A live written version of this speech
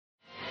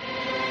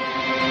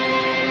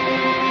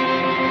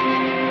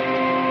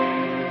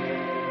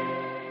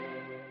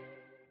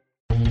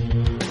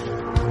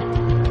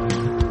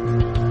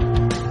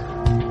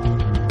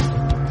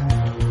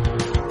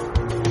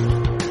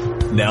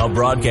Now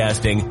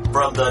broadcasting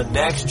from the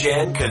Next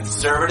Gen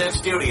Conservative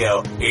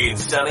Studio in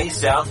sunny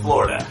South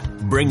Florida,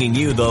 bringing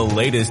you the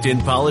latest in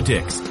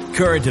politics,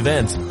 current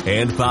events,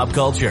 and pop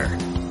culture.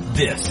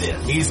 This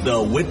is the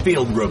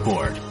Whitfield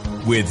Report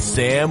with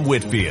Sam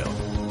Whitfield.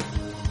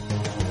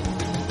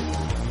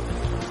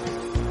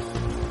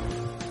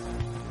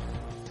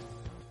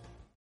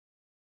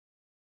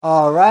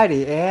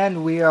 Alrighty,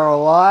 and we are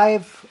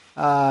live.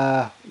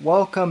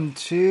 Welcome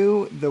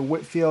to the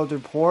Whitfield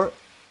Report.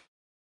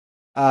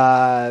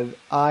 I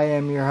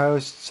am your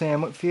host,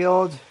 Sam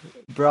Whitfield,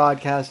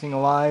 broadcasting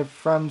live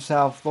from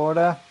South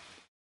Florida.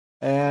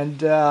 And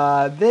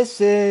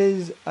this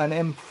is an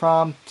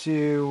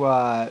impromptu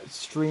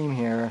stream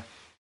here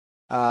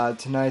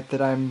tonight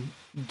that I'm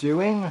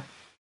doing.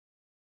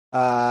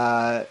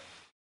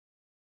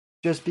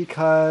 Just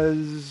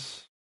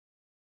because,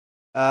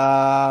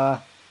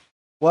 well,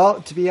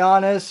 to be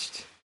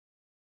honest,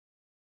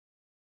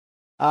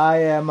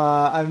 I'm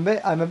a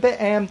bit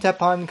amped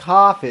up on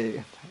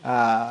coffee.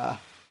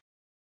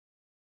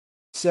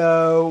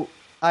 So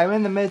I'm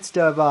in the midst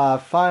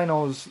of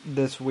finals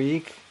this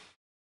week,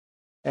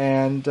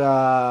 and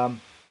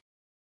went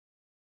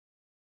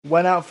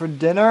out for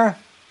dinner,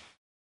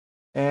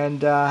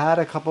 and had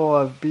a couple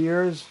of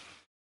beers,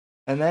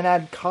 and then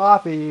had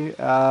coffee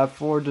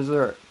for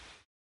dessert.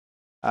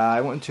 I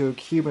went to a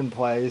Cuban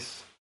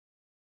place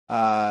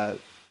for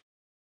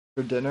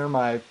dinner,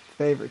 my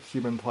favorite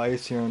Cuban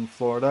place here in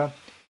Florida.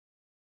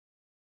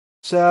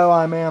 So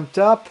I'm amped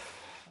up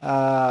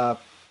a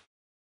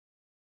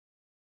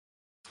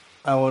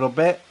little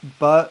bit,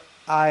 but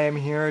I am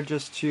here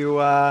just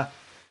to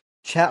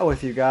chat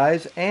with you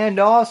guys, and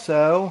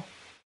also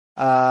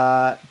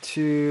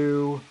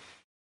to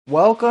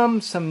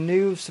welcome some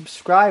new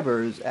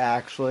subscribers,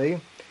 actually.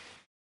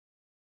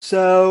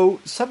 So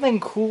something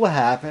cool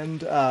happened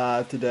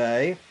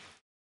today.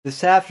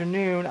 This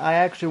afternoon, I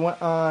actually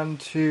went on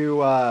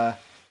to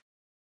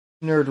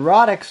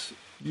Nerdrotic's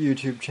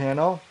YouTube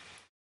channel,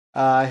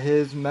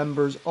 his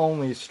members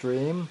only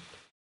stream.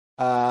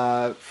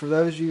 For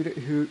those of you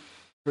who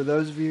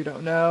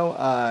don't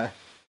know,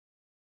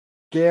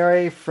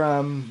 Gary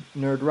from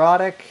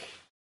Nerdrotic,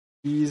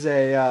 he's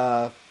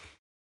a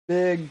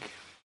big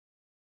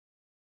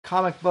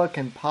comic book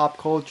and pop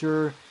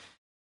culture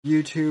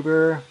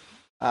YouTuber.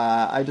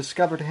 I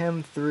discovered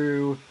him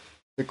through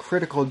the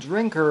Critical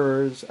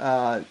Drinkers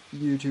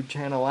YouTube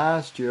channel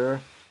last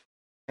year,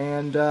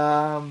 and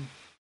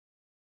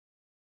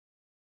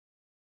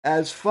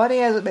as funny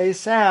as it may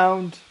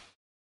sound,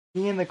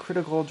 he and the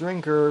Critical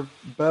Drinker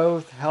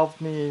both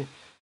helped me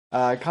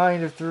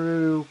kind of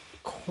through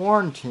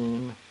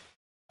quarantine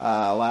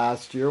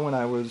last year when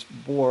I was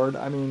bored.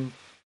 I mean,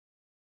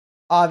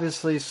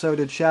 obviously, so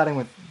did chatting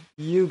with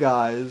you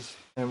guys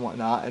and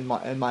whatnot in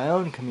my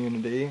own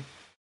community.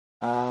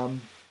 But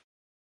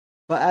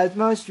as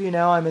most of you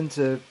know, I'm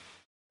into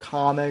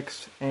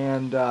comics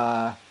and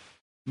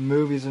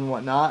movies and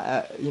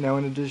whatnot, in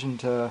addition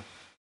to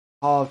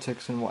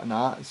politics and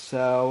whatnot.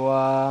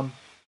 So,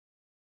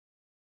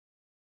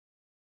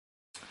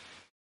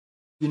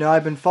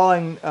 I've been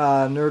following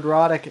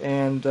Nerdrotic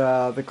and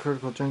the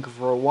Critical Drinker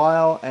for a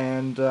while,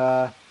 and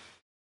I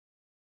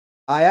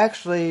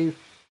actually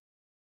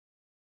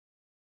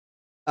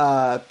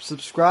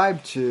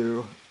subscribed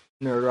to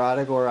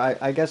Nerdrotic, or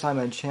I guess I'm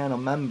a channel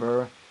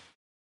member,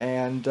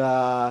 and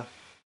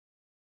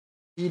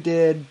he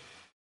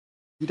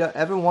does,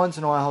 every once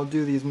in a while he'll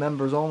do these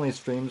members only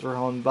streams where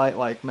he'll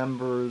invite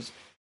members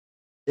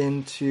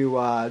into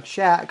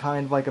chat,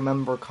 kind of like a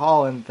member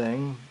call-in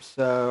thing.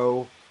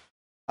 So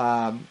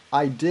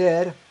I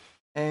did,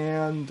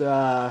 and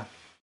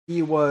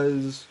he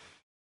was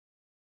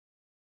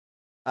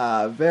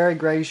very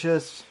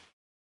gracious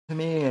to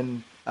me,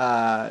 and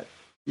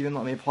even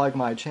let me plug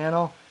my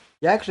channel.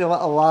 He actually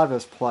let a lot of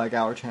us plug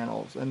our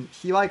channels, and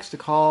he likes to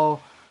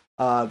call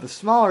the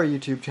smaller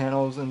YouTube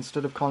channels,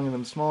 instead of calling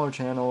them smaller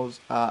channels,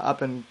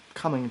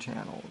 up-and-coming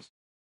channels.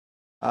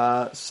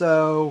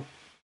 So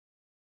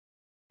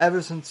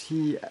ever since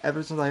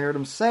I heard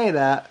him say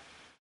that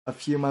a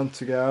few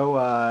months ago,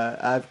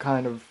 I've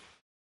kind of,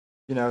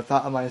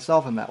 thought of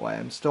myself in that way.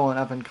 I'm still an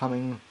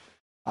up-and-coming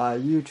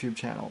YouTube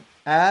channel,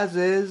 as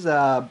is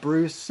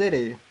Bruce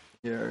City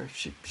here.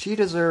 She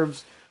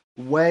deserves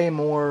way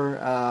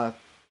more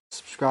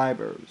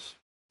subscribers,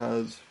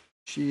 because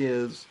she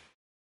is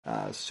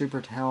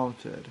super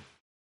talented,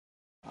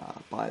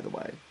 by the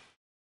way.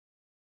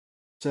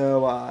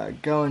 So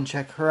go and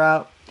check her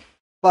out.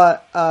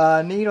 But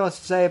needless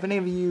to say, if any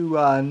of you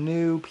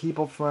new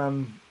people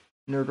from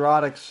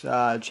Nerdrotic's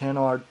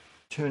channel are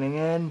tuning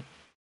in,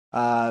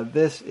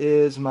 this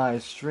is my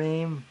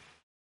stream.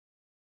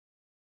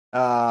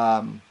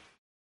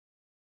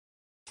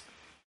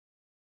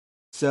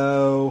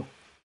 So,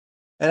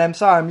 and I'm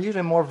sorry, I'm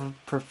usually more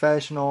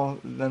professional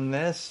than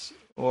this,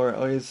 or at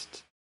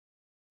least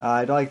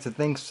I'd like to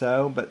think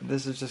so, but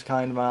this is just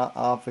kind of an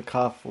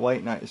off-the-cuff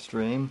late-night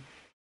stream.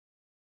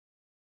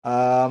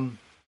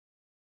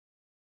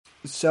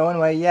 So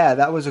anyway, yeah,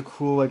 that was a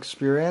cool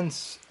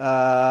experience.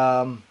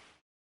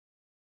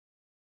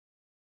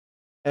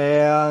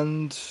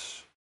 and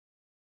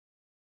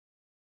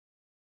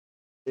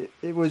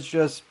it was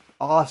just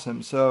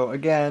awesome. So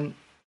again,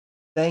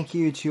 thank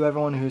you to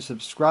everyone who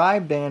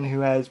subscribed and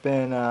who has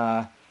been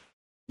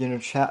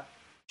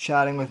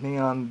chatting with me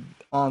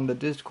on the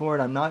Discord.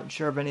 I'm not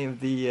sure if any of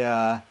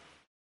the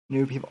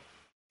new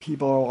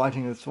people are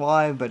watching this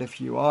live, but if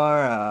you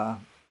are,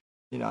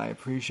 I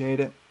appreciate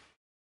it.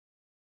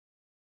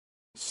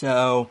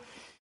 So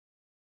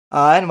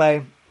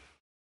anyway,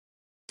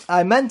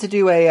 I meant to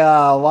do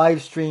a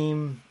live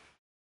stream.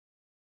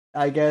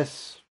 I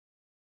guess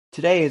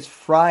today is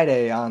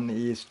Friday on the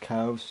East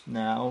Coast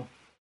now.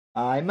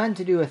 I meant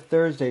to do a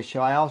Thursday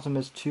show. I also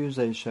missed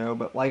Tuesday's show,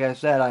 but like I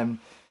said, I'm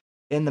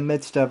in the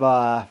midst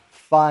of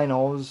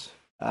finals.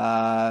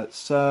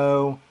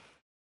 So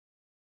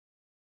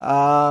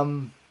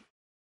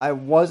I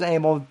wasn't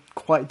able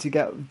quite to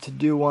get to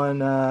do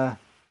one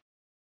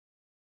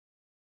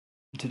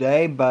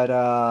today, but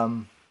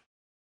I'm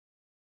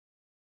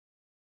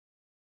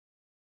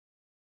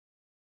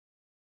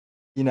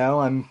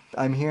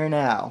here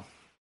now,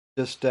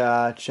 just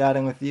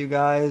chatting with you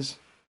guys.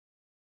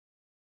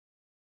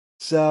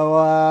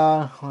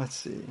 So let's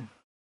see.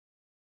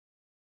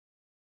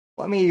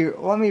 Let me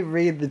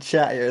read the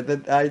chat here.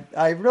 That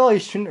I really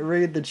shouldn't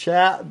read the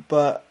chat,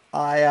 but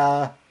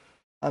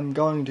I'm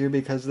going to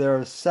because there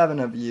are 7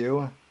 of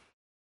you,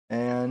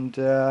 and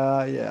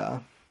yeah.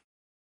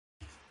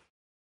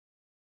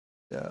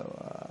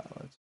 So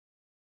let's.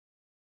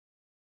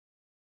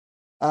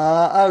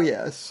 Oh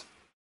yes.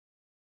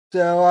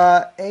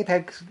 So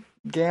Apex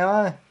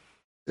Gamma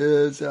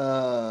is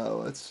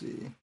let's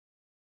see.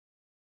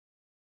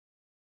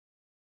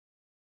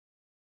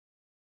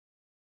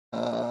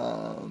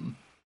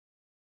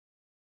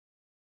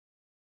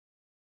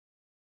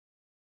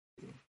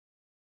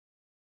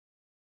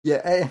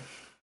 Yeah,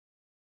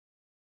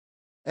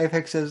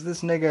 Apex says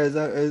this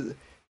nigga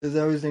is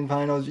hosting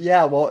finals.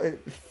 Yeah, well,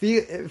 it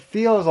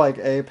feels like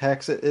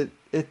Apex. It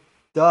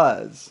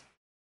does.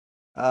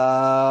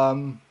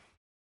 So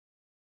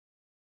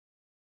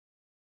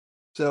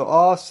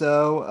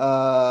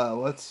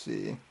also, let's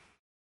see.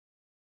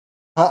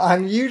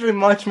 I'm usually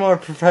much more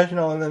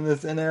professional than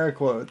this in air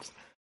quotes.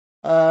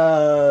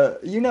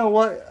 You know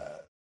what?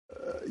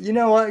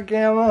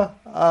 Gamma?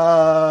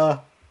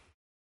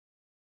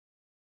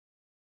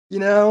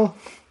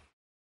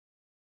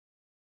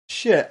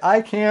 Shit,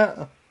 I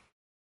can't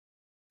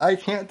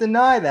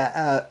deny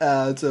that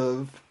as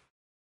of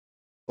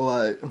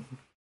like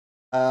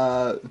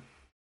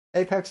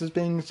Apex is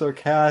being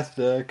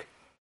sarcastic,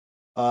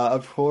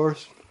 of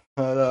course,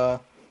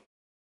 but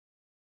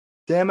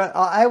damn it,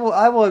 I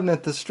will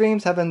admit the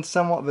streams have been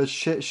somewhat of a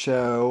shit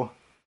show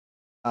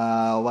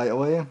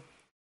lately,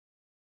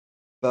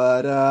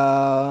 but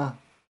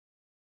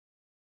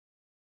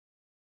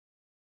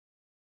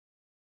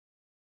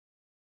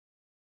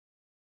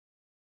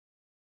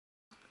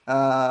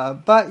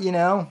but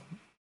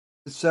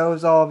so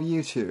is all of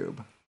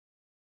YouTube.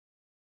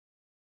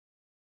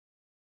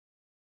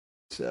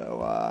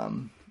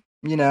 So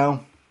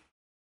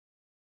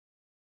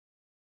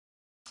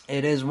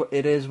it is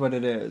what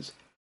it is.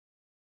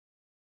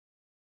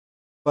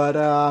 But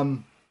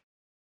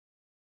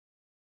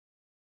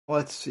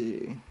let's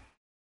see.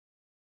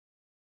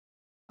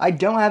 I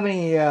don't have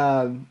any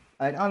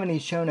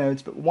show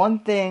notes, but one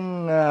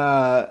thing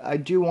I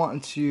do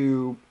want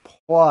to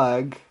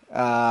plug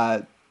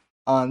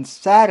on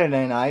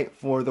Saturday night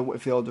for the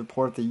Whitfield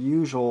Report, the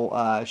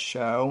usual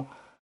show,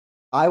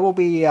 I will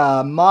be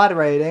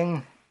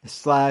moderating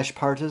 /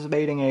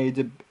 participating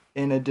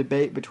in a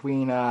debate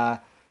between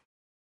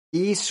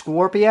E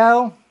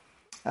Scorpio,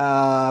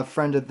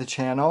 friend of the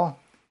channel,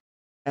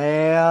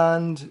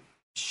 and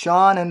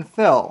Sean and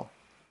Phil,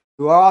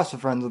 who are also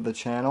friends of the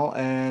channel,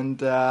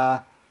 and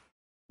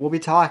we'll be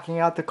talking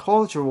about the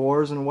culture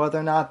wars and whether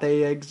or not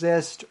they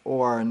exist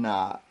or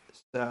not.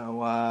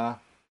 So,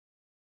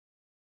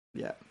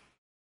 yeah.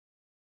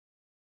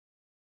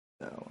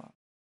 So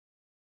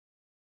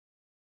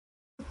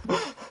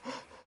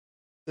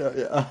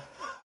yeah.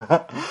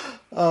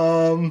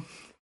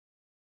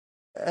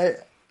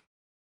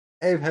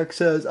 Apex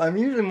says, I'm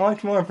usually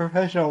much more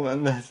professional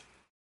than this.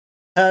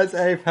 As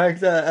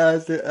Apex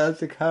as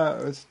the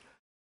co-host.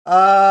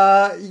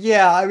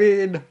 Yeah, I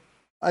mean,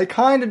 I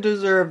kind of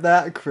deserve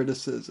that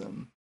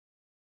criticism.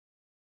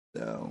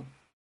 So,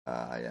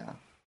 yeah.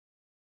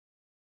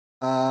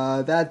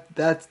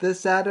 That's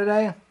this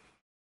Saturday?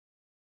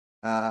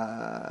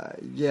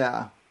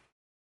 Yeah.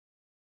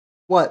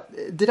 What?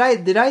 Did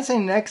I say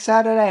next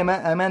Saturday?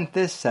 I meant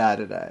this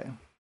Saturday.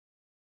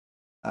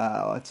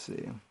 Let's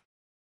see.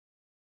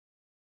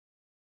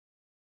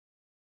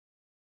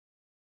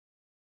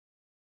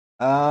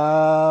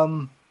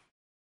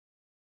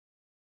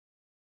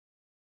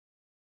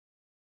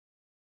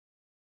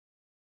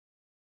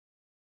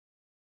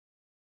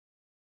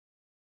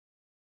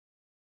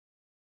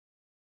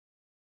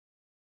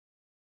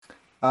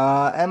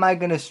 Am I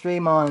gonna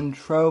stream on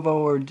Trovo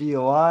or D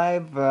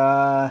Live?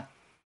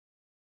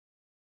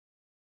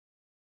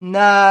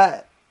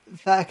 Nah,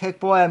 Fat Kick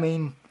Boy, I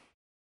mean,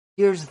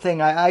 here's the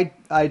thing.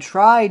 I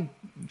tried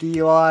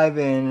D Live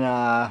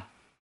and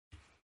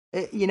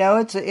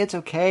it's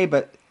okay,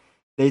 but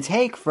they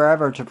take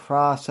forever to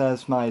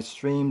process my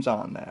streams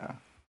on there.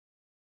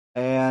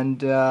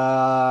 And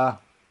so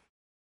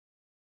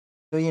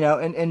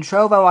in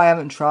Trovo I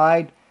haven't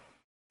tried.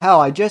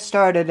 Hell, I just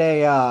started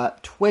a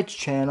Twitch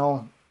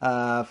channel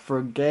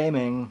for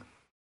gaming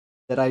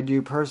that I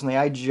do personally.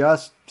 I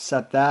just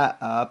set that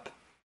up,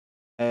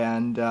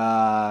 and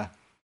I'm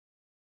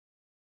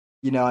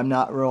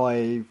not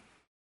really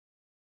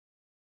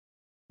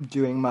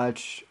doing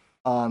much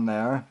on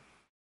there.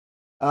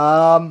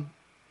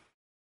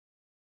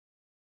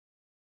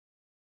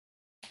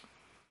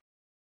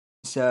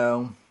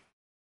 So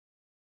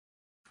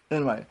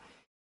anyway,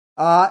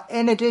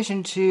 in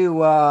addition to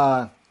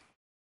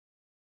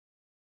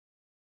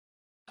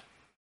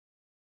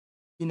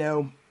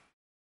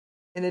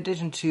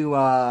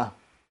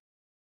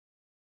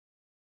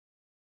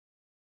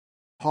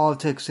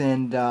politics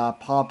and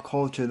pop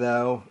culture,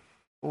 though,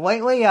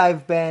 lately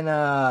I've been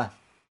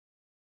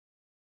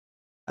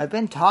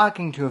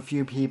talking to a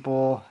few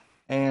people,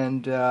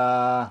 and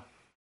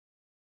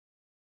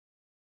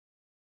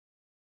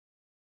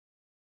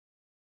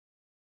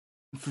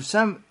for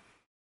some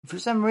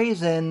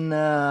reason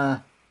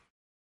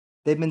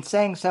they've been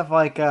saying stuff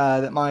like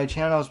that my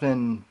channel's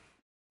been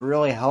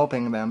really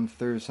helping them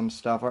through some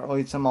stuff, or at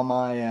least some of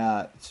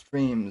my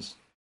streams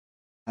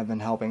have been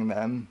helping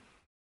them.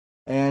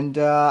 And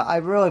I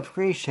really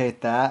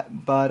appreciate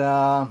that, but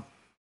I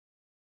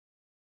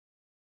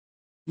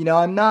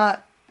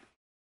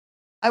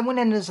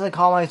wouldn't necessarily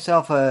call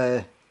myself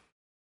a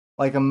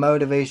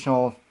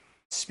motivational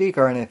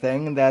speaker or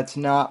anything. That's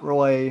not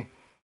really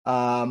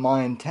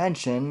my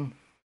intention.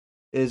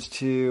 Is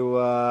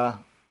to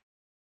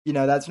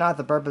that's not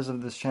the purpose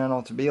of this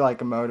channel, to be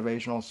like a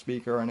motivational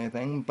speaker or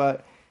anything.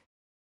 But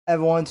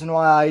every once in a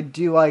while, I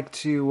do like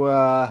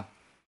to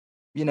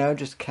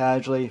just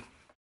casually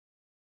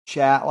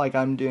chat like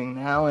I'm doing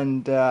now,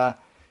 and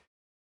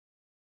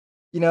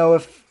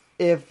if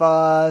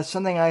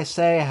something I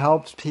say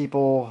helps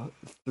people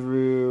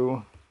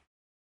through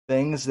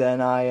things, then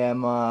I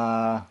am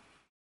I'm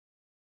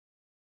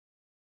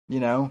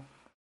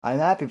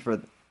happy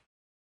for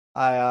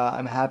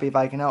I'm happy if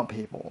I can help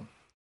people.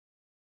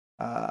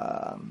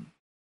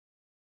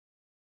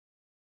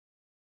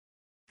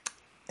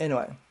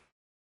 Anyway,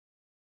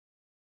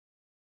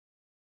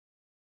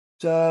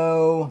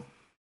 so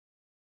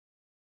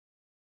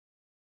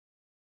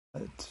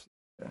let's.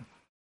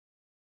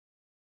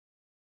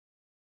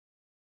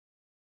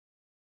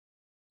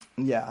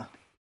 Yeah.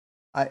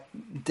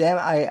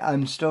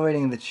 I'm still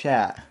reading the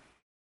chat.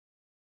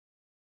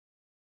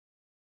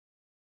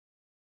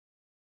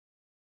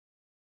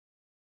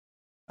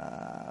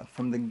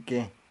 From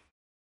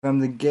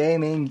the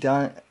gaming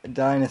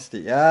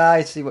dynasty.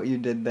 I see what you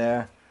did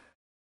there.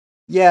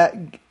 Yeah,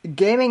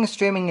 gaming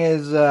streaming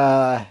is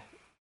a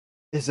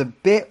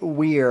bit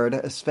weird,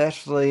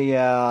 especially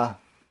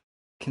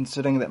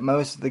considering that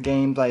most of the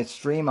games I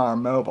stream are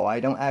mobile. I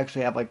don't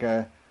actually have like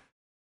a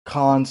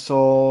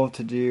console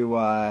to do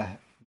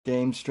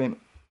game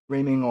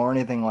streaming or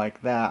anything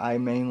like that. I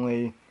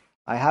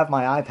have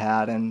my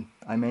iPad, and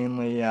I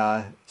mainly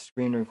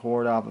screen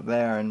record off of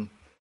there and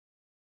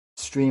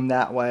stream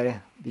that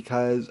way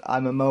because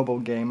I'm a mobile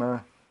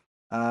gamer.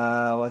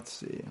 Let's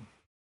see.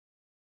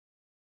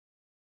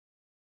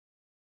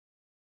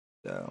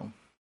 So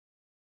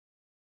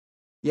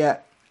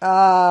yeah.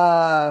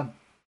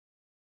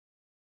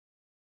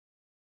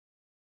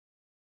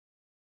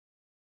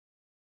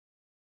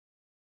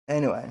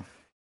 Anyway.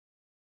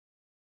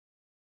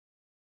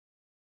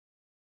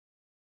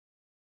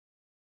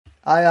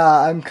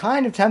 I'm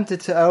kind of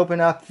tempted to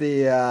open up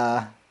the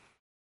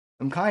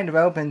I'm kind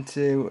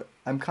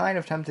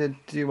of tempted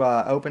to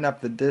open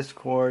up the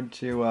Discord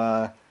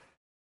to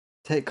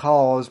take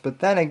calls, but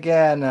then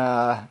again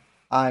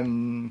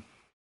I'm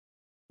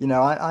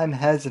I'm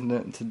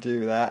hesitant to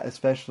do that,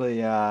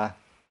 especially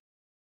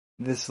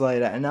this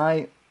late at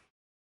night.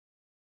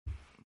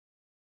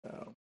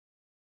 So,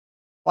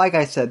 like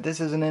I said, this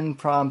is an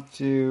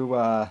impromptu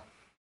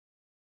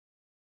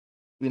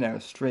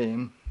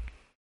stream.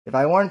 If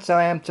I weren't so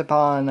amped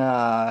upon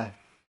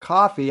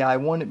coffee, I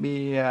wouldn't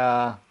be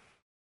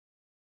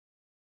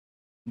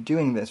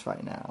doing this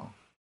right now.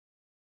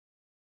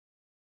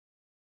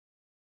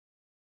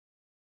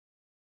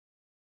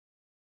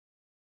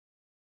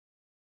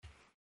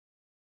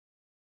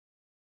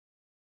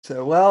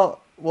 So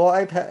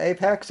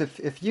Apex,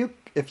 if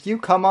you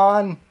come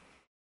on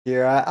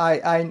here,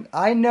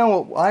 I know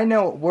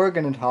what we're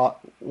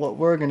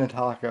gonna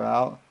talk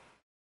about.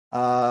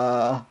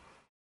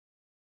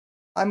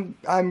 I'm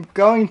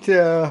going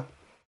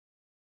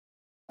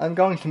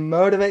to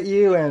motivate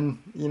you and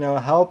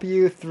help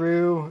you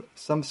through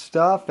some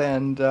stuff,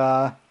 and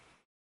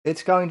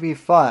it's going to be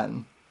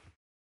fun.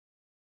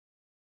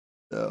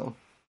 So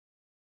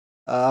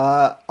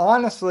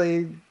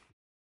honestly,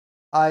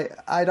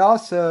 I'd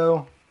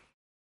also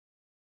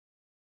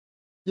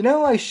You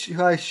know,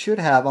 who I should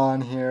have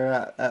on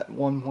here at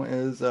one point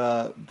is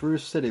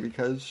Bruce City,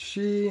 because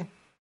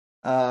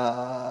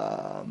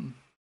um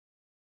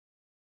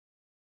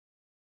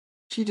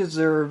she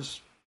deserves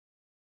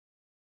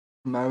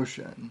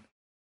promotion,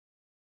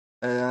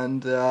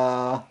 and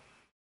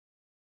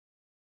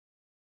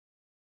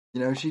you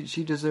know,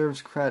 she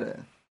deserves credit.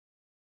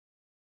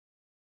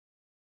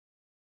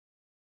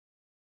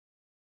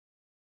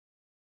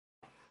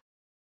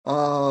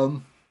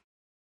 Um,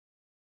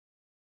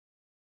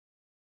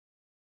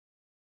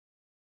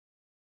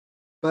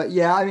 but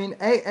yeah, I mean,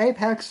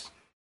 Apex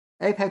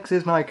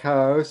is my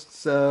co-host,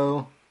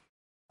 so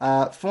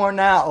for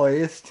now at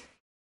least,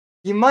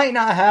 he might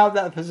not have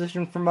that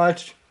position for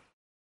much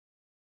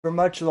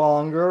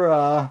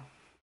longer.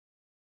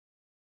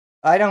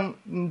 I don't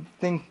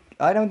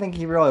think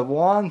he really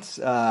wants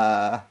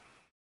it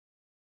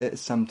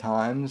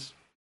sometimes.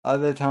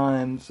 Other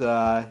times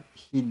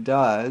he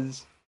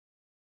does.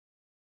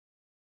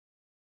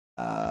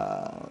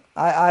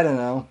 I don't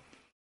know.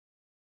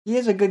 He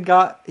is a good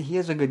guy. He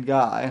is a good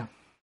guy.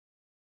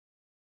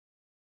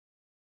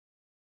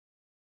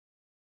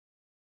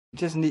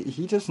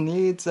 He just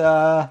needs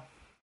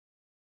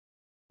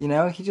you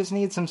know, he just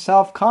needs some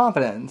self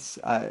confidence.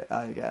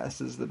 I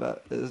guess is the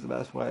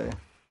best way to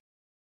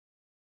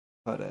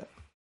put it.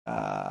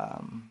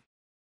 Um,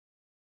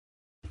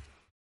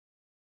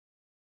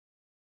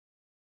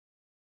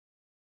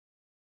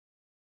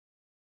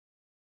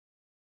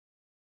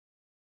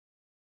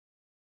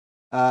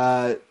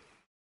 uh,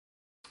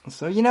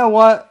 so you know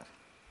what?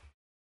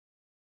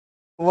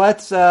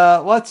 Let's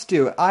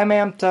do it. I'm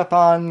amped up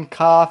on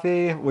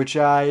coffee, which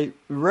I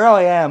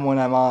rarely am when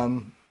I'm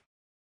on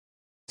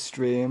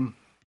stream.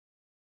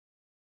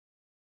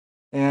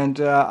 And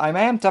I'm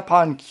amped up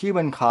on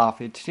Cuban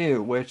coffee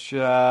too, which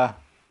yeah,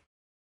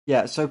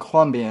 so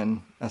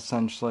Colombian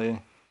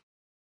essentially.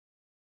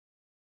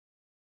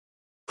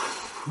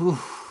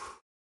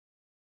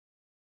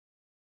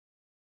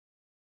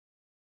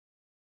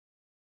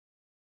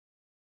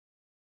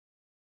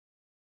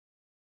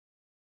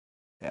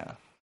 Yeah.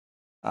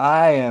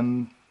 I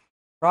am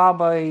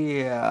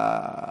probably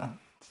let's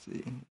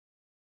see.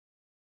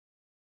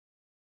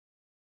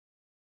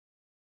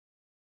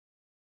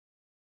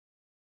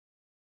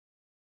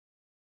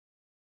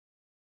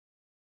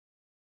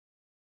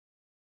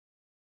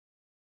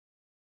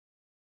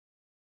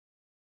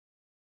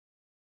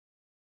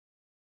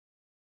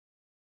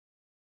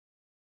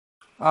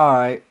 All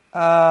right.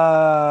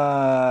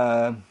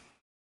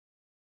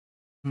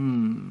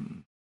 Hmm.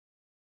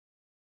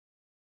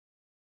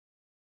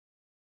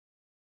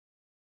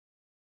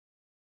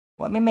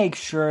 Let me make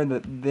sure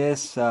that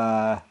this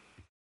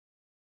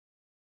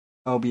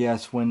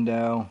OBS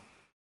window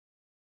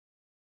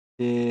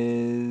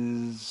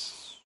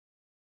is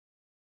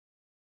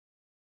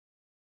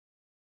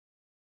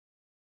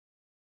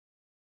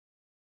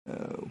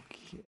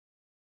okay.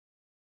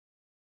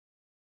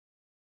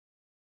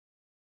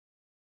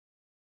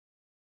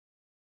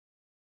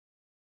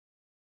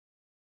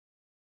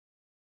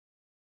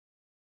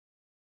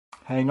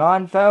 Hang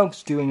on,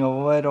 folks. Doing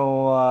a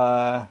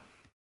little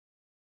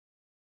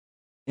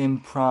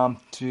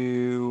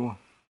impromptu.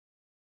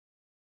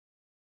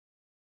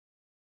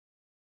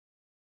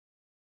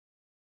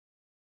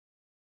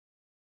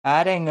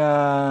 Adding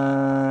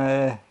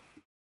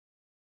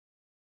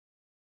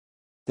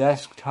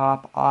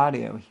desktop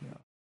audio here.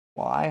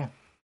 Why?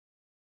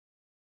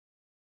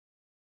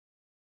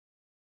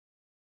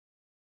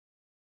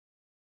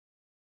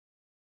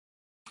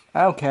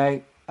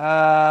 Okay.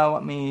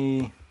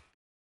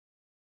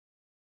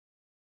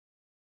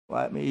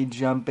 Let me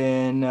jump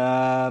in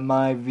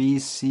my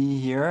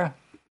VC here.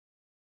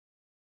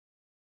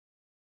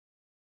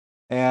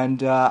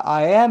 And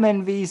I am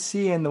in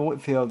VC in the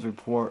Whitfield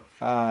report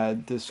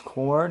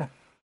Discord.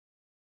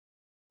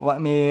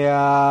 Let me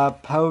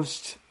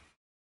post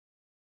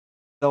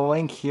the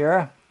link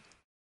here.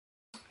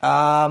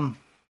 I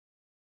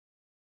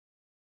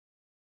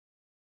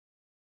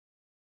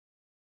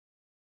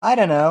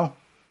don't know.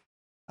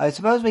 I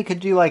suppose we could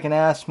do like an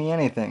Ask Me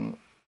Anything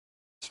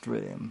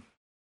stream.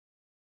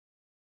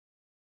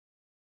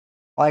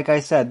 Like I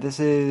said, this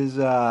is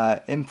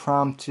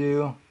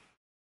impromptu.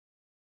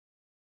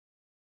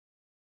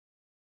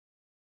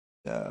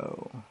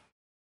 So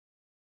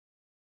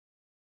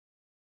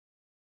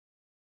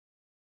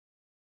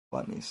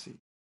let me see.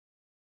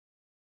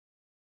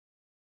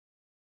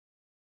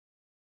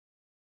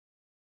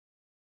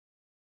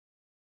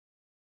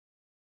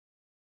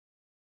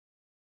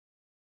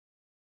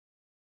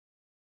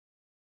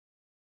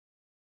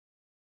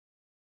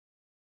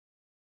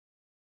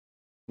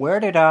 Where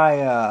did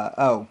I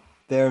oh,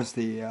 there's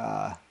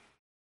the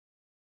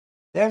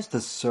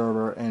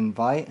server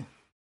invite.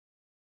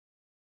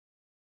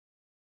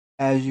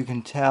 As you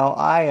can tell,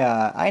 I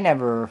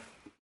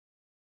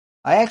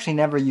actually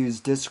never use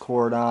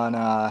Discord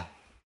on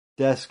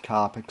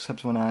desktop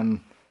except when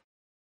I'm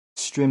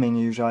streaming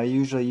usually. I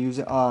usually use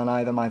it on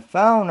either my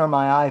phone or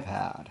my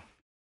iPad.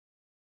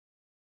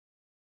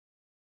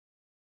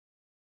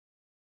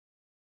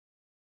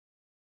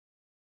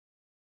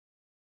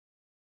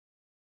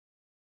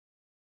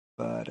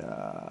 But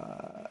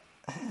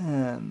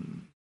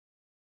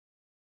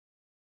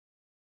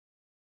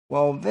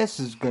well, this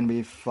is gonna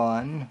be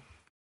fun.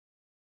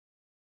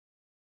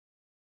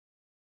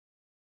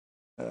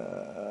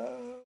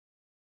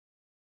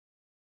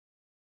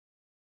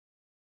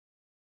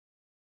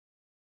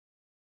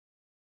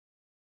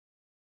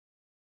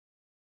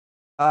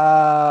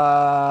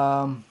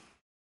 Um,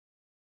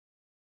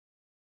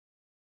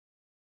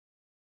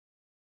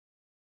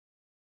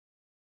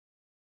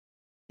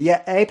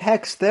 yeah,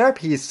 Apex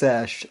therapy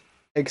sesh.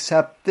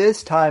 Except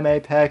this time,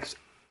 Apex,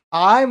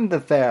 I'm the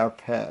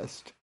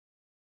therapist.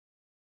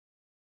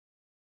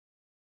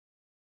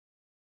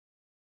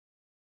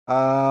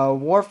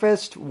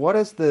 Warfist, what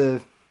is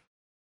the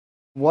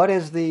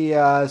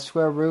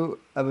square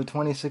root of a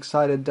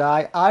 26-sided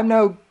die? I'm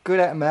no good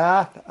at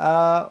math,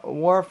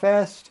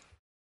 Warfist.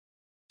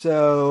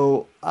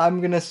 So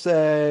I'm gonna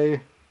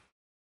say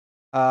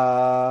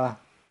uh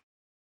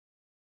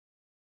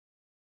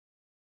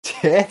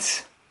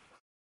tits.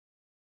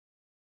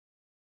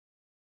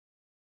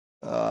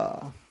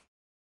 Uh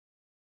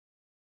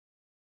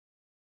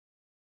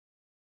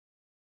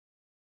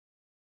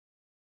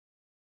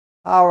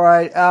all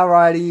right,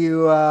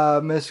 you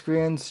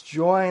miscreants,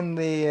 join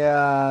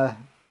the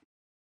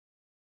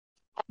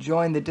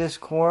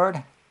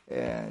Discord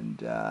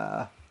and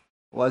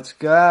let's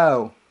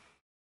go.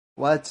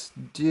 Let's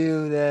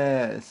do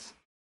this.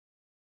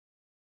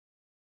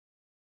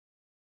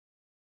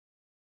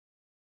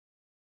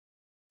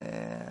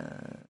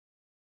 And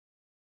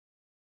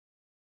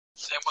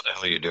Sam, what the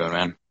hell are you doing,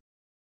 man?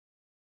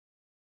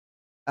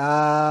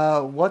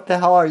 what the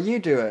hell are you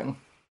doing?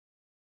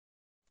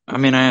 I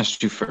mean, I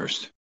asked you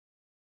first.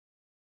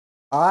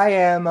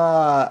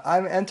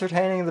 I'm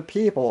entertaining the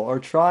people, or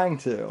trying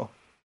to.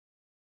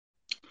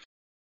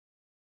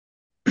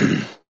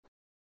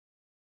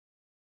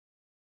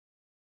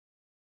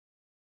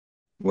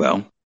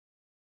 Well,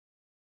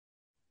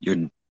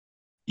 you're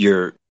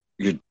you're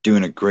you're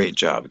doing a great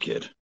job,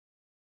 kid.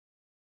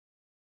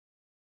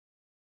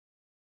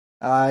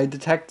 I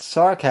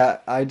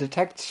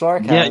detect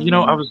Yeah, I sarcasm.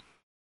 was.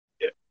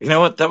 You know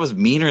what? That was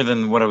meaner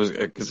than what I was,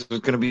 because it was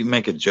going to be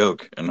make a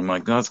joke, and I'm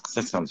like, no,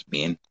 that sounds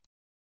mean.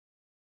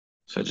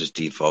 So I just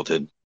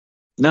defaulted.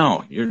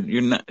 No, you're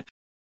not.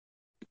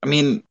 I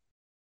mean,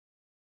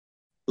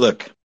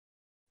 look,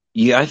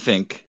 yeah, I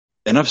think,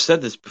 and I've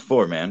said this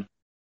before, man,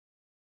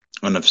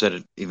 and I've said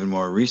it even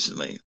more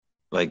recently.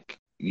 Like,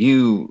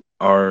 you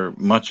are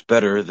much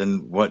better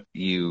than what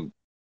you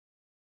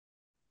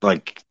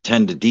like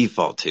tend to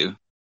default to,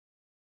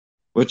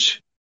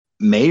 which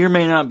may or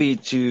may not be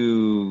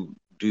due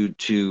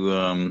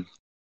to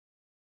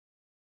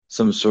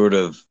some sort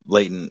of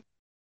latent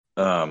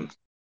um,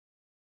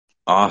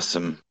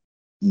 awesome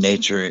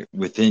nature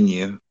within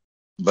you.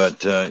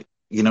 But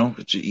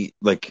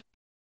like,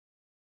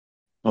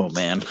 oh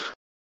man,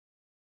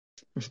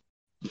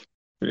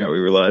 forgot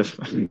we were live.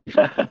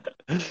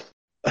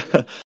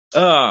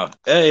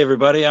 Hey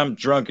everybody, I'm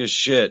drunk as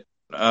shit.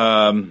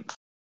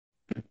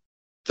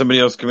 Somebody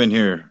else come in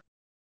here,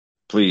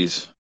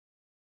 please.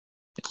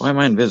 Why am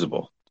I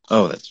invisible?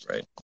 Oh, that's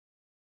right.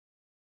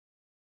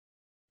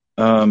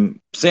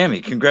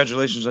 Sammy,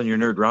 congratulations on your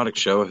Nerdrotic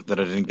show that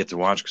I didn't get to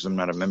watch because I'm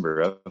not a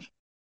member of.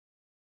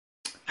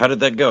 How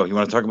did that go? You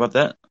want to talk about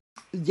that?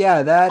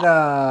 Yeah,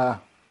 that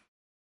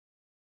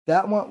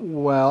went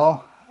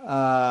well.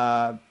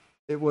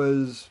 It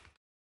was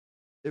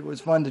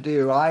fun to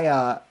do.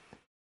 I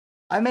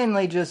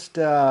mainly just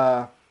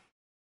sat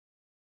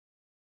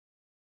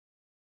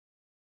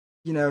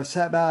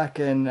back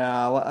and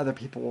let other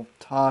people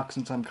talk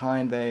since I'm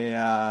kind of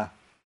a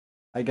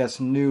I guess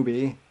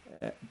newbie,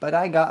 but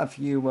I got a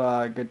few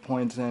good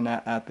points in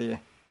at the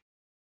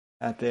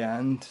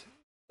end,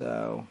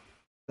 so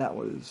that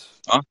was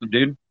Awesome,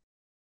 dude.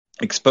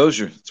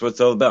 Exposure. That's what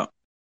it's all about.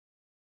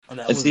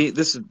 that And was see,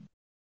 this is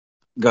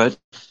good.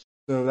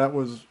 so that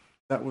was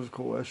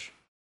coolish.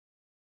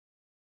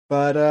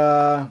 But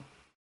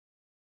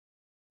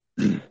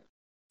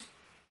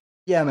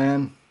yeah,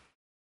 man.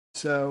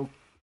 So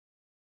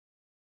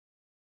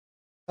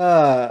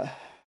uh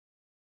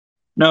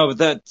No, but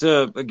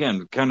that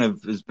again kind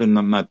of has been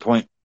my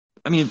point.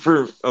 I mean,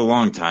 for a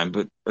long time,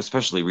 but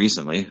especially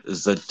recently,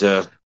 is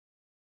that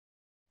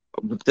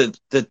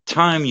the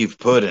time you've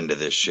put into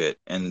this shit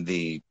and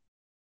the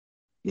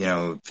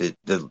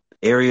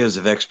areas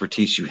of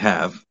expertise you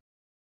have.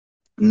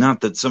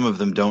 Not that some of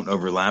them don't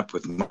overlap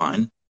with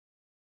mine,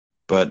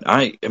 but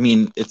I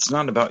mean, it's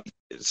not about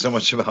so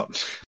much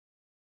about.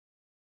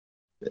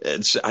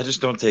 I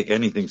just don't take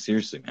anything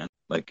seriously, man.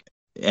 Like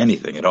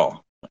anything at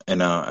all.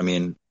 And I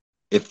mean,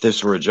 if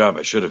this were a job,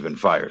 I should have been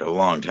fired a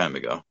long time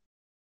ago.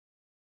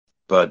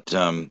 But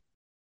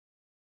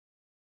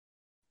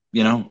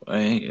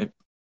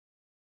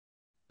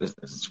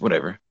it's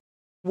whatever.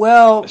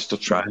 I well, still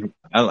try.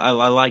 I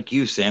like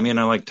you, Sammy, and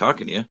I like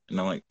talking to you. And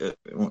I like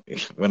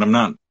when I'm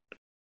not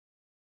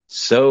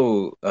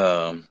so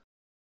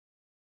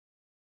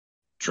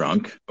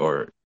drunk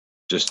or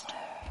just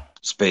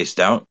spaced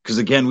out. Because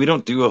again, we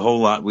don't do a whole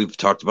lot. We've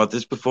talked about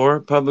this before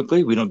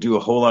publicly. We don't do a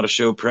whole lot of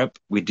show prep.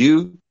 We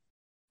do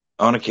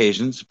on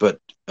occasions, but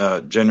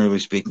generally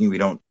speaking, we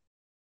don't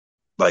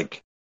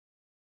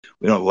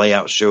lay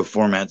out show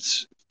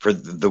formats for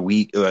the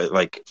week,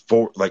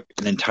 for like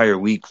an entire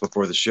week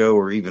before the show,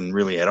 or even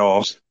really at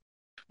all.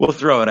 We'll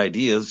throw out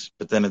ideas,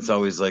 but then it's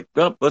always like,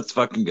 well, let's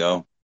fucking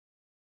go.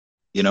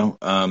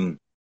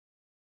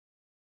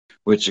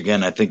 Which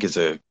again, I think is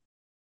a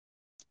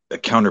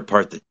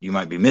counterpart that you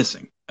might be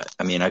missing.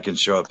 I mean, I can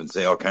show up and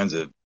say all kinds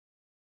of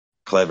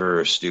clever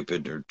or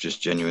stupid or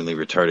just genuinely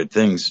retarded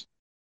things,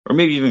 or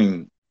maybe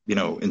even,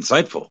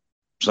 insightful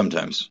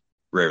sometimes,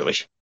 rarely.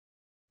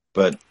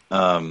 But,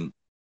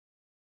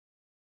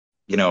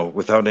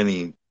 without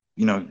any,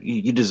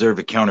 you deserve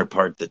a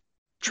counterpart that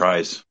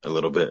tries a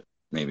little bit,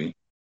 maybe.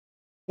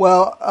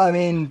 Well, I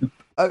mean,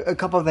 a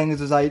couple of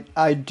things is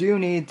I do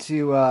need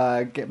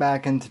to get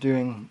back into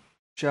doing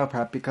show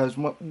prep, because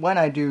when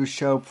I do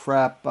show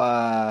prep,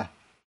 I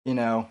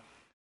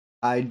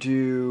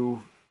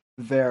do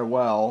very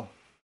well.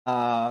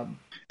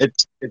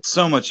 It's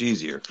so much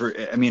easier for,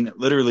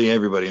 literally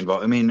everybody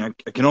involved. I mean, I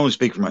can only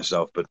speak for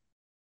myself, but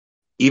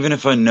even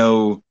if I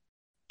know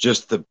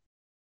just the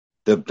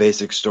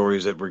basic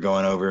stories that we're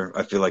going over,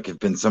 I feel like have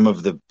been some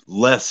of the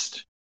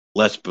less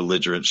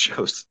belligerent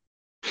shows,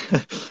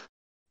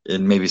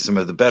 and maybe some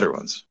of the better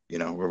ones,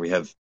 where we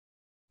have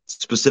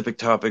specific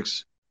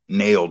topics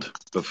nailed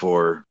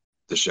before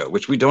the show,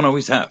 which we don't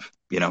always have.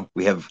 We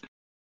have,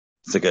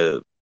 it's like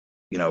a,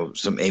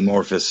 some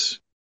amorphous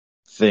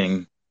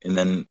thing, and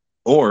then,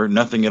 or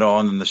nothing at all,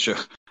 and then the show,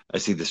 I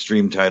see the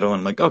stream title and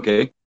I'm like,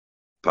 okay,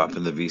 pop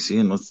in the VC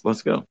and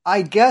let's go.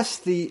 I guess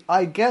the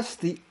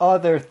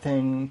other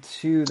thing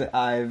too that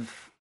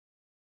I've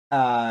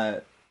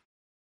kind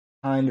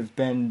of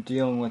been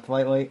dealing with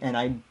lately, and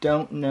I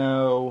don't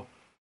know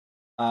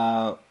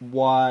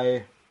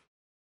why.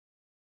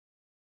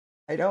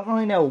 I don't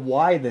really know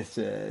why this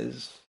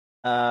is.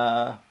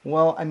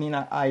 Well, I mean,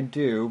 I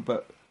do,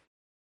 but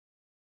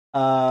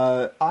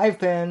I've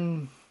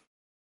been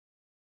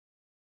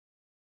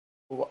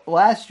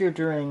last year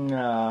during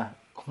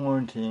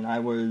quarantine. I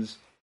was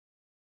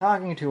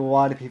talking to a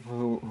lot of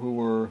people who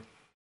were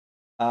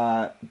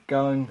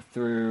going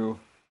through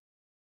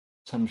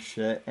some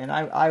shit, and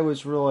I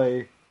was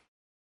really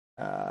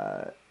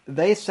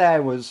they said I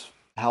was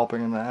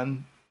helping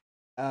them,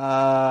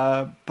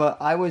 but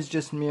I was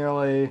just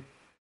merely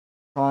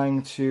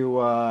trying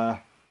to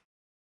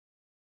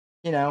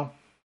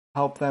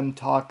help them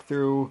talk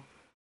through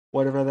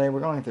whatever they were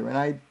going through, and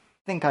I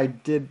think I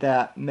did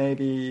that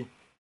maybe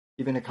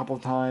even a couple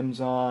times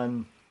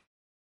on,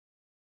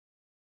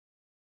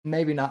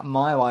 maybe not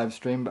my live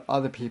stream, but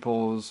other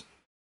people's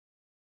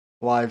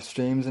live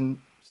streams. And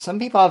some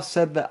people have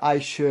said that I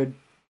should,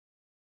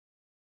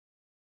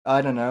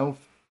 I don't know,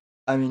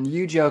 I mean,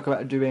 you joke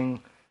about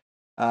doing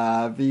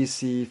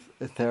VC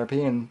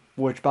therapy, and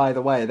which, by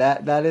the way,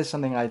 that is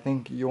something I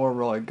think you're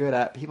really good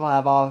at. People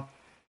have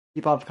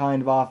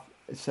kind of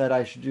said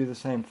I should do the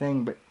same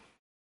thing, but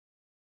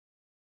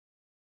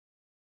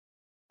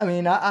I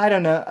mean, I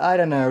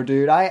don't know,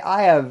 dude.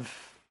 I have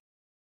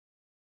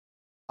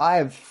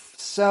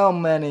so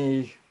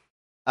many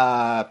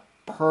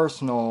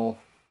personal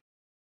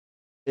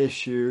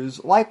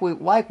issues, like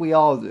we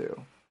all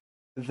do,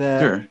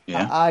 that sure,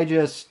 yeah. I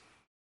just,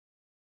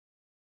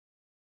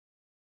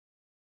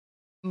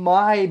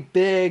 my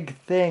big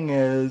thing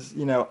is,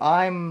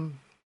 I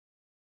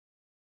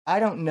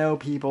don't know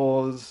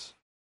people's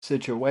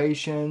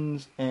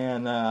situations,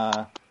 and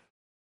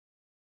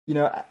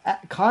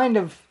kind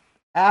of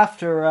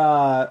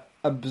after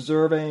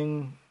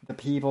observing the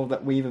people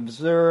that we've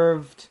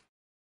observed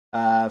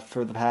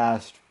for the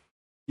past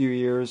few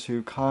years,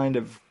 who kind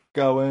of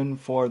go in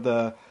for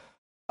the,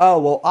 oh,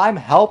 well, I'm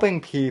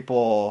helping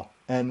people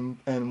and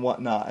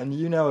whatnot, and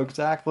you know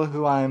exactly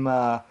who I'm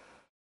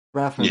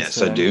referencing. Yes,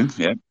 I do.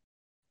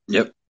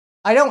 Yep.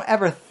 I don't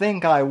ever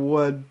think I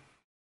would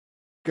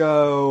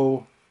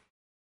go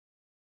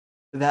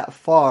that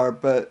far,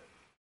 but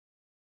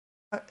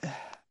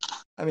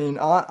I mean,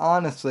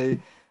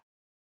 honestly,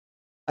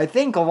 I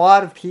think a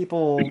lot of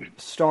people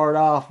start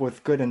off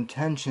with good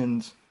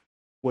intentions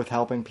with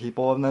helping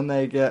people, and then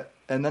they get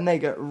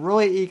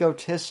really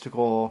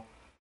egotistical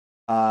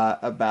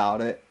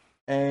about it,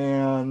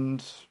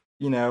 and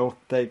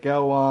they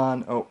go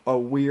on a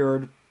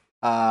weird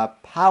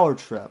power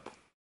trip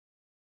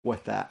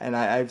with that. And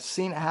I've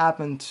seen it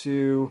happen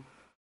to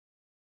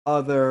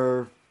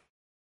other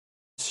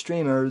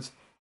streamers,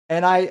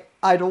 and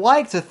I'd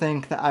like to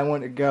think that I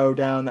want to go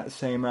down that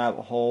same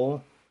rabbit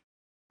hole,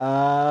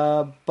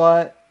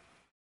 but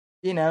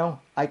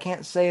I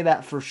can't say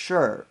that for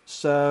sure.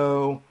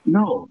 So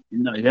no,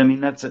 I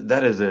mean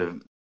that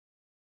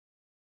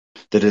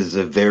is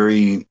a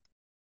very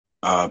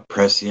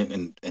prescient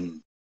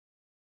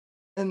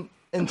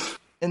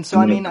and so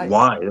I mean,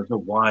 that's a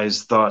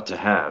wise thought to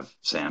have,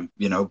 Sam.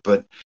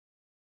 But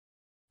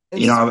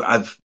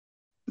I've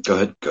go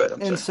ahead.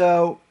 I'm sorry.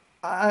 So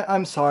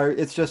I'm sorry.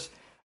 It's just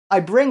I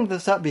bring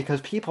this up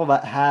because people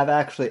that have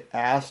actually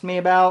asked me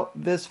about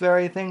this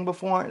very thing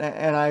before,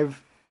 and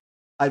I've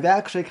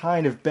actually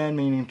kind of been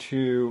meaning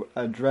to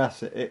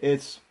address it.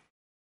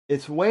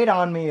 It's weighed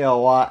on me a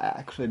lot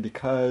actually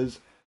because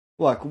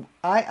look,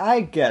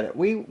 I get it.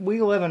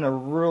 We live in a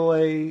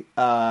really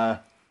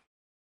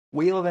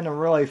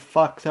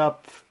fucked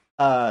up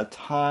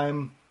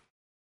time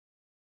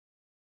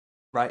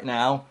right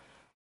now.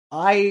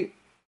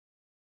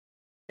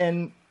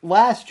 And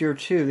last year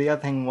too, the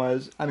other thing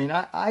was, I mean,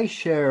 I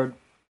shared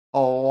a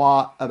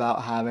lot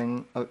about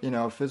having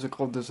a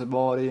physical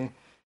disability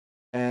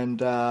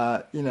and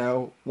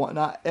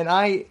whatnot, and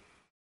I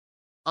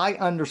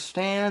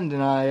understand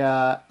and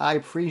I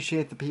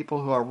appreciate the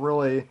people who are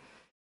really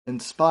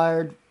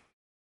inspired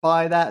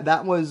by that.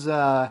 That was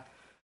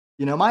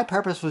my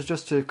purpose was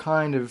just to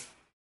kind of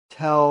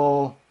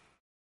tell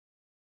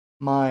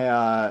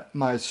my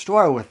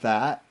story with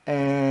that,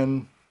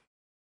 and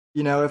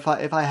if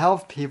I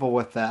help people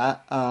with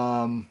that,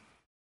 I'm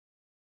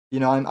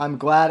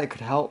glad it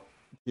could help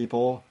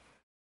people,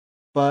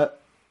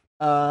 but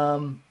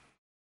So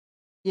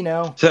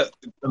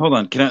hold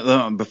on, can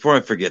I before I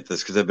forget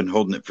this because I've been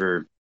holding it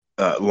for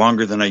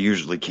longer than I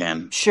usually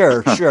can.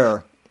 Sure.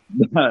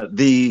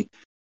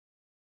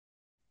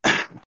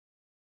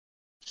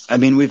 I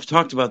mean, we've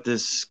talked about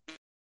this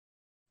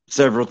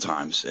several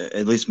times,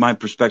 at least my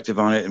perspective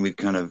on it, and we've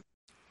kind of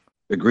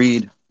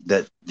agreed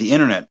that the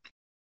internet,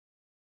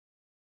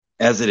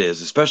 as it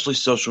is, especially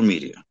social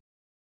media,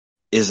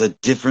 is a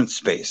different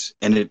space,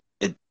 and it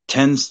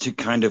tends to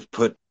kind of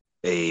put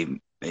a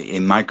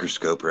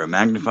microscope or a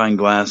magnifying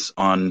glass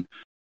on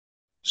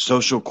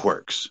social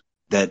quirks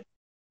that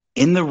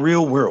in the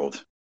real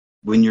world,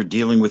 when you're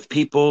dealing with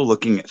people,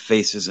 looking at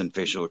faces and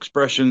facial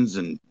expressions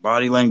and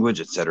body language,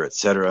 et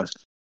cetera,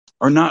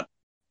 are not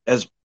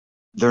as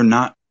they're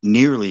not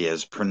nearly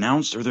as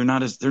pronounced, or they're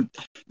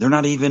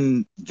not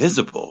even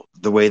visible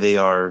the way they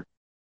are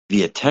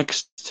via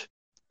text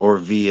or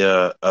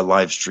via a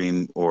live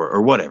stream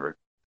or whatever.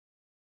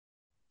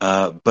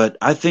 But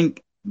I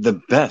think the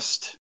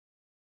best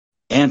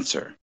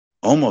answer,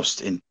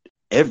 almost in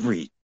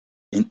every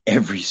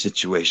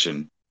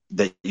situation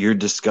that you're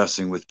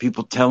discussing with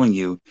people telling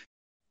you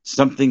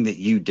something that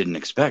you didn't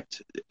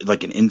expect,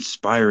 like an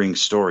inspiring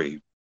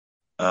story,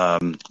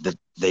 that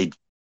they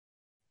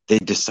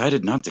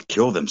decided not to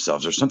kill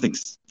themselves or something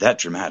that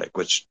dramatic,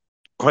 which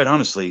quite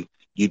honestly,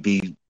 you'd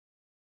be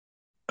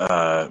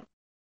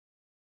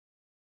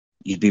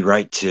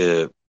right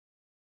to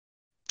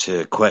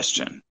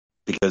question,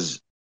 because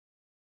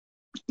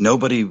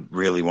nobody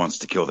really wants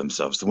to kill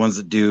themselves. The ones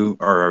that do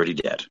are already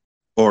dead,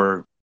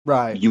 or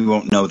Right. you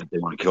won't know that they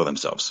want to kill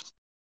themselves.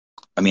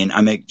 I mean,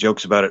 I make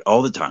jokes about it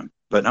all the time,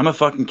 but I'm a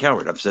fucking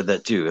coward. I've said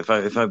that too. If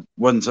I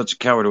wasn't such a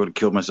coward, I would have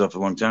killed myself a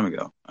long time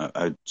ago.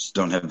 I just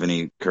don't have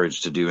any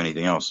courage to do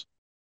anything else.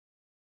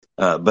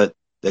 But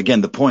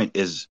again, the point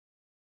is,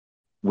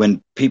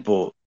 when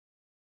people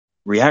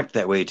react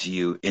that way to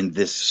you in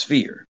this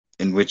sphere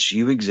in which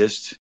you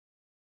exist,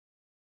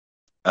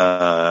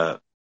 I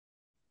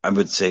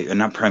would say, and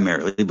not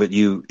primarily, but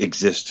you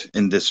exist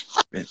in this,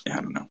 I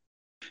don't know.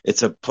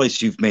 It's a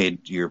place you've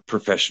made your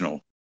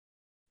professional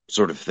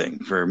sort of thing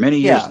for many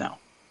years now.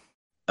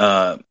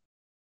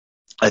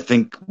 I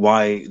think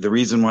the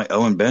reason why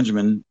Owen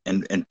Benjamin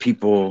and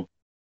people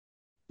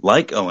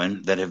like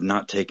Owen that have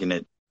not taken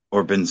it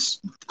or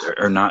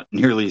are not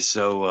nearly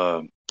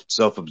so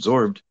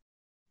self-absorbed,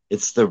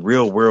 it's the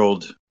real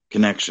world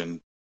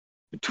connection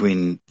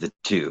between the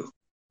two.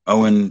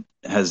 Owen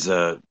has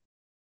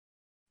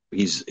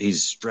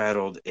he's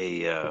straddled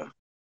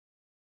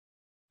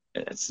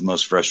it's the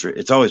most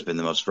frustrating. It's always been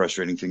the most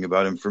frustrating thing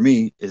about him for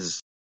me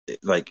is,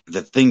 like,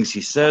 the things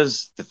he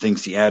says, the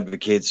things he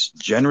advocates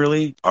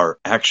generally are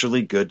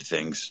actually good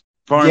things.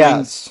 Farming,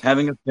 Yes.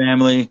 having a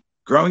family,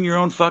 growing your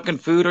own fucking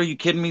food. Are you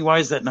kidding me? Why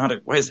is that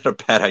a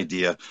bad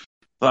idea?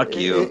 Fuck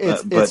you.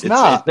 But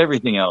it's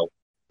everything else.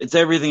 It's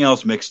everything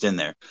else mixed in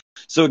there.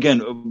 So again,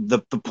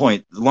 the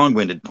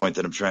long-winded point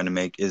that I'm trying to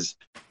make is,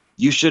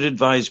 you should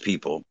advise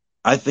people.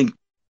 I think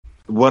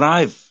what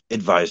I've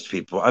advised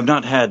people, I've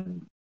not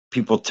had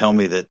people tell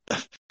me that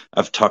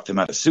I've talked them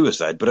out of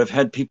suicide, but I've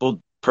had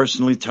people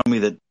personally tell me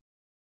that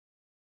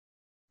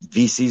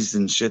VCs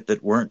and shit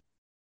that weren't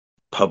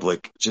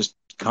public, just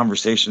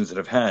conversations that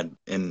I've had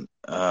and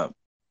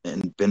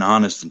been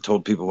honest and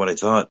told people what I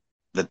thought,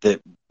 that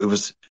it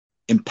was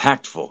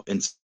impactful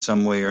in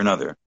some way or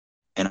another.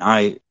 And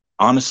I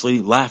honestly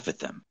laugh at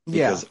them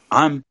because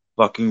I'm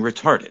fucking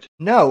retarded.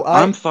 No,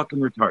 I'm fucking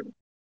retarded.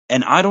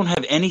 And I don't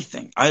have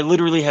anything. I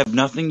literally have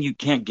nothing you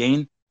can't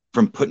gain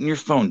from putting your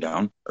phone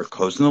down or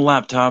closing the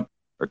laptop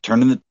or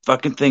turning the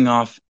fucking thing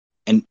off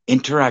and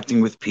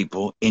interacting with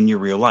people in your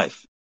real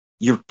life.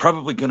 You're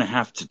probably going to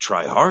have to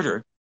try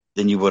harder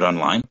than you would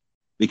online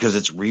because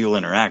it's real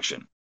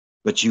interaction.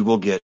 But you will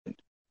get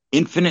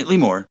infinitely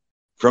more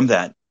from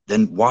that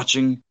than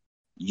watching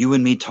you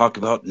and me talk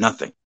about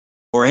nothing,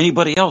 or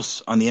anybody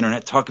else on the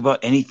internet talk about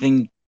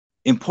anything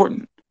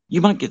important.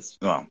 You might get,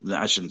 well,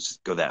 I shouldn't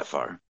go that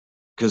far,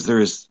 because there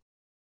is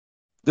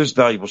there's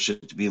valuable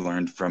shit to be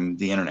learned from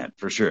the internet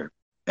for sure,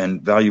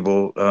 and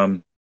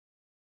valuable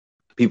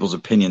people's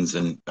opinions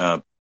and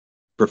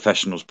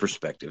professionals'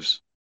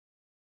 perspectives.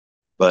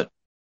 But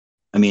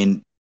I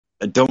mean,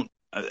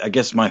 I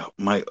guess my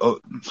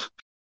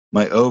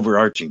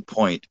overarching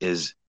point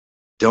is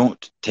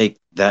don't take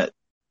that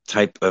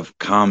type of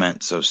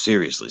comment so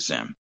seriously,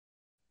 Sam,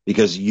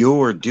 because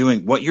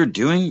what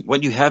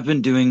you have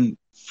been doing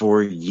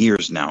for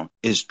years now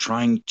is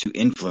trying to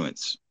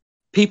influence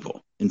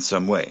people in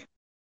some way.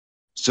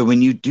 So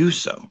when you do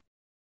so,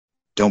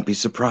 don't be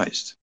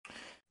surprised.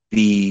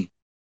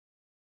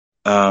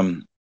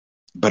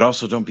 But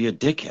also don't be a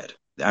dickhead.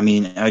 I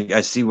mean,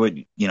 I see what,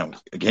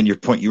 again, your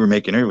point you were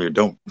making earlier.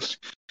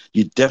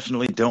 You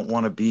definitely don't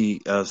want to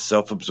be a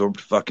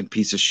self-absorbed fucking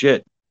piece of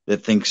shit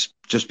that thinks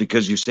just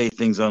because you say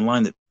things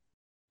online that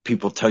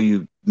people tell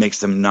you makes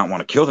them not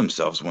want to kill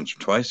themselves once or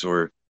twice,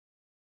 or,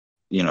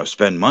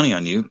 spend money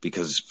on you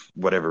because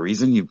whatever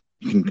reason you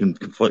can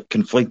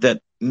conflate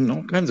that in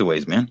all kinds of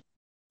ways, man.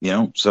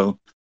 So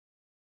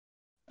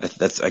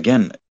that's,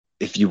 again,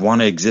 if you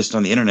want to exist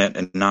on the internet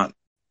and not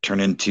turn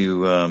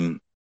into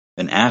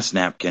an ass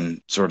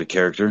napkin sort of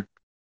character,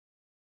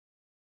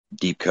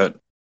 deep cut,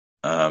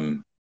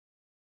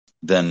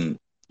 then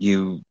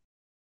you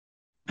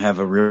have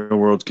a real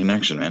world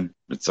connection, man.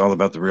 It's all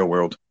about the real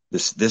world.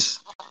 This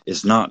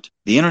is not,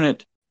 the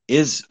internet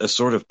is a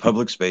sort of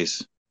public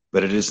space,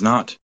 but it is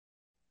not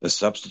a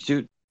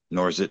substitute,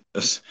 nor is it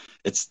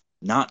it's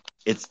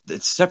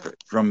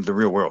separate from the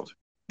real world.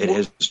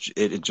 It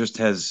just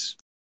has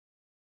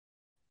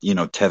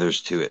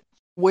tethers to it,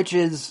 which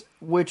is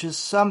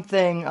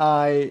something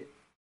I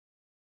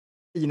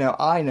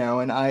know,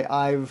 and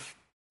I've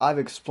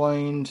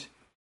explained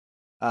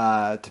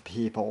to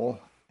people,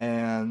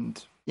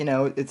 and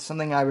it's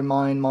something I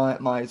remind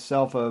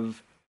myself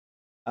of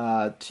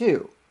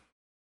too,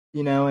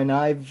 and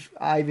I've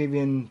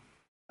even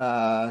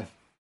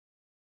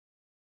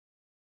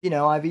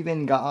I've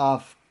even got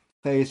off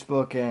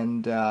Facebook,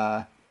 and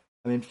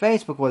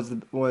Facebook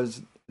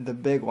was the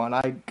big one.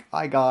 I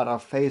got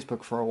off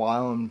Facebook for a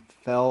while and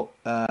felt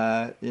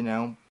better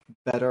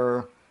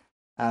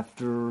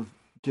after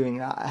doing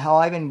that. How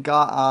I even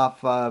got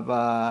off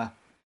of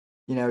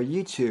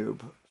YouTube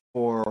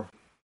for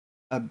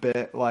a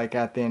bit, like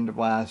at the end of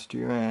last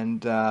year,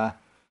 and I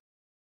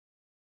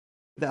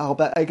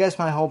guess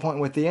my whole point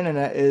with the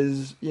internet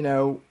is,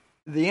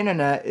 the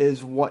internet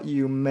is what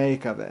you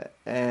make of it,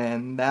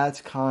 and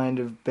that's kind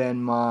of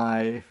been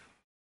my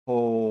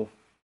whole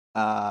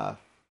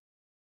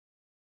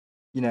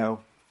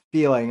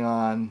feeling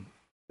on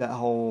that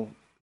whole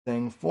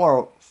thing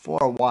for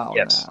a while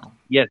yes now.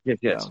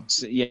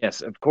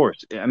 yes, of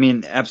course. I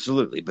mean,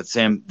 absolutely. But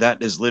Sam,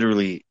 that is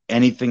literally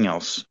anything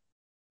else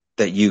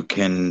that you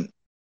can,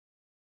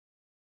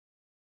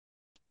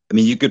 I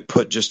mean, you could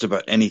put just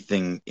about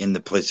anything in the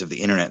place of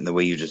the internet in the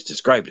way you just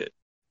described it.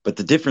 But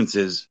the difference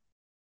is,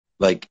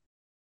 like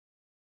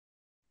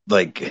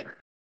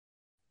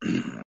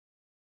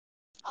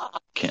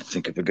can't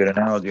think of a good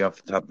analogy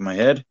off the top of my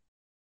head,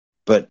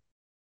 but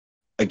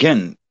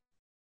again,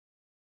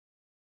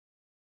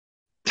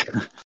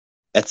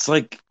 it's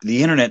like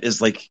the internet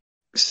is like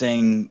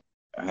saying,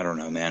 I don't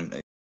know, man,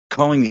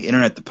 calling the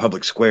internet the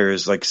public square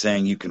is like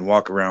saying you can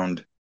walk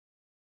around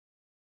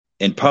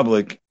in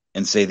public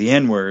and say the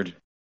N-word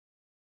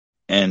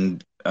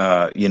and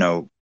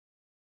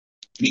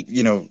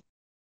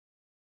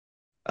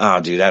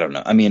dude, I don't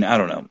know. I mean, I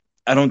don't know.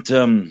 I don't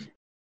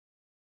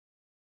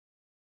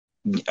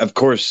of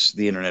course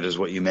the internet is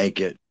what you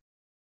make it.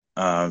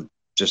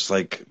 Just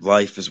like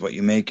life is what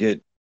you make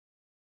it.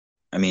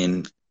 I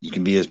mean, you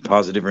can be as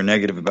positive or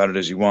negative about it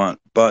as you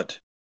want, but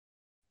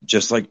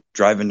just like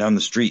driving down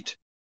the street,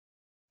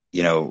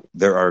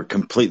 there are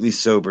completely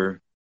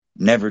sober,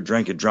 never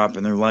drank a drop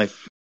in their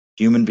life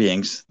human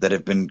beings that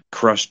have been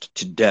crushed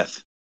to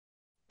death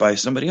by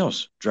somebody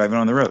else driving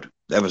on the road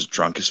that was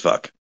drunk as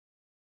fuck.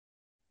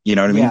 You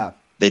know what I mean? Yeah.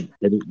 They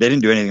didn't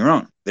do anything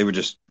wrong. They were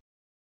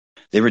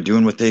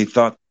doing what they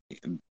thought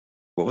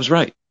what was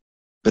right,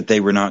 but they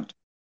were not.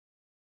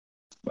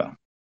 Well,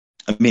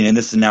 I mean, in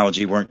this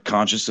analogy, weren't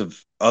conscious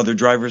of other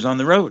drivers on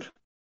the road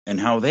and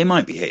how they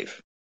might behave.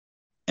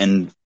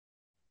 And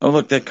oh,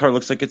 look, that car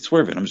looks like it's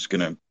swerving. I'm just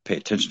gonna pay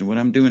attention to what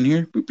I'm doing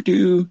here.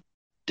 Boop-a-doo.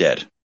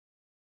 Dead.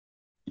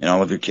 And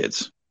all of your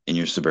kids in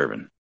your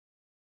Suburban.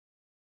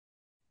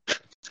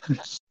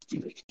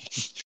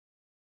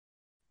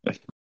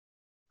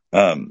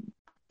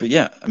 But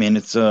yeah, I mean,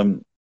 it's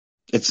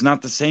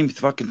not the same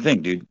fucking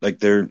thing, dude. Like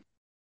they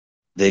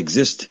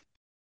exist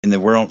in the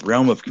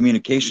realm of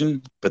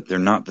communication, but they're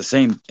not the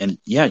same. And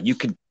yeah, you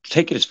could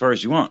take it as far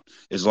as you want,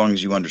 as long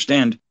as you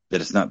understand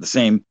that it's not the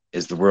same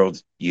as the world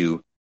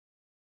you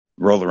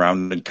roll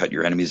around and cut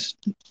your enemy's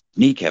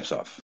kneecaps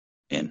off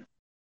in.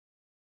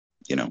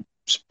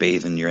 Just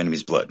bathe in your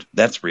enemy's blood.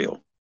 That's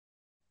real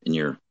in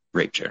your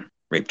rape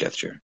death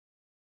chair.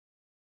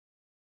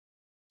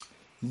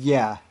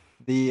 Yeah.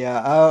 The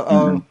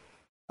Mhm.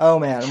 oh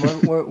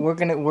man,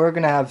 we're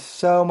gonna have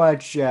so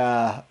much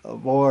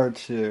more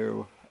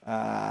to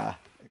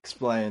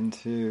explain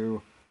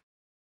to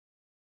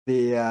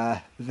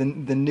the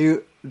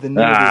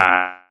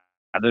newbie.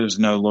 There's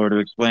no lore to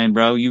explain,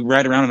 bro. You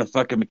ride around in a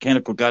fucking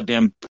mechanical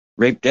goddamn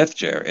rape death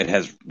chair. It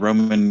has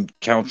Roman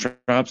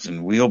caltrops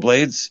and wheel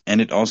blades,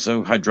 and it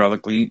also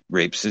hydraulically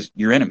rapes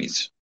your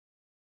enemies.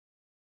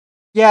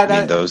 Yeah, I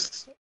mean,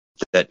 those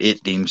that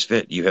it deems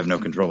fit. You have no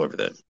control over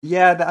that.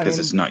 Yeah, because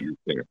it's not your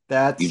chair.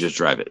 You just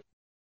drive it.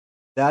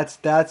 That's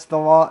the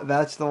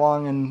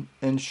long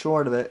and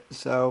short of it.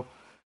 So,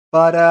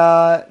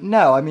 but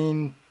no, I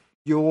mean,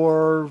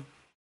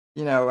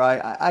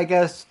 I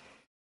guess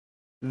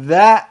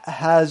that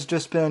has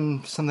just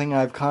been something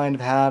I've kind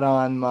of had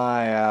on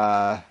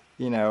my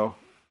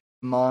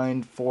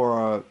mind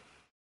for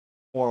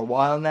a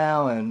while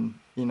now, and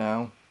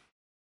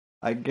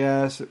I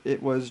guess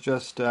it was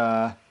just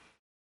time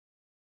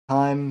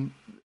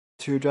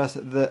to address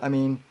it. I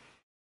mean,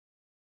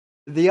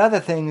 the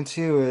other thing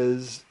too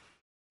is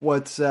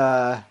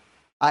I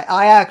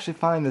actually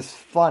find this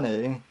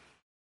funny,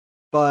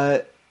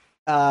 but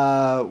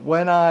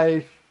when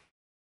I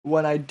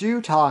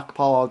do talk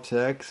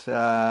politics,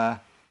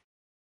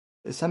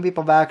 some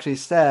people have actually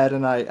said,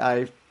 and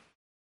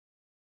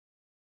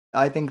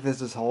I think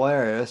this is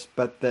hilarious,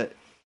 but that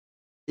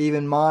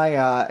even my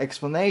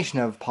explanation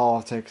of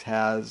politics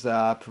has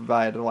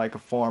provided like a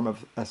form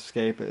of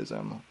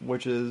escapism,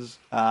 which is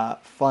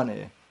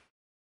funny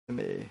to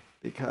me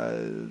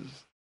because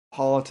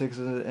politics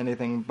isn't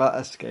anything but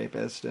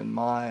escapist in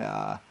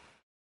my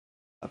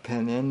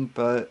opinion.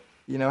 But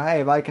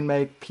hey, if I can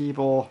make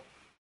people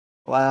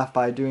laugh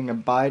by doing a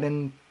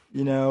Biden,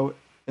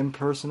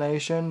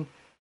 impersonation,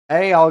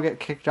 I'll get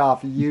kicked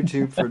off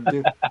YouTube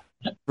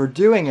for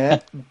doing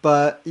it.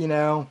 But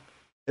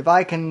if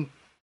I can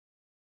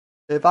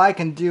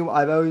do what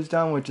I've always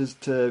done, which is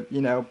to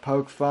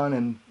poke fun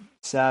and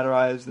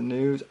satirize the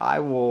news, I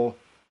will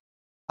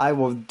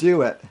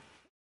do it.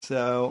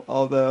 So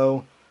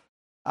although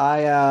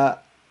I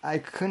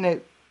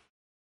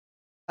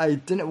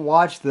didn't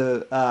watch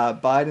the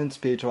Biden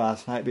speech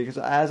last night because,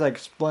 as I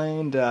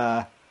explained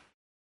on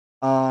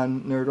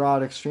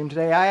Nerdrotic Stream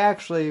today, I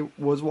actually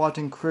was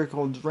watching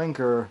Critical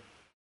Drinker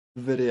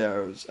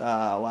videos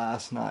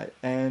last night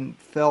and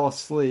fell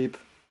asleep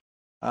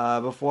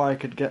before I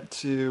could get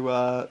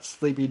to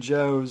Sleepy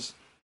Joe's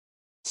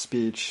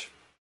speech.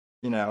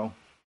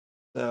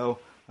 So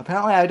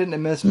apparently I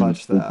didn't miss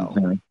much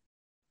though.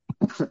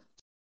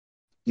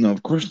 No,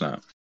 of course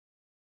not.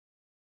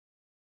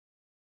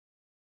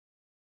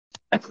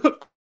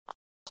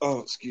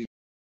 Oh, excuse me.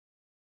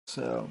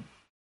 So,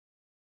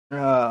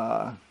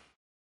 yeah,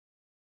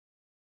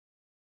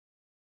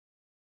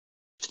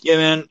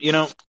 man,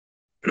 I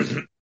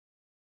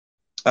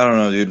don't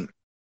know, dude.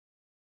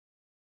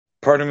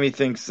 Part of me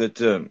thinks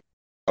that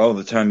all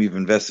the time you've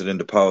invested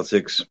into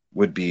politics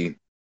would be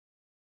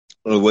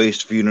a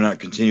waste for you to not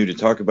continue to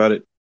talk about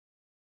it.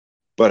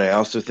 But I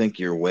also think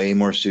you're way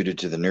more suited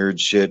to the nerd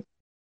shit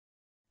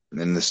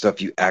and the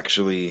stuff you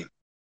actually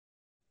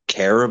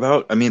care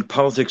about. I mean,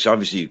 politics,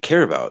 obviously, you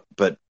care about,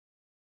 but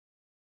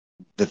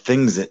the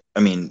things that,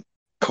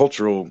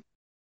 cultural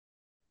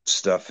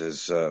stuff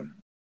is, I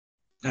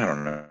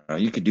don't know.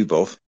 You could do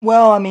both.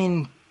 Well, I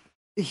mean,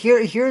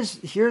 here's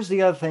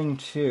the other thing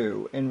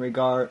too. In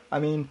regard, I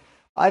mean,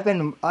 I've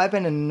been a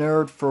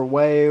nerd for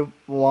way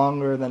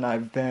longer than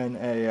I've been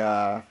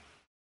a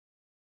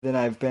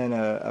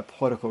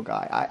political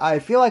guy. I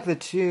feel like the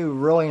two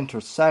really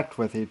intersect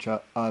with each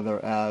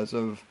other as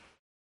of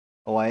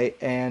late,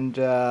 and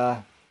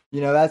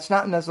that's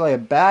not necessarily a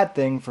bad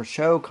thing for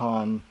show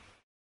content,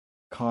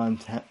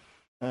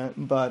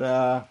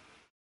 but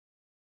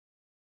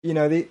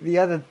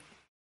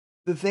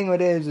the thing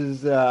with it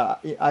is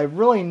I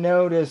really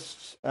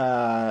noticed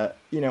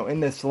in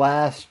this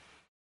last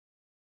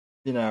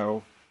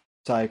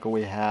cycle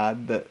we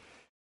had that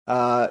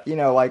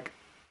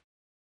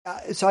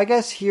so I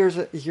guess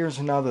here's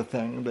another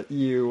thing that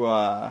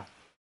I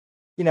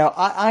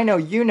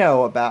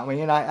know about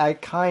me, and I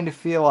kind of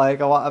feel like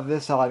a lot of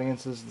this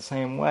audience is the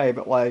same way,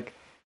 but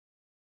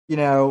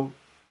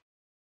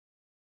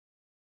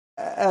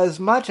as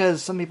much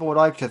as some people would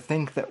like to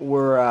think that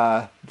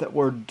we're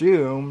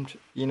doomed,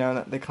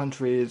 that the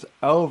country is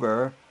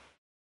over,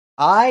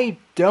 I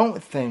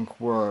don't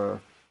think we're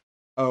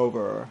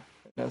over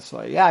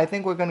necessarily. Yeah, I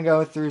think we're going to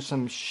go through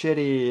some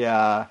shitty,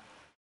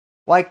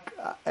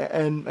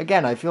 and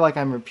again, I feel like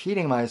I'm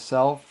repeating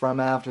myself from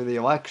after the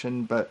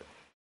election, but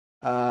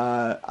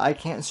I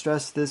can't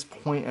stress this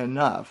point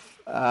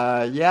enough.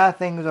 Yeah,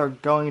 things are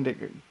going to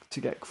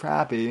get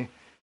crappy,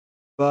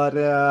 but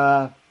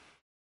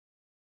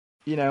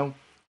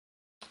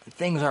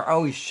things are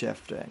always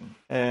shifting,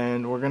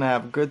 and we're gonna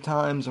have good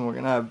times and we're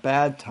gonna have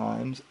bad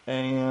times,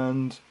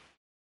 and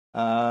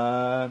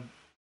I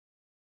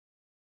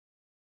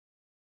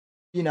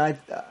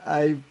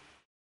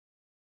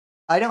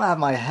don't have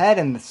my head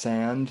in the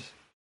sand,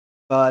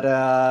 but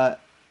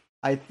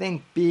I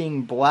think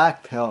being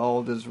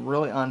blackpilled is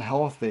really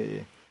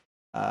unhealthy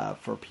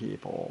for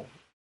people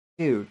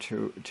too,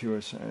 to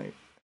a certain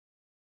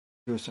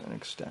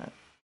extent.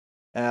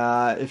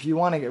 If you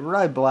want to get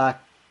really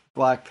black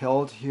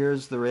pilled,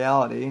 here's the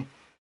reality.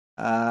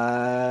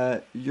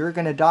 You're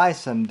gonna die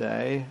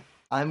someday.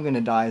 I'm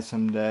gonna die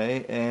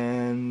someday,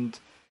 and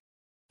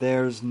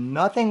there's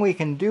nothing we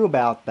can do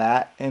about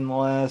that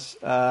unless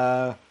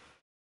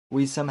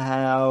we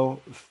somehow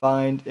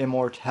find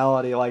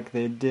immortality like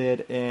they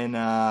did in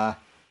that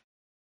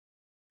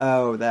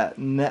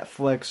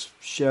Netflix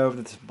show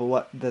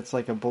that's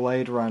like a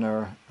Blade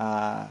Runner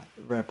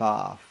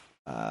ripoff.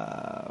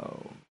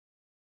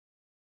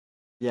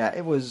 Yeah,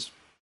 it was.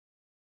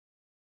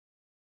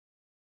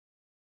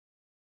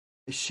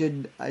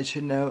 I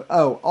should know.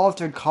 Oh,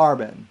 Altered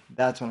Carbon.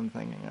 That's what I'm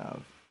thinking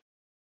of.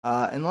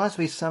 Unless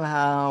we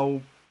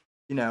somehow,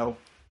 you know,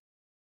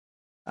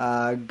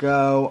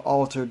 go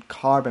Altered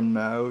Carbon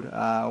mode,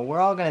 we're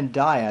all gonna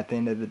die at the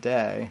end of the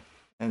day.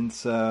 And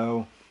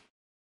so,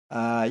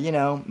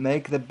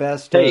 make the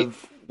best Hey,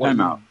 of what time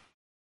you. out.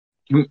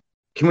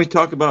 Can we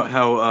talk about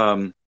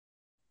how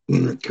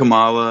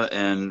Kamala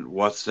and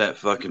what's that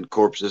fucking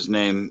corpse's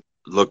name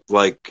looked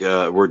like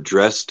were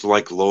dressed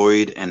like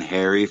Lloyd and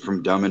Harry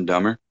from Dumb and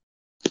Dumber?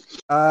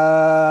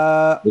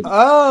 Did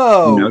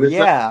you Oh, notice that?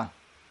 yeah.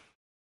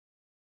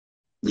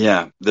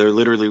 Yeah, they're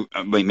literally,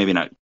 maybe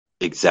not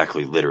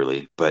exactly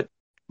literally, but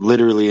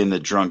literally in the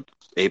drunk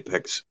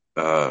apex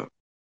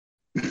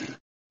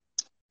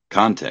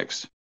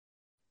context.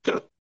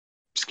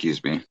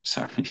 Excuse me,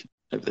 sorry, I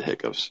have the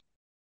hiccups.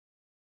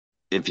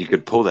 If you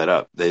could pull that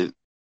up,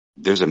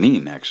 there's a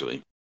meme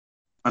actually.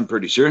 I'm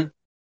pretty sure.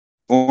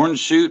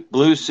 Orange suit,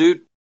 blue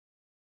suit.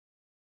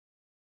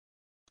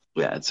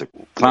 Yeah, it's a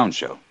clown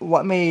show.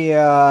 Let me.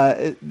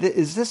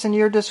 Is this in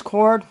your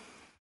Discord?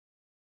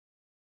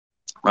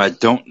 I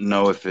don't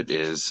know if it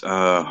is.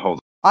 Hold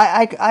on.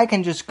 I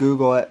can just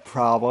Google it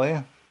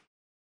probably,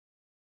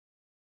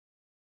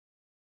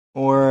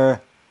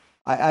 or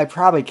I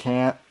probably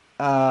can't.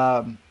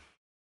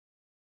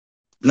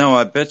 No,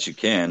 I bet you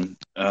can.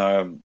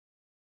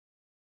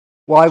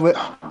 Well,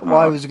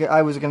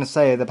 I was gonna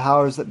say the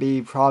powers that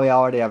be probably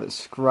already have it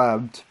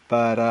scrubbed,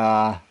 but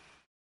let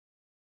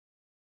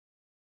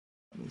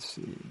me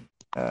see.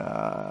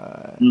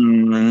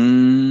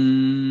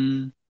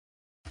 mm,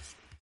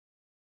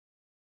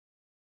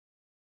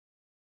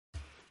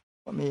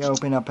 Let me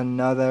open up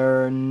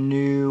another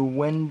new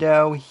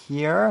window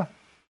here.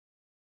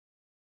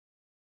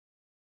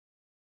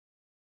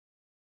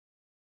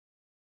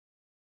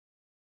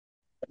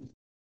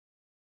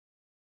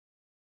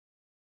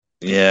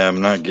 yeah,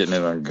 I'm not getting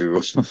it on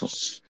Google.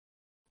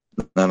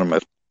 Not on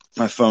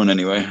my phone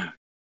anyway.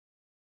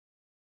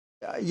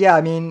 Yeah,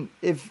 I mean,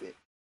 if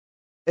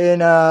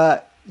in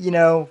I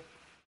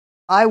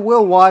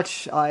will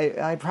watch.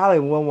 I probably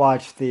will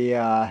watch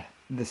the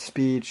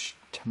speech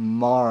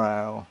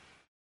tomorrow.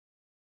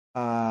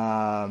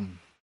 Um,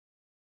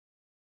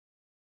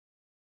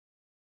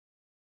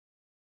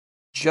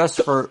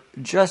 just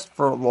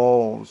for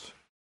lols,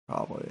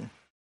 probably.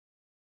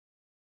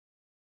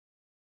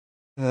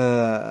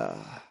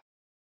 Uh,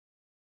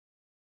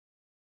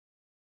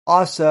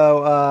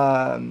 Also,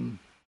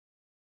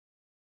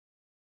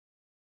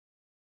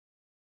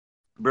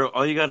 Bro,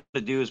 all you got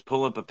to do is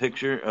pull up a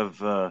picture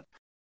of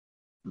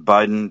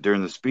Biden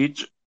during the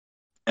speech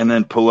and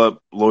then pull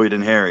up Lloyd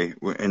and Harry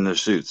in their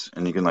suits,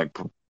 and you can like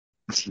put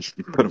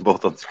them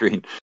both on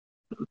screen.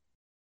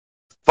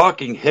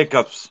 Fucking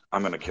hiccups!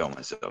 I'm gonna kill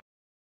myself.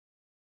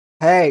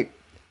 hey,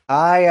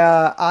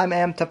 I'm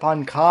amped up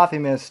on coffee,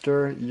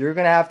 mister. You're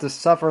gonna have to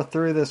suffer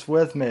through this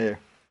with me.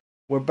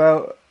 We're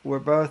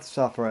both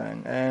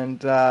suffering, and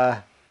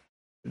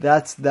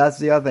that's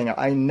the other thing.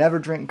 I never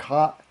drink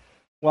coffee.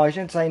 Well, I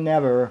shouldn't say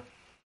never,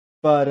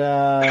 but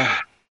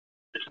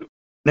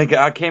Nigga,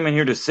 I came in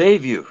here to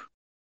save you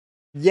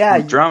yeah,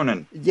 from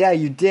drowning yeah,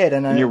 you did,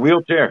 and in your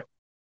wheelchair.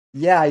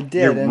 yeah, I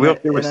Your did,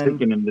 wheelchair and was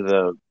sinking into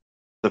the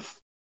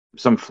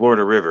some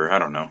Florida river. I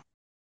don't know.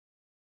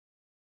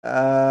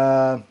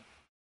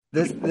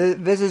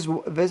 this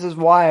is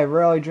why I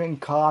rarely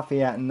drink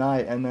coffee at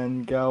night and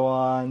then go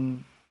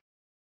on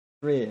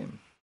stream.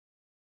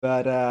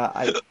 But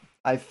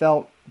I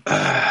felt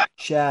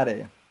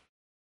chatty,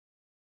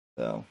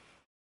 so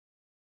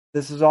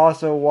this is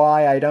also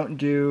why I don't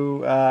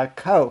do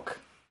Coke.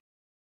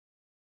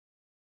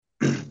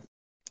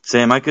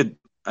 Sam, I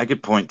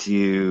could point to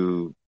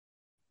you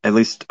at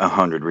least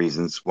 100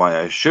 reasons why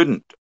I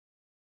shouldn't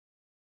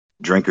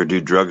drink or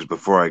do drugs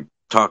before I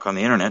talk on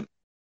the internet.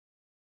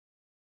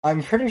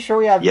 I'm pretty sure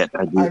we have. Yet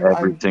I do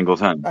every single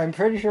time. I'm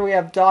pretty sure we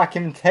have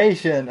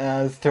documentation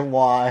as to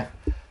why.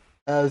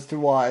 As to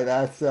why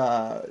that's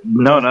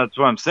No, that's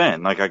what I'm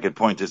saying. Like I could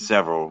point to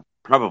several,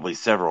 probably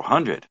several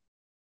hundred,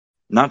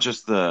 not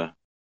just the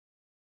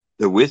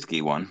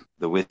whiskey one,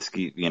 the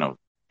whiskey,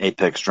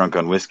 Apex drunk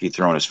on whiskey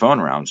throwing his phone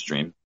around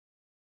stream,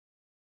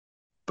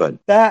 but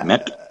that.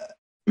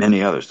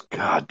 many others.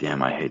 God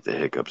damn, I hate the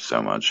hiccups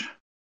so much.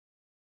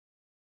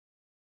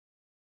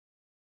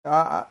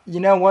 You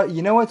know what?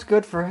 You know what's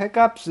good for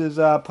hiccups is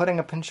putting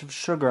a pinch of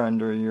sugar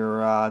under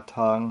your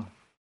tongue.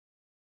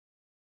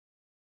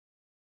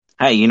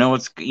 Hey,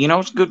 what's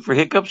good for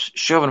hiccups?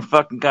 Shoving a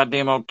fucking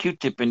goddamn old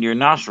Q-tip into your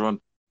nostril and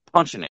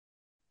punching it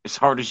as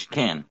hard as you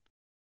can,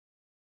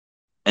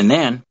 and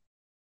then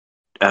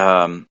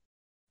um,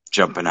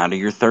 jumping out of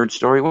your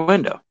third-story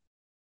window.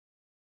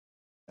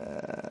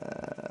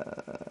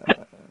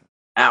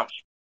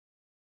 Ouch!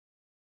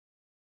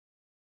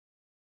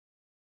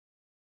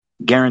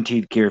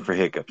 Guaranteed cure for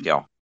hiccups,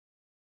 y'all.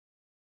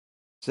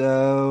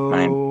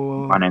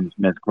 My name is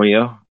Miss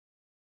Cleo.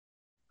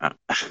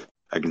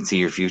 I can see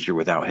your future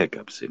without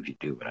hiccups if you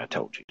do what I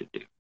told you to do.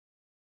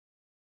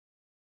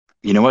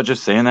 You know what?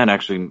 Just saying that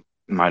actually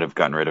might have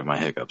gotten rid of my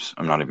hiccups.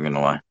 I'm not even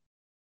gonna lie.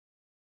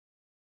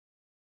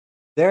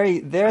 there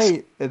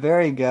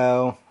you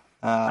go.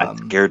 I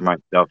scared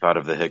myself out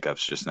of the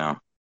hiccups just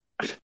now.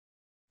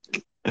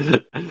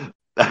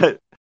 I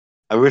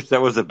wish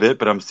that was a bit,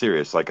 but I'm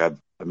serious. Like I've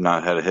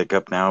not had a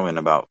hiccup now in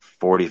about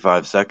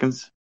 45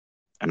 seconds,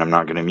 and I'm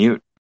not gonna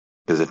mute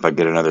because if I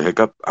get another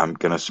hiccup, I'm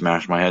gonna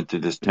smash my head through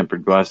this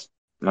tempered glass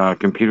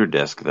computer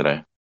desk that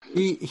I'm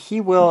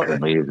he will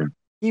currently using.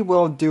 he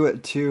will do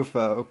it too,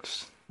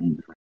 folks.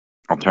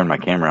 I'll turn my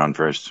camera on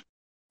first.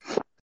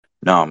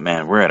 No,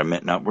 man, we're at a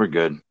minute. No, we're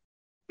good.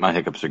 My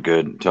hiccups are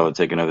good until I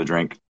take another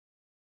drink.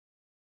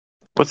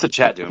 What's the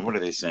chat doing? What are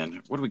they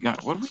saying? What do we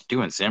got? What are we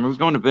doing, Sam? Are we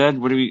going to bed?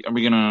 Are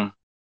we gonna?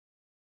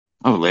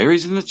 Oh,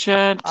 Larry's in the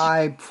chat.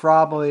 I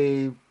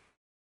probably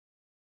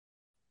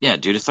Yeah,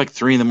 dude, it's like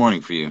 3 a.m.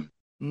 for you.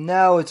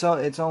 no. It's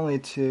only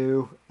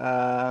 2.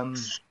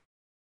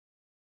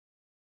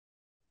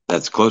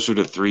 That's closer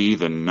to 3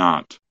 than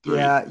not 3.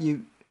 Yeah,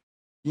 you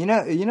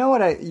know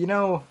what I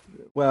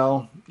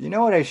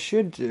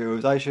should do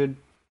is I should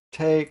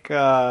take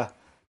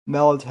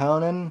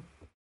melatonin,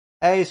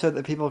 so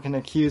that people can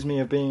accuse me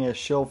of being a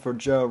shill for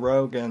Joe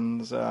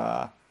Rogan's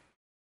Well,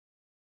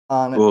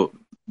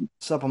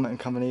 supplement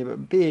company,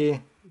 but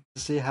B,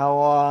 to see how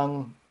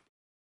long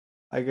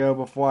I go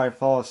before I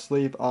fall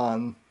asleep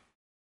on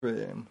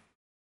stream.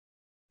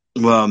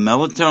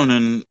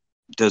 melatonin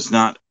does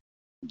not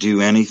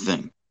do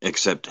anything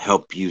except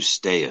help you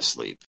stay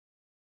asleep.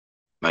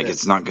 Like Yeah.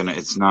 it's not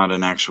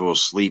an actual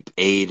sleep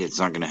aid. It's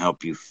not gonna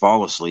help you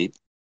fall asleep.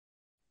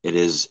 It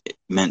is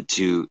meant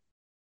to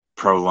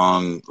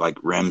prolong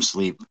like REM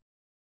sleep,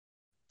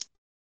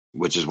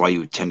 which is why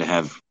you tend to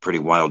have pretty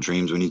wild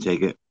dreams when you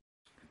take it.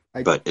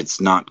 But it's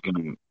not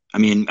gonna. I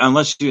mean,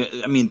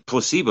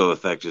 placebo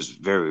effect is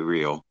very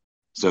real.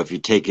 So if you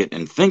take it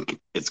and think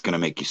it's gonna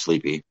make you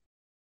sleepy,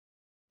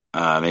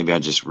 maybe I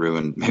just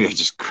ruined. Maybe I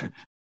just.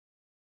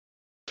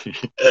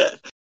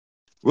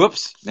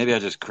 Whoops! Maybe I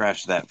just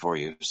crashed that for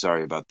you.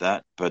 Sorry about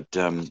that. But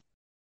no,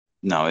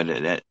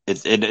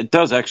 it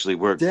does actually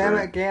work. Damn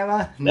it,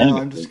 Gamma! No, Damn it.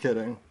 I'm just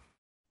kidding.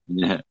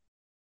 Yeah.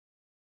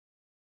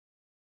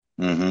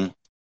 Mm-hmm.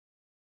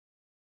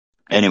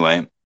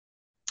 Anyway,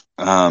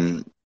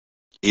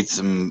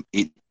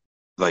 eat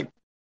like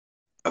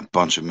a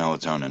bunch of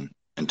melatonin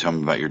and tell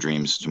me about your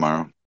dreams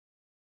tomorrow.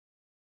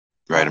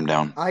 Write them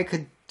down. I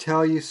could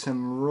tell you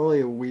some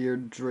really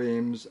weird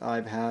dreams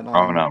I've had Oh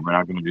on. no, we're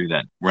not going to do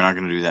that. We're not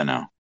going to do that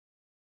now.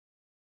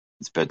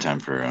 It's bedtime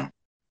for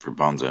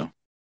Bonzo.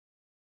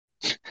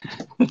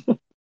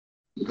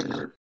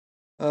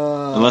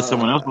 Unless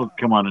someone else will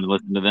come on and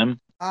listen to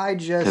them. I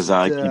just Because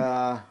I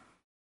can't.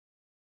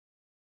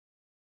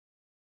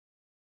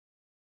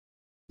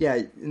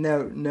 Yeah,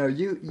 no,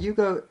 you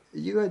go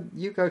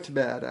to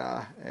bed,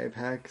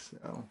 Apex.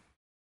 So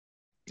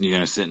You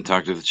gonna sit and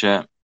talk to the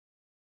chat?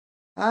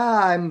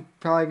 I'm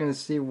probably gonna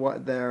see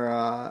what they're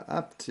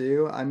up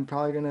to. I'm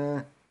probably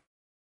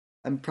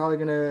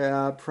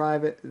gonna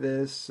private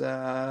this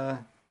stream.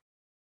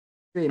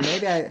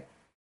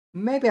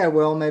 Maybe I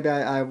will, maybe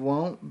I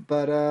won't.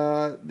 But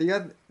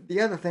the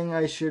other thing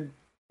I should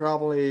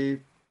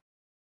probably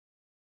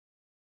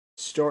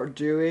start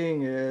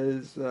doing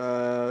is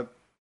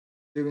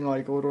doing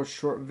like little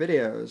short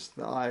videos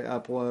that I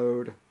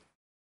upload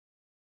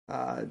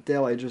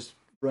daily, just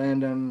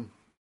random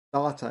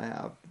thoughts I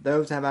have.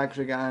 Those have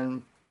actually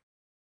gotten.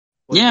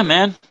 Yeah,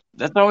 man,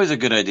 that's always a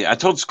good idea. I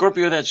told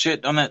Scorpio that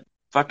shit on that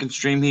fucking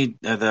stream.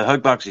 The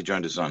hug box he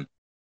joined us on.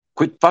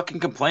 Quit fucking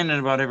complaining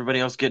about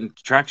everybody else getting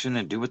traction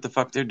and do what the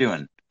fuck they're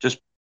doing. Just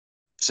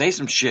say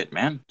some shit,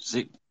 man.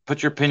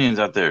 Put your opinions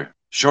out there.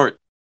 Short,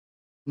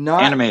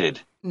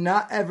 animated.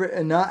 Not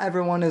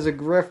everyone is a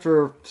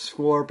grifter,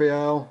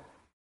 Scorpio.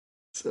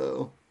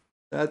 So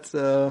that's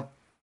another.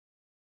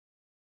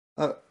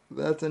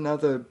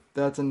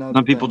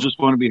 Some people just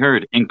want to be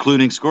heard,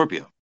 including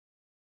Scorpio.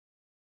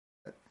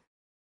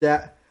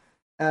 That,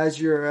 as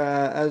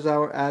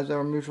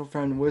our mutual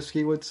friend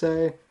Whiskey would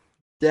say,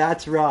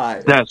 that's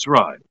right. That's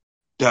right.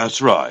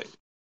 That's right.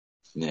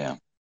 Yeah,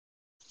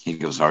 he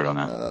goes hard on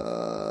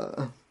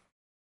that.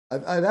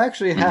 I've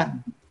actually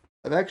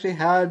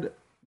had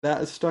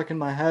that stuck in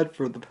my head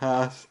for the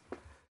past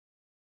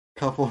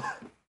couple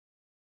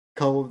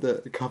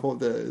of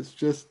days.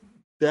 Just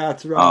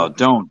that's right. Oh,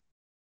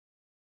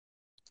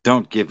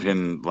 don't give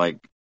him like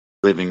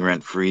living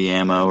rent free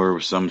ammo or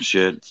some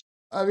shit.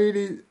 I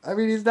mean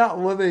he's not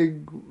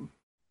living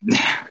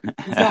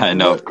I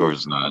know, of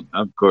course not.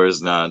 Of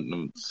course not.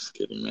 I'm just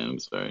kidding, man. I'm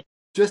sorry.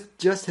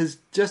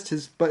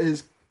 But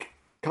his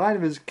kind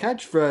of his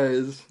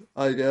catchphrase,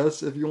 I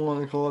guess, if you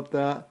want to call it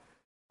that,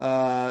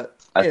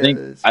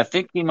 is I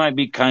think he might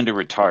be kind of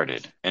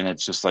retarded, and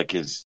it's just like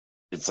he's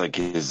like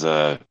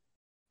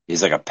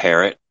a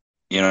parrot.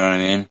 You know what I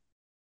mean?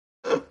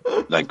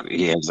 Like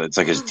it's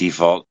like his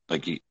default.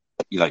 Like you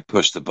like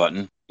push the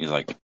button. He's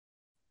like,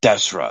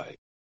 that's right,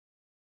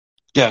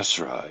 that's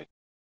right,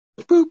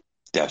 boop,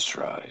 that's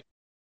right,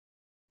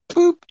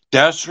 boop,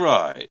 that's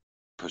right.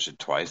 Push it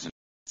twice and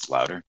it's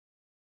louder, a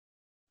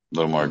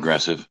little more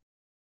aggressive.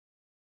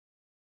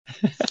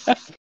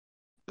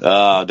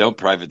 Don't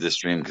private this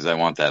stream because I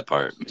want that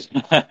part.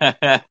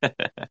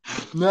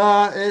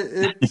 nah.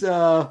 It's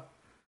I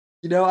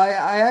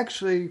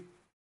actually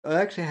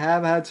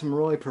have had some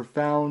really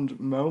profound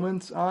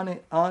moments on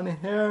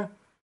here.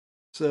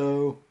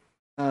 So,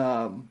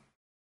 um,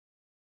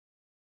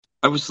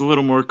 I was a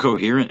little more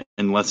coherent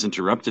and less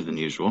interrupted than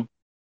usual,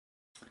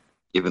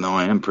 even though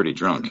I am pretty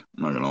drunk.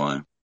 I'm not gonna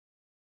lie.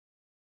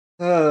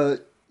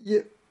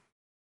 you,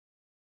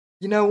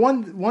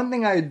 one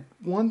thing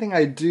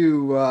I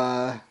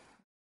do.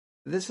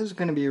 This is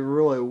gonna be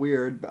really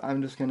weird, but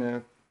I'm just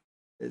gonna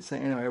say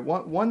anyway.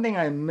 One thing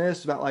I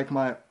miss about like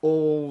my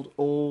old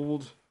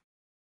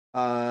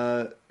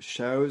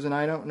shows, and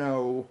I don't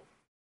know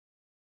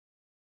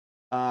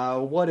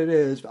what it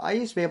is, but I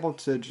used to be able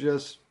to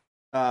just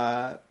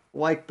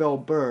like Bill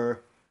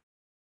Burr,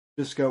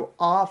 just go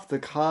off the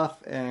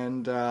cuff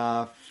and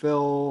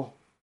fill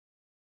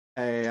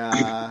a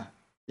a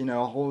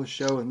whole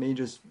show with me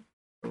just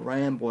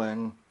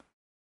rambling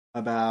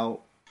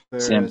about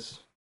Sam, various.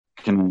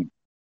 can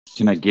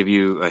I give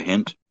you a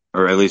hint,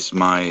 or at least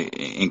my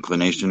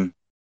inclination?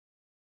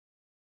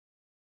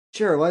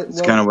 Sure.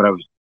 It's kind of what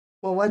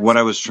Let's.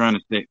 I was trying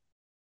to say.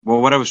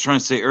 Well, what I was trying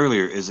to say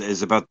earlier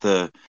is about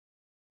the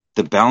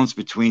balance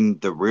between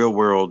the real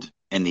world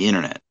and the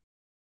internet.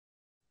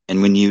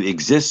 And when you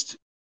exist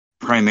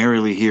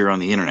primarily here on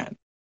the internet,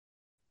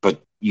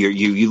 but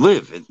you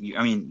live.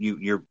 I mean,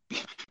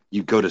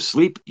 you go to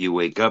sleep, you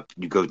wake up,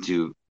 you go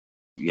to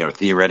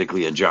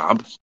theoretically a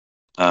job,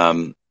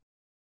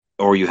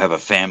 or you have a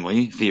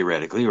family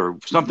theoretically, or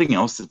something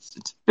else.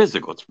 It's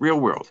physical. It's real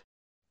world.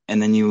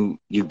 And then you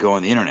go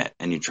on the internet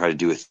and you try to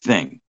do a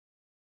thing.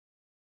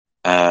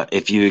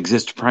 If you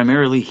exist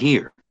primarily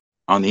here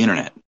on the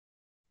internet,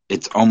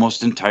 it's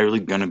almost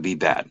entirely going to be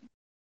bad.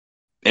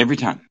 Every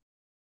time.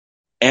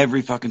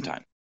 Every fucking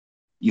time.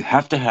 You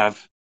have to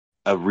have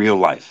a real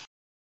life.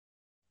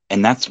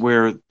 And that's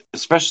where,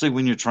 especially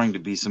when you're trying to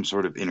be some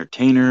sort of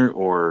entertainer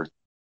or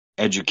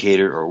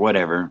educator or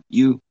whatever,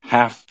 you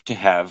have to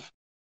have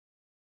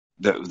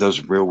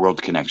those real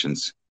world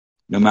connections.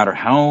 No matter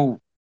how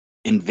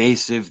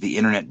invasive the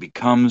internet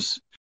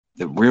becomes,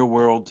 the real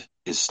world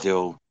is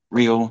still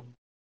real.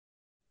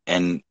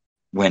 And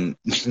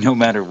no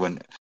matter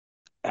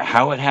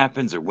how it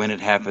happens or when it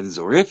happens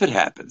or if it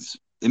happens,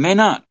 it may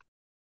not.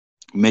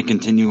 We may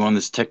continue on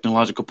this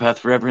technological path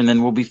forever and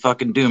then we'll be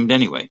fucking doomed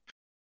anyway.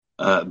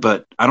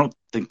 But I don't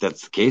think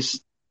that's the case.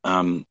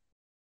 Be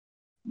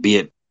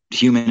it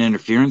human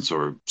interference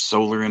or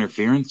solar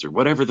interference or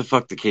whatever the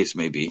fuck the case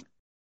may be.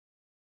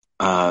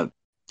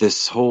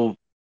 This whole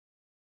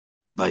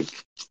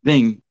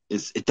thing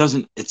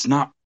it's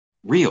not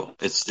real.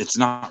 It's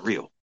not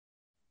real.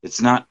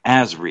 It's not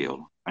as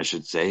real, I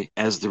should say,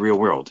 as the real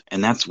world.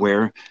 And that's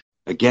where,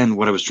 again,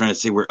 what I was trying to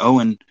say, where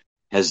Owen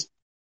has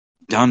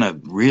done a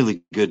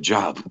really good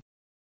job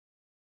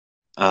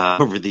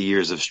over the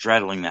years of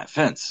straddling that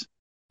fence.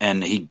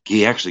 And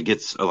he actually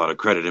gets a lot of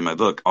credit in my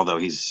book, although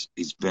he's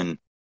been,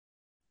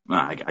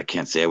 I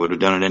can't say I would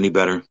have done it any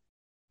better,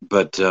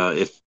 but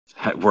if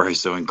were I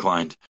so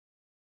inclined.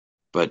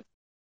 But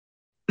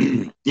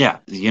yeah,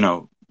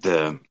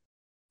 the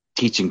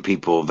teaching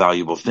people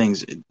valuable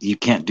things, you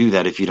can't do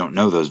that if you don't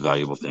know those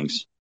valuable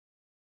things.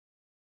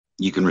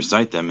 You can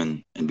recite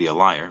them and be a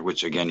liar,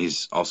 which again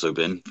he's also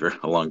been for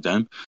a long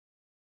time.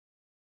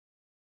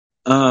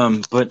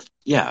 But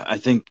yeah, I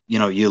think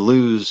you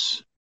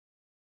lose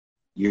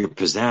your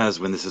pizzazz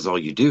when this is all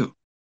you do.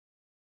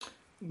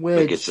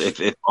 Like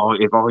if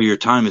all your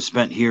time is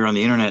spent here on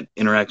the internet,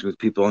 interacting with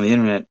people on the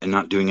internet, and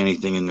not doing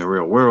anything in the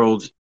real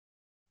world,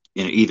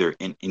 either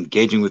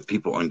engaging with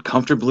people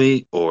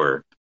uncomfortably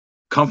or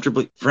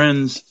comfortably,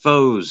 friends,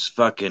 foes,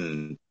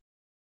 fucking,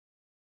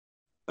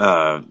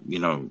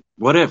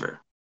 whatever.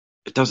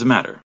 It doesn't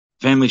matter.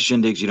 Family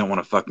shindigs you don't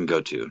want to fucking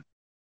go to.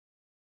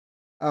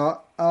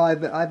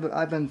 I've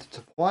been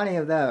to plenty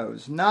of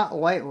those. Not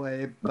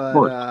lately, but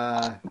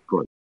of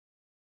course.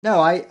 No,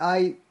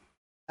 I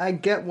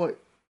get what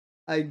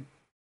I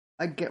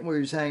get what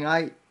you're saying.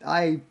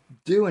 I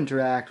do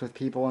interact with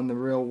people in the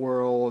real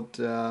world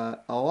a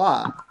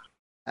lot.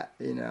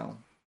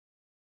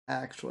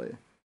 Actually.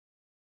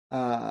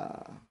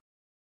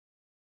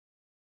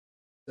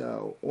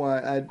 So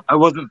what I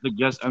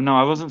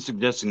wasn't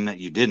suggesting that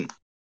you didn't.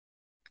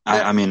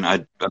 I mean,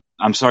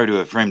 I'm sorry to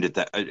have framed it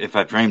that if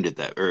I framed it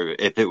that or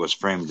if it was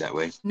framed that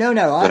way. No,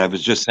 but I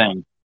was just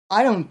saying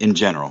I don't in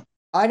general.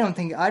 I don't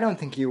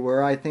think you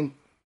were. I think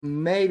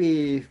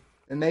maybe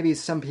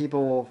some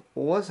people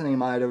listening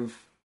might have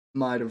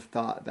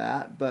thought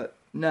that, but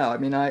no. I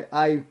mean,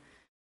 I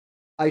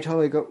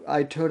totally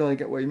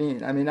get what you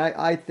mean. I mean,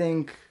 I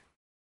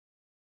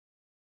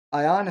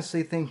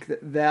honestly think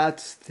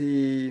that's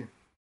the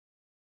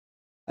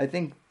I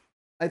think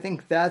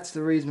that's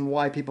the reason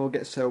why people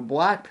get so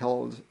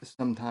blackpilled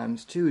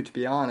sometimes too. To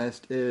be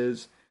honest,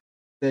 is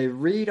they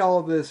read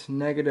all this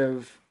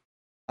negative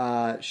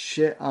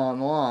shit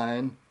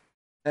online,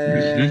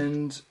 Mm-hmm.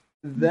 and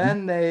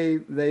then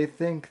they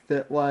think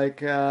that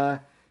like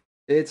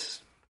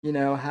it's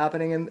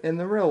happening in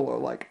the real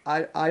world. Like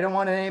I don't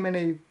want to name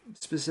any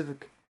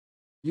specific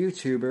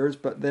YouTubers,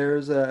 but there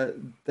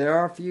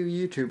are a few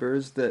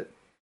YouTubers that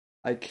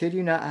I kid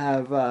you not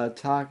have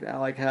talked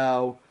like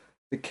how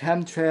the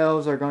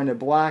chemtrails are going to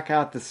black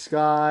out the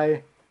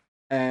sky,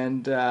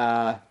 and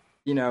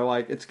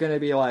like it's going to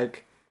be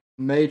like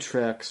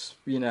Matrix,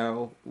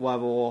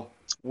 level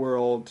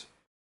world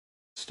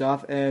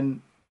stuff,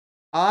 and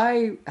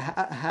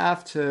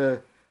have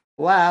to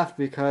laugh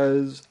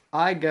because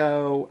I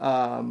go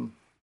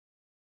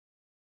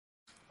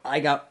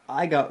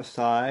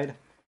outside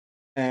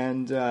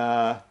and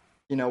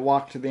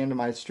walk to the end of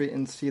my street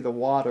and see the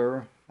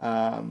water,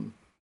 and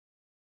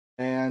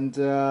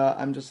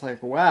I'm just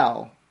like,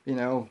 wow,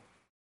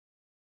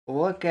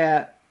 look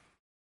at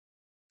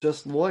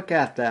look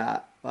at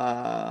that,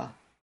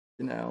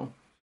 you know.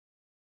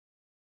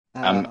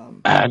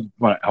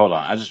 Hold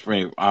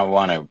on. I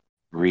want to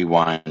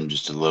rewind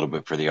just a little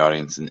bit for the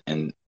audience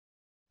and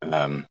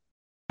um,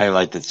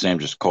 highlight that Sam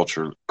just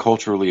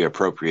culturally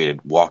appropriated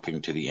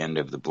walking to the end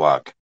of the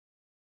block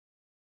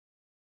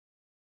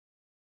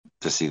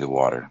to see the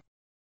water.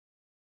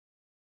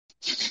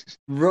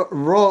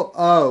 Roll.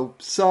 Oh,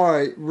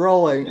 sorry,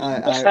 rolling. I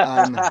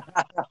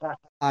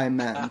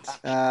meant.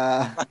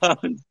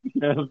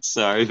 I'm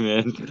sorry,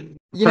 man.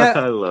 You know,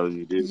 I love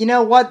you, dude. you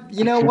know what?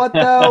 You know what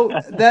though?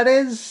 That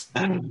is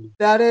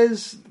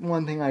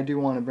one thing I do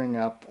want to bring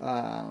up.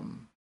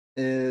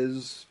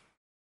 Is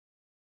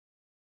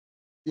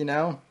you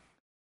know,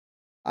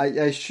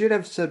 I should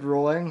have said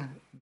rolling,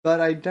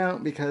 but I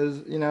don't because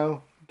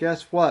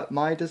guess what?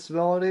 My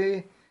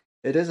disability,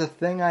 it is a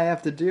thing I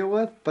have to deal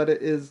with, but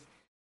it is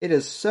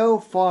so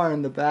far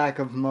in the back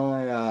of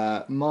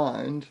my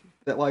mind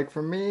that like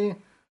for me,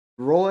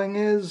 rolling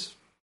is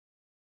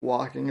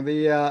walking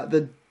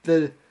the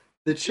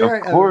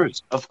chair.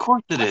 Of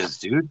course it is,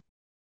 dude.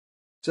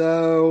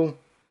 So,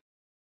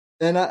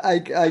 and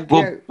I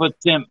Well, get but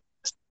Sam,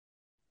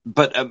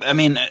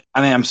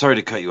 I'm sorry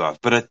to cut you off,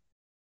 but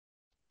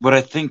what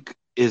I think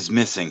is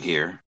missing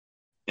here,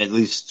 at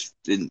least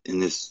in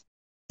this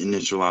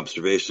initial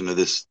observation of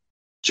this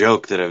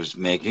joke that I was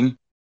making,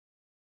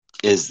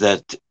 is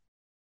that,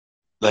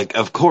 like,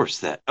 of course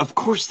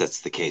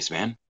that's the case,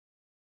 man.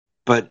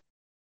 But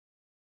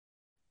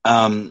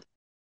um,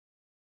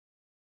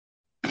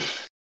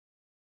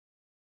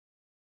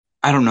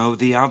 I don't know,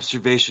 the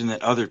observation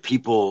that other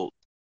people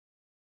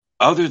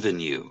other than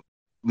you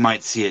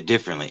might see it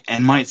differently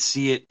and might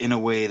see it in a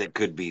way that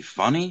could be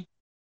funny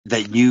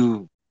that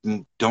you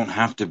don't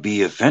have to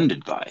be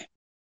offended by,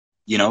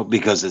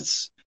 because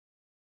it's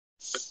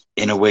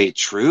in a way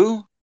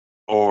true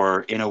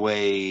or in a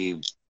way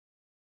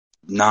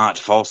not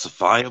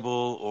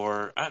falsifiable,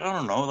 or I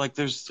don't know, like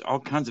there's all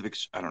kinds of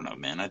I don't know,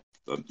 man.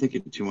 I'm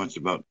thinking too much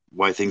about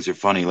why things are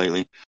funny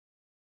lately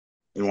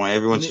and why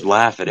everyone should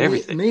laugh at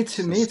everything. me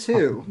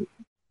too.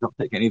 Don't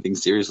take anything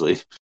seriously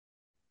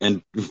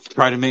and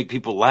try to make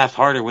people laugh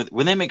harder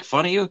when they make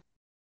fun of you.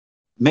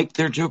 Make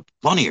their joke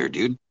funnier,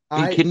 dude.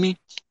 Are you kidding me?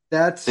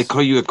 They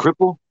call you a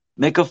cripple.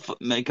 Make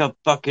a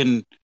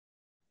fucking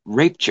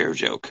rape chair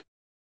joke.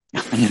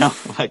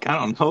 Like I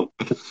don't know.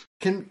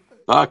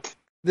 Fuck.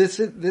 This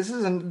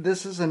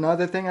is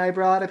another thing I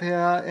brought up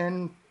here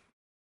in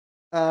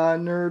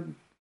nerd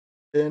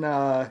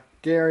in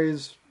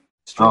Gary's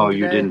stream Oh, today.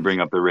 you didn't bring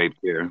up the rape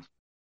chair.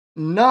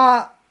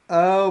 Not.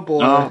 Oh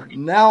boy. Oh.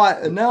 Now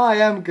I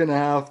am gonna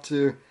have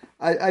to.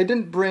 I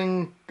didn't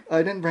bring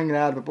it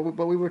out,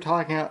 but we were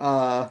talking.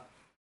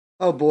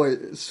 Oh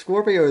boy,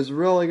 Scorpio is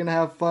really gonna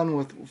have fun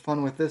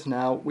with this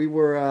now. We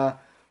were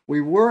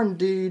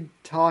indeed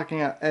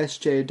talking about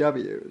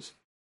SJWs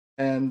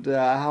and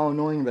how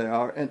annoying they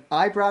are, and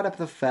I brought up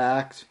the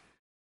fact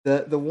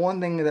that the one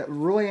thing that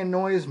really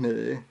annoys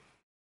me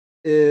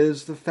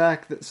is the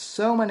fact that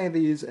so many of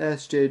these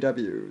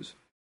SJWs,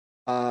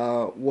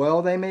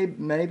 well, they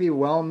may be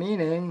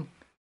well-meaning,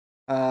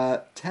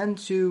 tend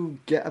to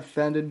get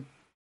offended,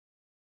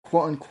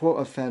 quote unquote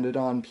offended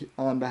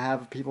on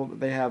behalf of people that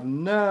they have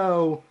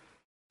no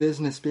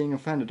business being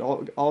offended.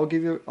 I'll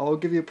give you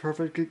a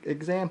perfect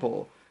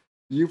example.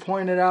 You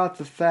pointed out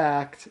the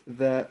fact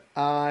that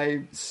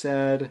I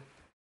said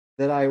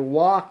that I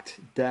walked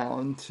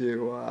down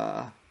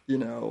to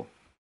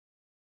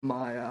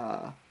my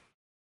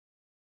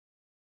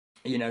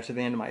to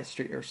the end of my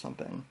street or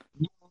something.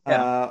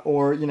 Yeah.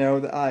 Or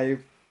that I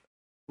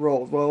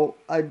rolled. Well,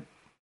 I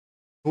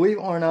believe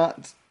it or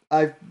not,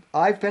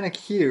 I've been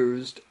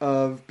accused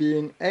of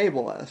being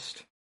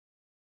ableist.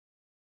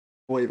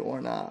 Believe it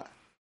or not.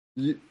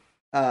 You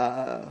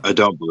I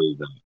don't believe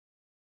that.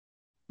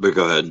 But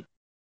go ahead.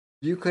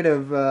 you could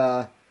have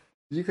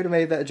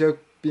made that joke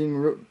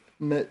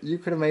you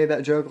could have made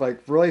that joke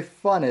like really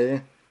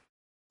funny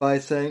by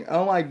saying,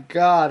 "Oh my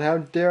God, how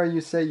dare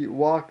you say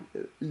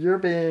you're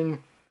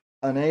being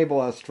an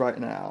ableist right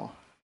now,"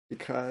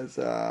 because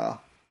that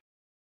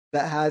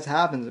has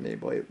happened to me,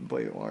 believe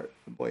it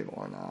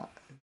or not.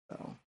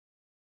 So.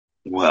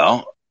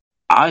 Well,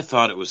 I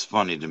thought it was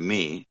funny to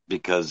me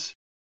because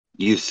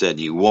you said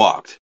you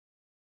walked,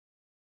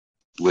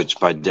 which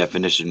by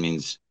definition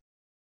means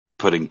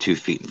putting 2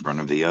 feet in front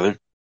of the other.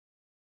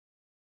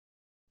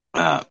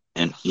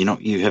 And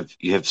you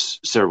have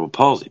cerebral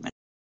palsy,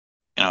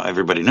 man.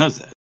 Everybody knows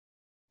that.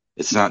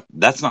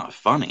 That's not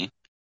funny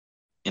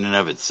in and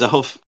of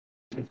itself,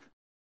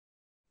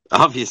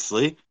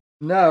 obviously.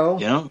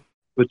 No,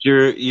 But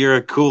you're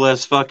a cool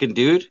ass fucking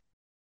dude,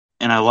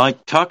 and I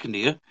like talking to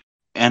you,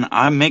 and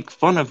I make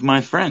fun of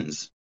my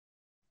friends,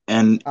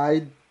 and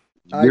I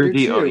you're do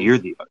the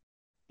too.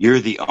 you're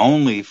the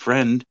only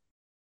friend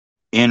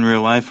in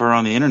real life or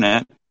on the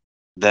internet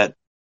that,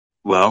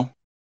 well,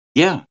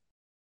 yeah.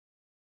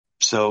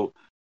 So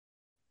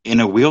in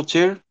a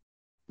wheelchair,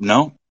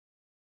 no,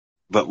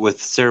 but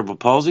with cerebral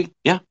palsy,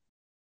 yeah.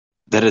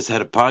 That has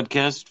had a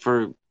podcast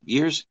for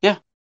years, yeah.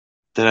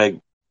 That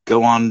I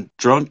go on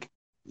drunk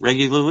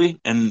regularly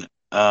and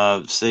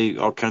say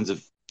all kinds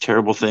of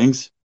terrible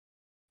things,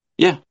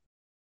 yeah.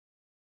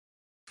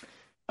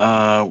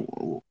 Uh,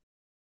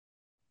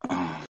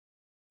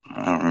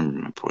 I don't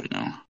remember my point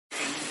now.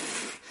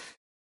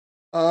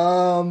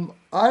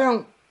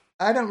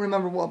 I don't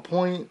remember what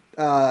point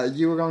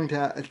you were going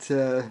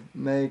to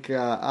make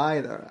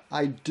either.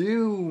 I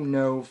do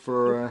know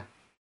for a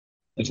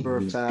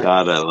fact.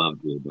 God, I love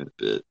you a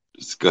bit.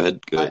 Just go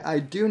ahead, go ahead. I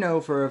do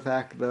know for a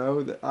fact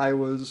though that I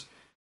was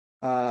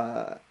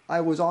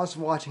also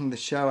watching the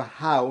show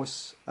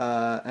House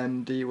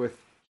MD with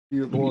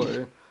Hugh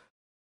Laurie,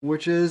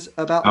 which is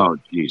about Oh,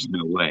 geez,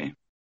 no way.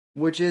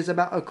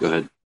 a Go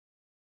ahead.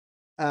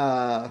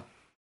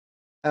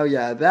 oh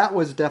yeah, that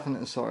was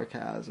definite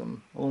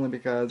sarcasm. Only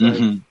because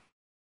Mm-hmm.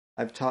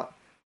 I've taught.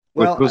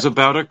 Which Well, was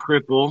about a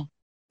cripple.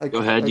 a, Go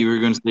ahead. a, You were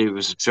going to say it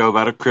was a show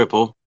about a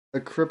cripple a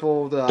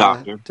crippled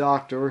doctor.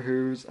 doctor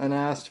who's an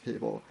ass to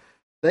people.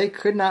 They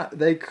could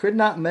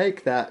not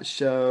make that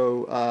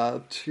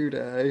show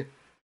today,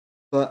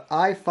 but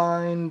I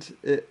find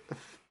it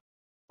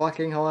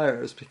fucking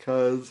hilarious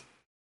because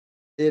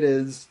it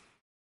is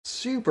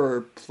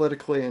super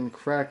politically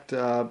incorrect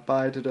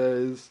by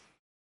today's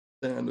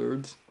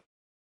standards.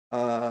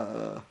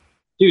 Uh,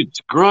 Dude,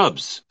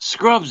 Scrubs.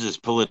 Scrubs is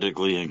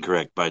politically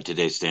incorrect by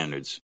today's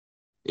standards.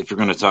 If you're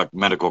going to talk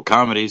medical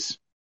comedies.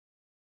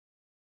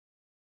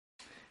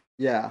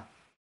 yeah.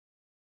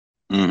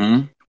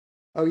 Mm-hmm.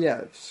 Oh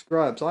yeah,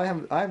 Scrubs. I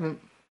haven't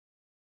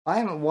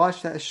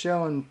watched that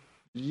show in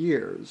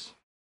years.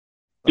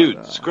 But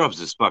Dude,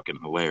 Scrubs is fucking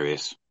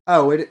hilarious.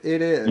 oh, it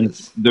And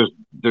is.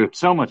 there's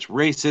so much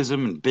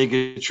racism and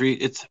bigotry.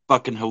 It's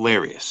fucking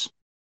hilarious.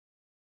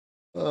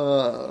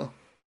 Uh,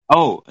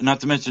 Oh,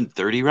 not to mention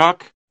 30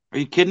 Rock. Are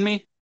you kidding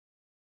me?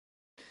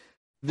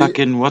 the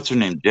Fucking what's her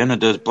name? Jenna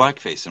does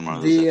blackface in one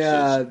of those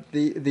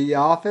episodes. the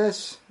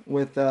Office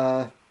with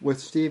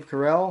Steve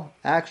Carell.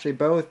 Actually,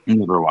 both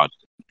Never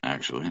watched it,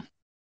 actually.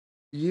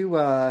 you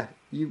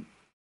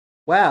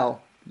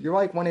wow, you're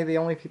like one of the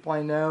only people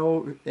I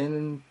know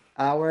in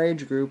our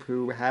age group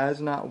who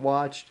has not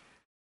watched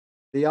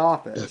The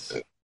Office.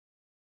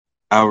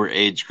 Our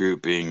age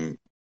group being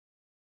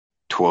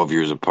 12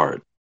 years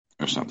apart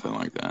or something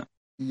like that.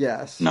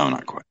 Yes. No,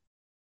 not quite.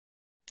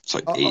 It's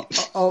like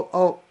 8.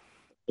 Oh.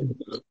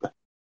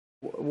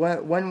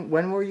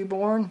 When were you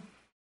born?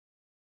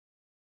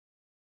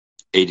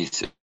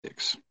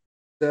 86.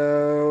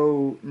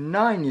 So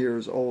 9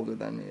 years older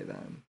than me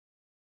then.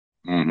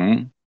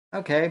 Mm-hmm.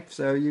 Okay,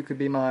 so you could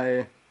be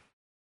my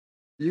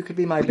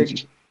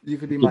big Your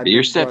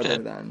brother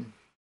stepdad. then.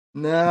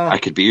 No. I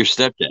could be your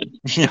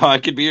stepdad. I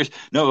could be your.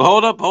 No,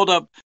 hold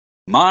up.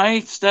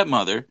 My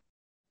stepmother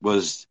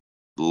was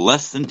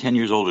less than 10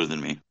 years older than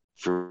me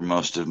for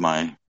most of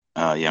my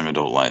young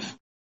adult life.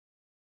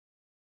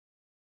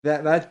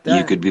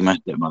 You could be my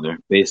stepmother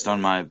based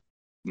on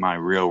my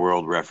real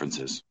world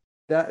references.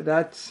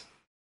 That's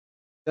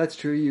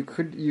true. You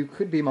could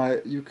be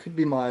my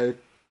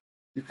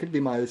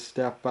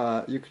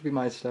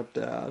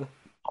stepdad.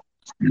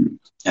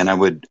 And I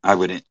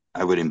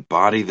would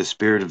embody the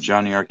spirit of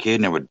Johnny Arcade,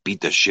 and I would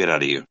beat the shit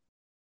out of you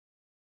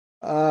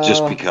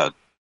just because.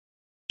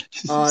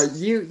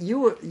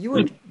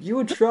 You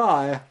would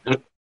try,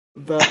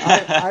 but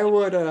I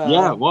would.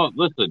 Yeah, well,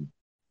 listen.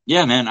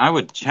 Yeah, man, I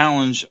would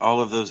challenge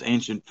all of those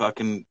ancient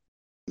fucking,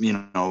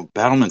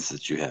 battlements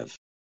that you have.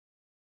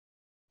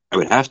 I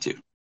would have to.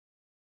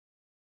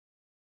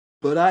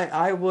 But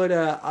I would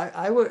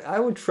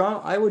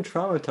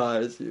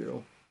traumatize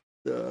you.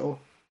 So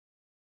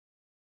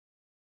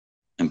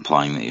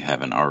Implying that you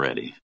haven't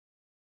already.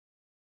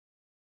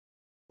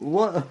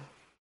 What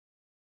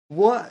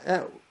what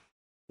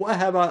what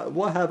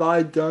have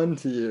I done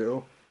to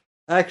you?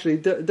 Actually,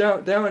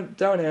 don't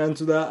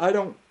answer that. I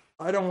don't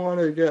want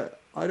to get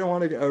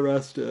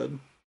arrested.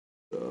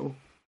 So.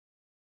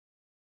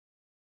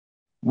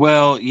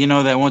 Well, you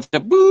know that once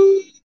that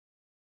boo.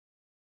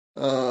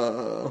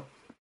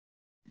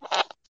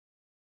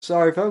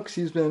 Sorry, folks.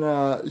 He's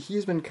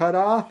been cut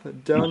off.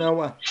 Don't know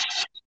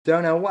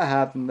what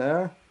happened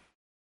there.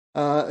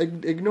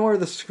 Ignore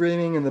the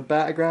screaming in the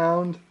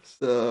background.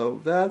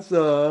 So that's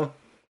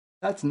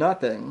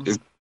nothing.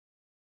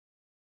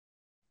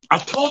 I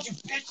told you,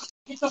 bitch.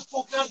 Get the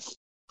fuck out.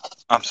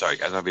 I'm sorry,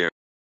 guys. I'll be right.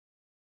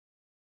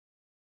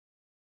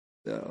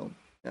 So,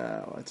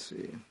 let's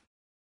see.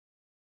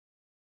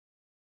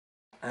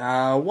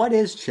 What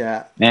is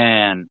chat?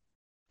 Man,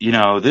 you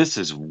know, this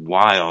is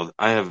wild.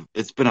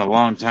 It's been a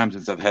long time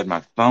since I've had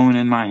my phone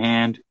in my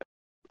hand,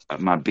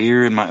 my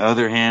beer in my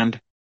other hand,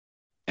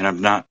 and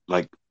I've not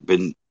like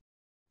been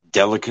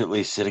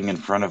delicately sitting in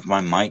front of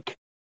my mic,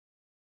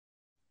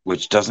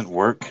 which doesn't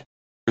work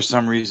for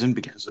some reason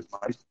because of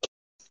my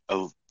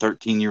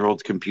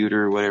 13-year-old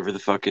computer or whatever the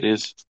fuck it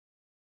is.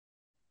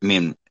 I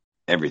mean,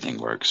 everything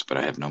works, but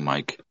I have no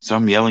mic. So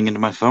I'm yelling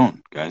into my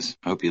phone, guys.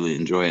 I hope you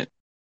enjoy it.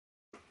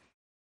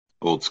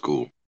 Old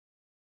school.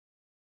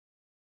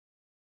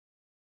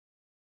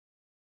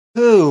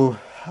 Who?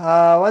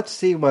 Let's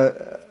see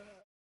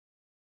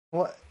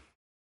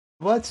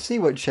let's see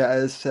what chat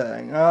is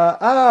saying.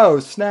 Oh,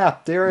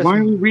 snap. There is. Why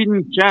are we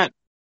reading chat?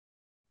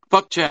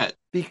 Fuck chat.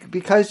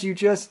 Because you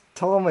just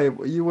told me,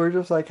 you were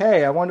just like,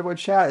 hey, I wonder what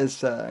chat is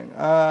saying.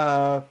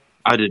 I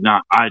did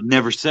not. I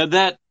never said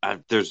that.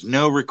 There's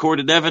no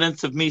recorded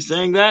evidence of me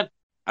saying that.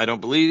 I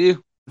don't believe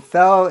you.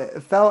 Fell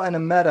in a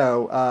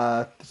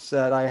meadow,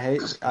 said, I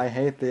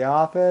hate The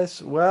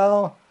Office.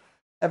 Well,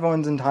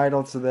 everyone's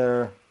entitled to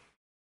their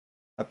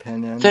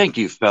opinion. Thank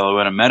you, fellow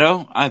in a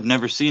meadow. I've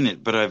never seen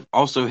it, but I've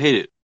also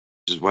hated it,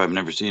 which is why I've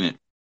never seen it.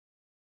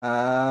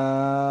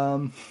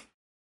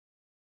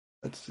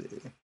 Let's see.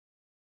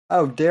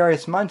 Oh,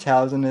 Darius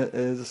Munchausen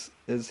is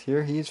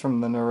here. He's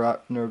from the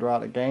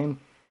Neurotic Game.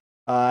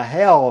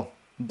 Hail,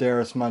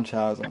 Darius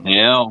Munchausen.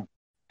 Hail,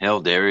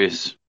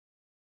 Darius.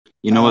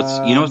 You know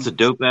what's a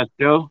dope ass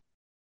show?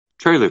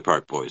 Trailer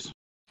Park Boys.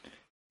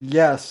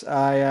 Yes,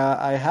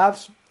 I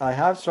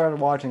have started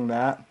watching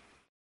that.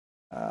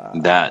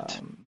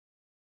 That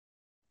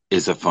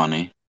is a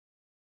funny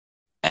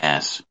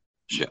ass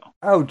show.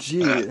 Oh,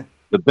 gee.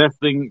 The best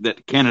thing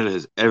that Canada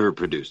has ever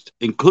produced,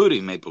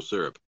 including maple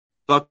syrup.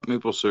 Fuck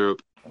maple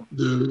syrup.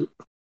 No.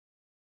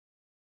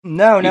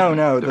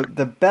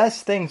 The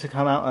best thing to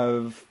come out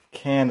of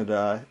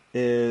Canada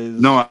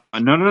is... No.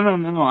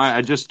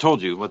 I just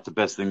told you what the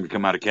best thing to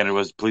come out of Canada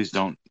was. Please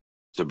don't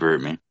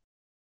subvert me.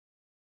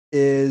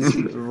 Is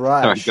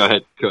Rush.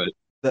 Sorry, go ahead.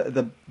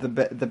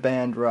 The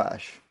band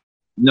Rush.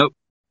 Nope.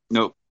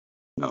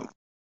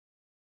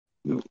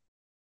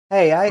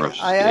 Hey,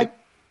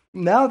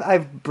 now that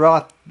I've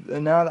brought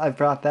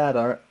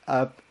that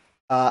up,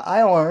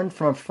 I learned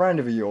from a friend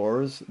of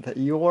yours that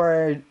you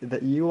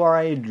are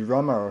a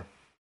drummer,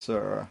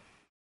 sir.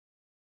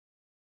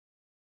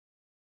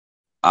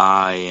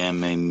 I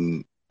am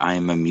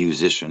a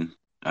musician.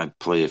 I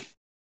play a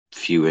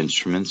few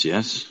instruments.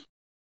 Yes.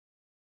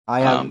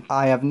 I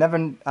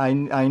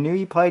knew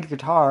you played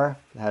guitar.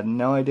 Had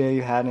no idea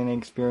you had any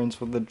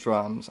experience with the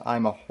drums.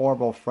 I'm a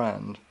horrible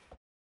friend.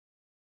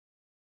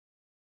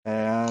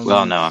 And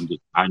well, no,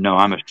 I know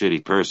I'm a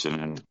shitty person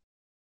and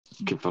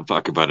give a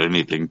fuck about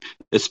anything,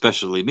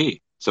 especially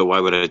me. So why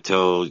would I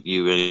tell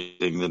you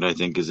anything that I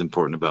think is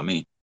important about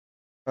me?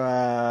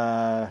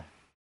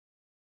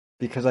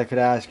 Because I could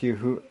ask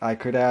you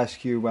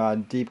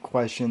deep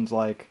questions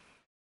like,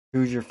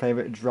 who's your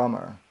favorite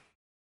drummer?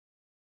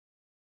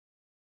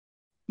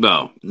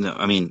 Well, no,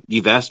 I mean,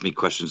 you've asked me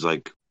questions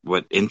like,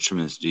 what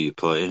instruments do you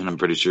play? And I'm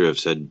pretty sure I've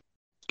said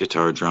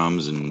guitar,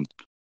 drums, and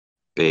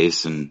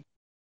bass, and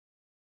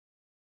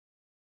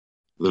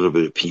a little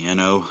bit of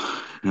piano,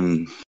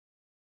 and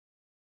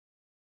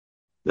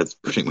that's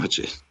pretty much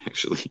it,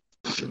 actually.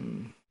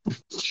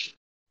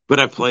 But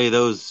I play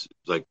those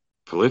like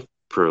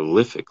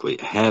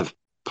prolifically. I have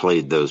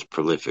played those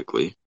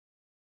prolifically.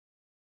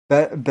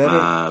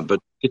 Better, but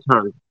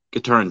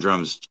guitar and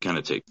drums kind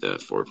of take the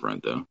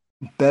forefront, though.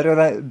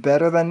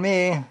 Better than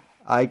me.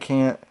 I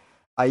can't.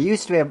 I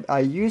used to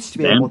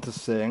be able to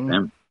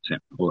sing.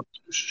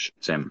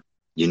 Sam,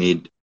 you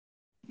need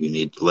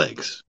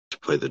legs to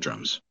play the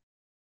drums.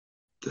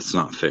 That's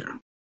not fair.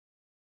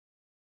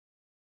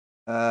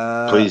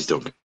 Please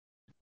don't.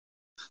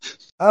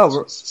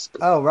 Oh,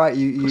 right.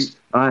 You.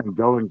 I'm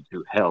going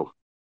to hell.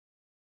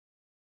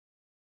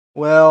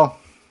 Well,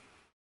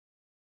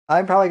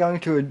 I'm probably going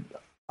to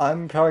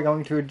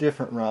a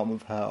different realm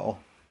of hell.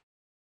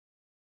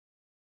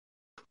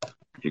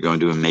 You're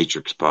going to a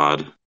Matrix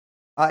pod.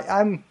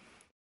 I'm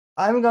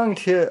going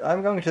to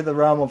the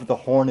realm of the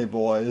horny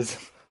boys.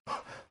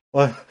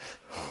 Let's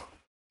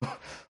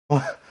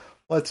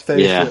face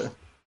it.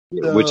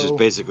 Yeah, which is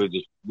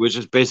basically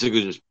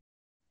just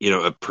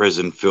a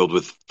prison filled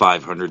with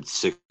 500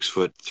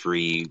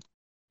 6'3",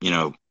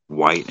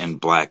 white and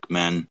black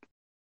men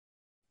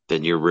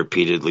that you're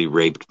repeatedly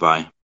raped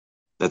by.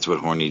 That's what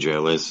horny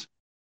jail is.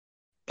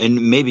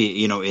 And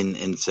maybe,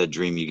 in said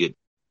dream, you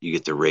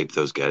get to rape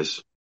those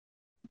guys.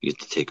 You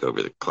get to take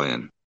over the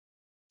clan.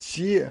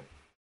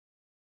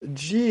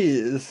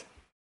 Jeez,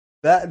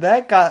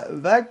 that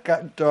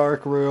got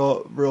dark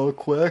real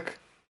quick.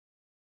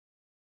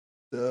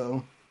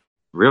 So,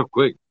 real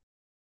quick,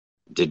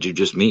 did you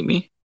just meet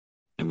me?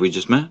 Have we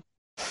just met?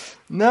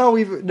 No,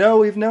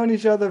 we've known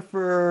each other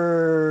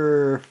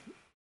for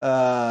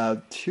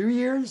 2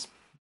 years.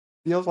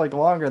 Feels like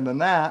longer than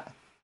that.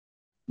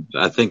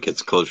 I think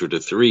it's closer to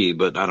 3,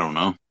 but I don't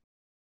know.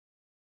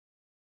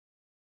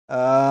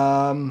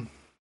 I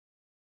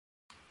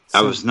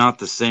was not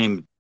the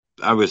same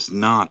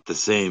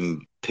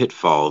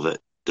pitfall that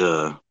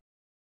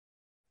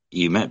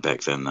you met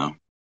back then, though.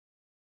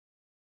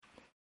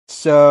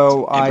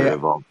 So I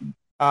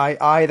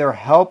either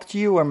helped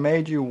you or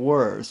made you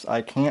worse.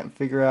 I can't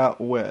figure out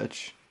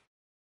which.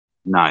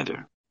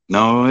 Neither.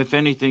 No, if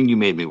anything, you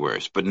made me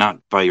worse, but not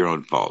by your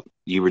own fault.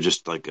 You were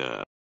just like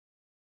a,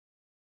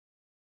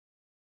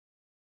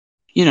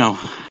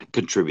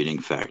 contributing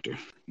factor.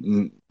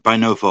 By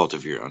no fault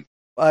of your own.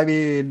 I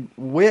mean,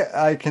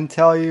 I can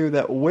tell you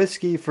that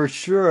whiskey for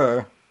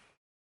sure,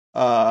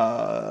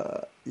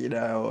 has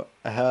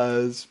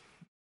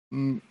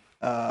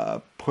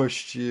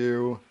pushed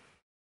you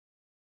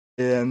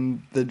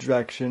in the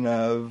direction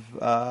of,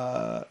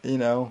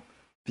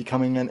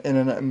 becoming an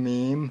internet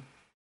meme.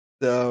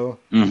 So,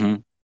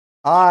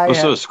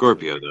 so is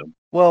Scorpio, though.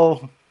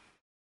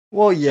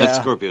 Well, yeah. That's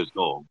Scorpio's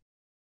goal.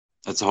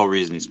 That's the whole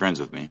reason he's friends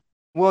with me.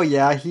 Well,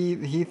 yeah,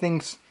 he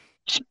thinks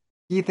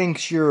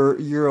you're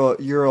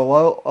a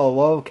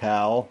low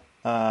cal,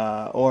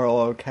 or a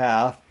low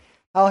calf.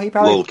 Oh, he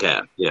probably low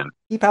calf, yeah.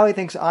 He probably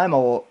thinks I'm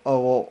a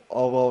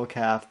low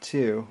calf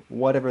too,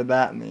 whatever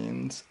that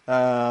means.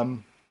 I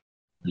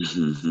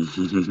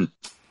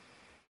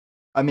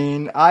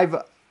mean, I've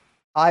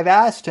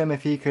asked him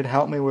if he could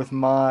help me with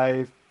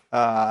my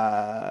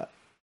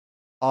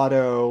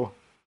auto.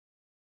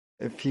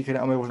 If he could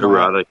help me with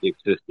erotic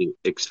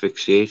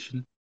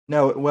asphyxiation.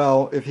 No,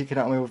 well, if he could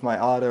help me with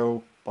my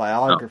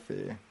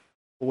autobiography,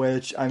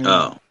 which I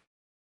mean,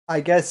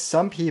 I guess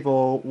some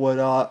people would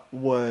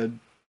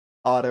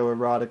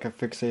autoerotic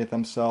asphyxiate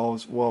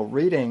themselves while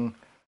reading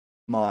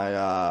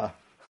my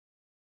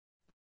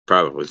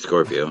probably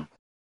Scorpio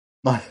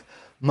my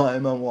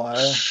memoir.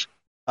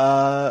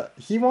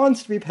 He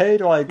wants to be paid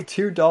like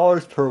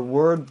 $2 per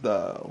word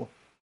though.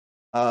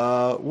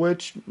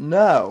 Which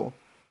no.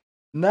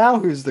 Now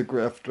who's the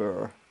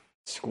grifter?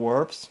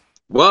 Scorps.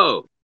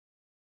 Whoa.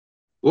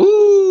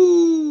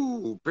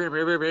 Woo!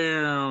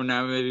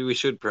 Now maybe we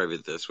should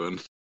private this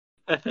one.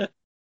 $2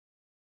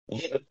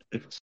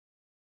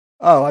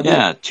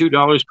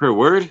 per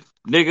word?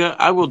 Nigga,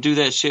 I will do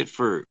that shit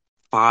for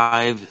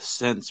 5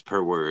 cents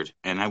per word,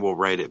 and I will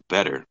write it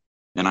better.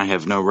 And I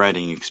have no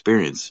writing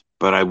experience,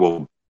 but I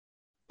will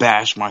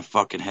bash my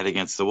fucking head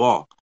against the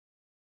wall.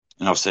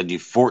 And I'll send you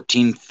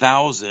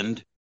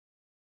 14,000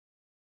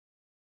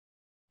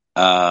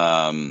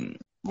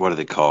 what are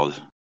they called?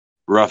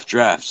 Rough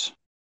drafts.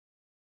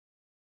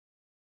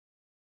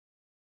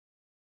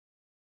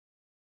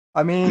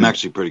 I mean, I'm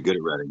actually pretty good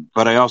at writing,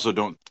 but I also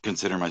don't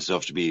consider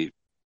myself to be,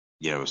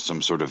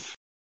 some sort of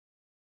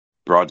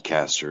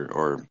broadcaster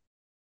or,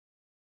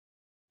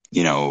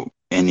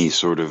 any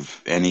sort of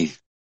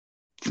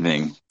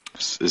anything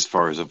as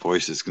far as a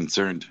voice is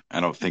concerned. I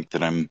don't think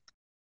that I'm,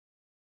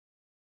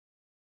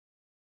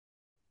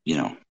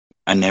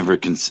 I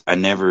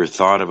never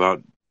thought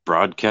about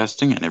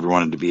broadcasting. I never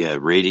wanted to be a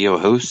radio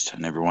host. I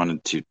never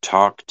wanted to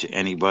talk to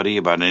anybody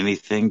about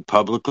anything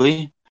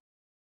publicly.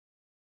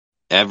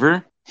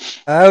 Ever.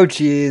 Oh,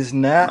 geez.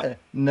 Now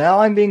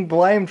I'm being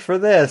blamed for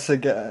this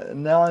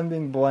again.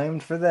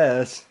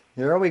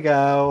 Here we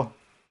go.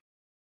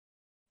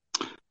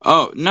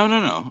 Oh,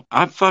 no.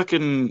 I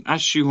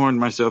shoehorned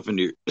myself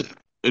into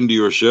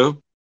your show.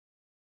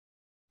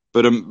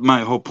 But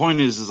my whole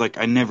point is like,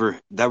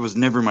 that was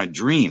never my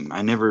dream.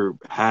 I never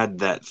had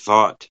that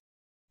thought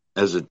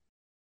as a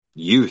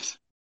youth.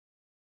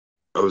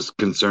 I was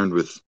concerned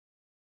with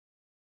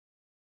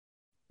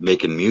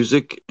making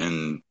music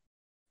and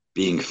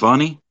being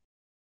funny,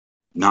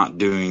 not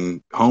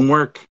doing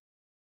homework,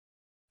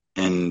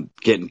 and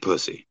getting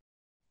pussy.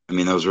 I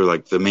mean, those were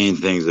like the main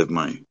things of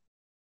my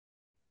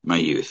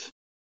youth.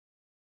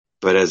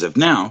 But as of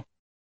now,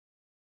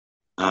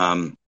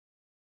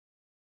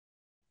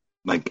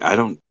 like I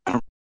don't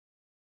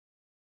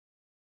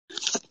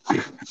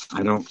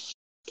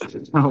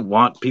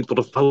want people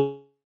to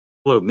follow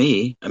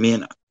me. I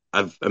mean,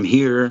 I'm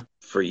here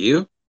for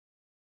you.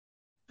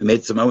 I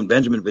made some Owen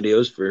Benjamin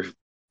videos for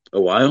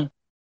a while,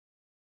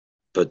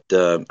 but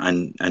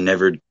I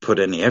never put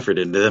any effort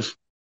into them.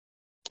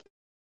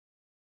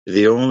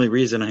 The only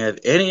reason I have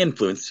any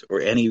influence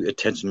or any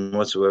attention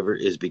whatsoever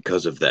is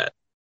because of that.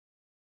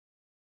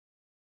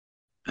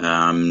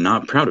 I'm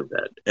not proud of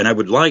that. And I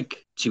would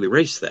like to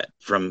erase that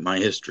from my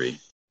history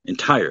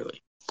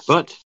entirely.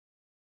 But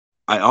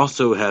I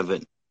also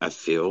I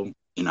feel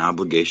an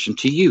obligation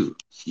to you,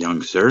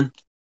 young sir.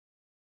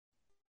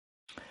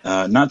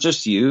 Not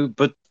just you,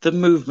 but the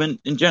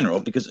movement in general,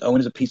 because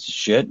Owen is a piece of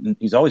shit, and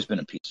he's always been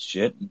a piece of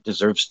shit, and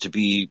deserves to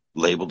be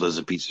labeled as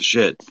a piece of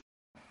shit.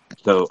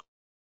 So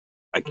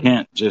I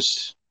can't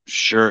just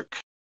shirk,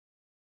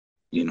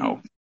 you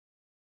know,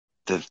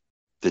 the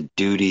the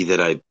duty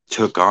that I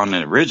took on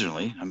it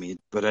originally. I mean,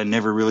 but I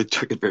never really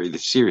took it very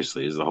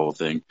seriously is the whole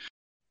thing.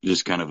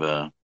 Just kind of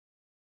a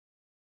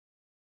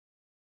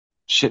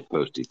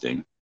shitposty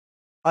thing.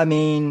 I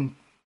mean,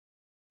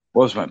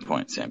 What was my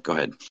point, Sam? Go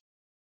ahead.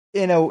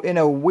 in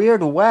a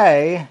weird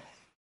way,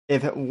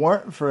 if it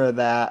weren't for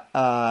that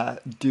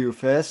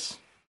doofus,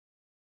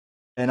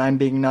 and I'm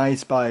being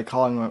nice by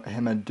calling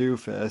him a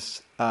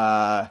doofus,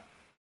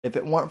 if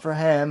it weren't for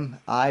him,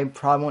 I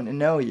probably wouldn't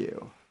know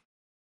you.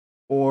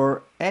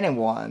 Or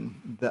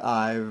anyone that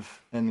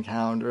I've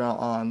encountered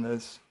on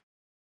this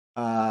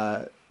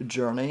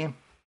journey.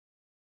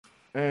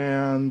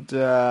 And,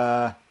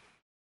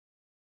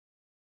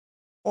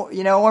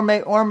 or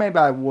maybe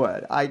I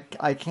would.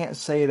 I can't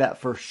say that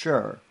for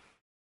sure.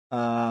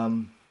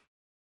 So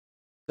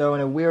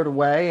in a weird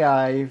way,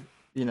 I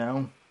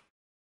don't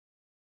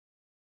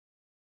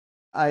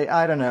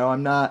know.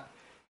 I'm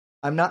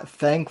not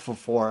thankful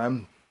for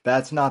him.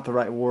 That's not the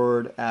right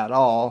word at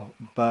all.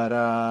 But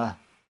Well,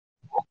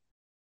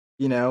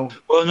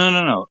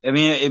 no. I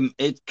mean,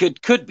 it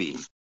could be.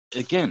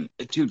 Again,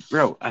 dude,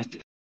 bro,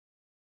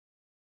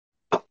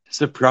 it's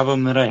the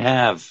problem that I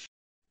have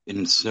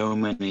in so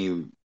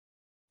many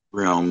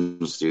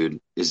realms,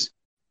 dude. Is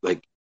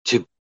like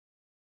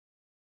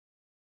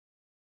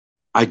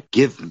I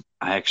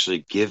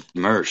actually give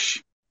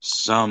Mersh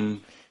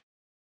some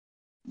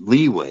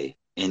leeway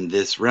in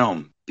this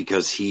realm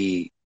because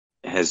he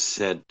has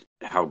said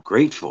how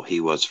grateful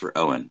he was for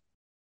Owen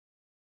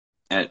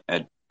at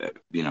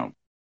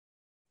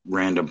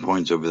random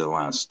points over the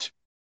last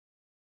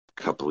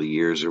couple of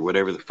years or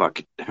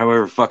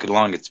however fucking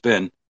long it's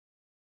been.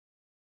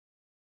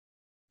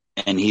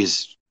 And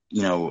he's,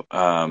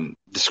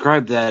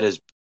 described that as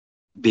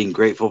being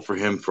grateful for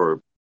him for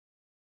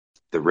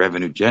the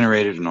revenue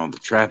generated and all the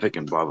traffic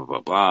and blah, blah,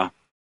 blah, blah.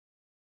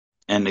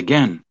 And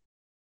again,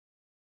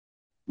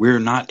 we're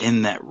not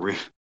in that.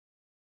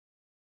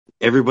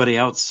 Everybody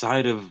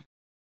outside of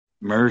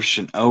Mersh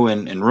and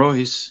Owen and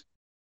Royce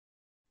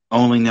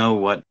only know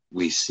what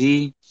we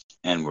see,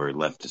 and we're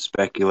left to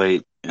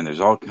speculate. And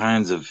there's all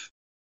kinds of,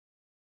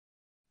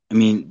 I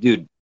mean,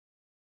 dude,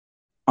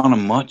 on a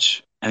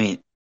much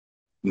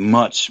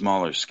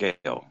smaller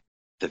scale,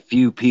 the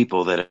few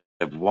people that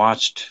have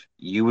watched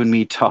you and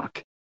me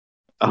talk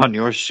on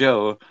your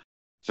show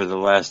for the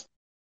last,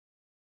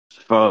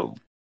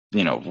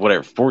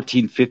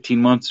 14,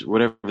 15 months,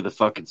 whatever the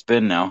fuck it's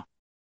been now,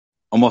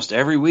 almost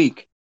every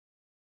week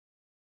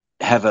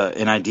have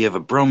an idea of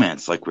a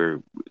bromance. Like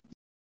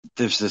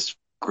there's this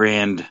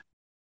grand,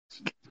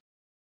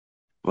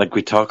 like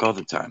we talk all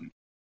the time,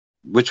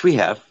 which we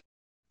have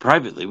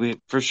privately.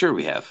 We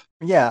have.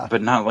 Yeah.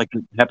 But not like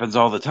it happens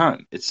all the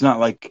time. It's not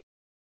like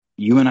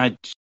you and I,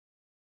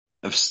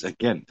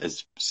 again,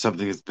 as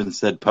something that's been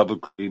said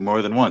publicly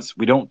more than once,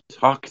 we don't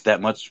talk that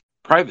much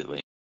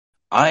privately.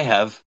 I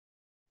have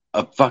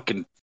a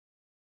fucking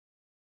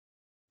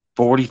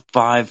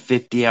 45,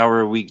 50 hour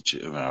a week,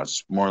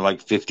 it's more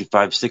like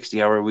 55,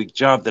 60 hour a week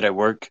job that I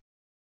work,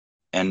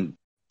 and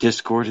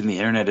Discord and the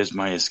internet is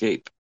my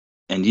escape.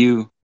 And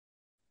you,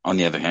 on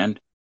the other hand,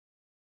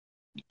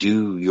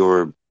 this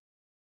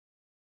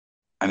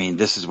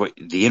is what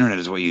the internet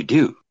is what you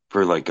do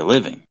for like a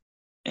living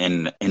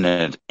and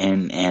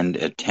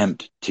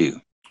attempt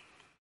to.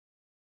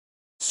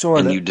 Sort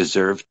of. And you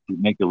deserve to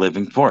make a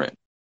living for it.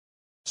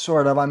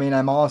 Sort of. I mean,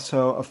 I'm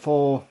also a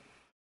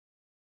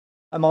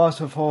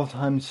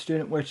full-time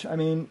student, which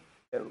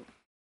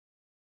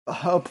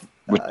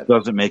which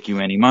doesn't make you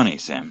any money,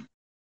 Sam.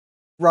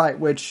 Right,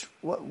 which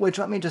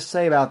let me just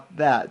say about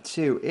that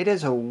too. It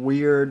is a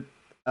weird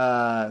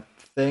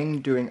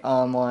thing doing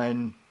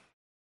online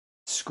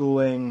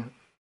schooling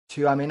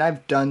too. I mean,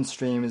 I've done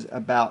streams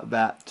about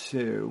that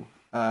too.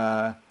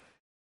 Boy,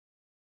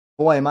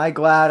 am I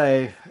glad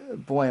I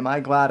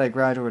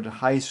graduated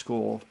high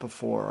school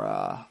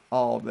before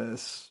all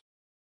this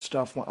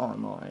stuff went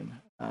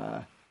online.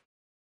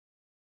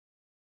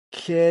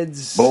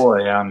 Kids.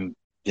 Boy, I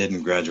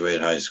didn't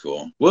graduate high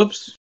school.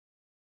 Whoops.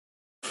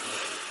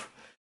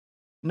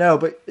 No,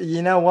 but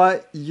you know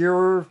what?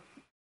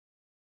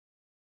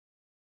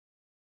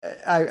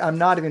 I'm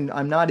not even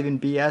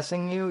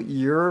BSing you.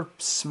 You're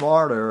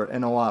smarter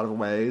in a lot of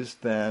ways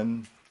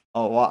than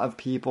a lot of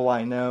people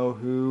I know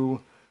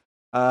who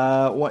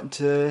want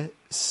to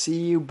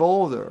see you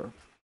bolder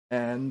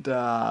and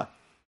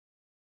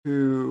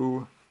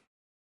who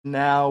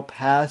now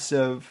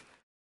passive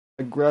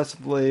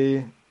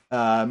aggressively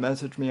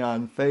message me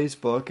on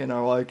Facebook and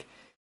are like,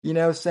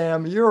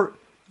 Sam, you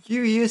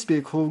used to be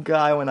a cool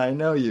guy when I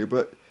know you,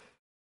 but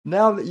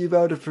now that you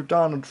voted for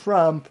Donald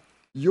Trump,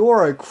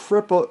 you're a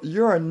cripple.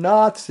 You're a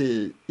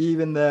Nazi,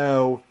 even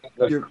though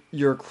you're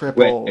Wait,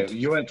 crippled.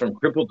 you went from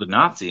crippled to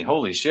Nazi.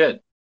 Holy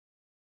shit.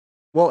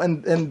 Well,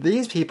 in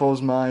these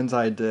people's minds,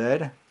 I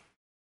did.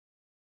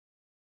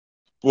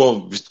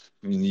 Well,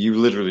 you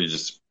literally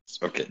just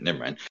okay. Never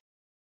mind.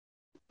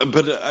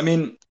 But I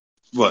mean,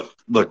 what?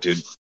 Look,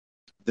 dude.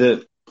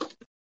 The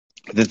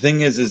the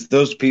thing is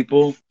those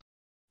people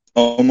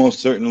almost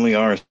certainly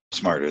are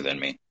smarter than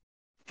me.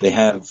 They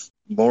have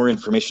more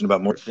information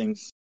about more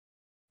things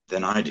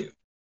than I do,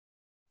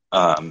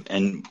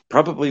 and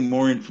probably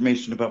more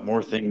information about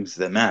more things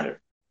that matter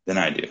than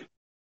I do.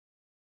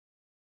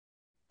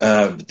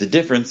 The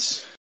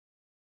difference,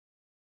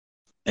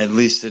 at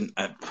least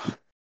I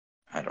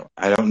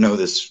don't know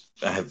this.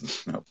 I have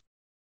no.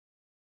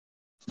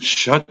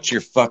 Shut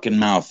your fucking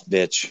mouth,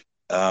 bitch.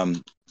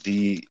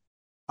 The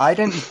I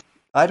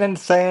didn't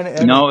say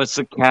any. No, it's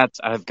the cats.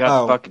 I've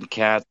got Oh, fucking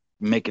cats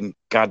making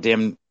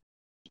goddamn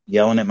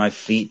yelling at my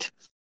feet,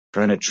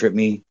 trying to trip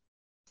me,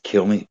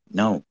 kill me.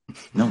 No,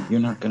 no, you're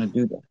not gonna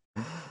do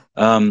that.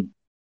 Um,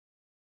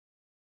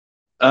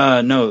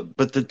 no,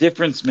 but the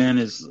difference, man,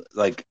 is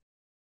like,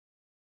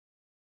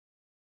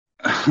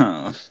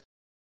 fucking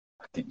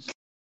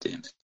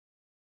damn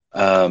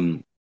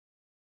it.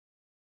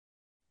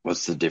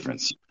 What's the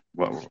difference?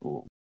 What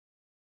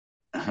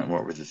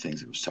were the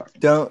things I was talking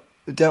about?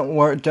 don't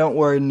worry,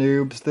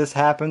 noobs. This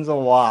happens a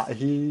lot.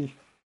 He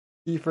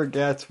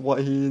forgets what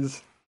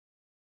he's.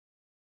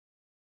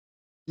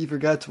 He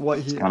forgets what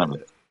It's he. kind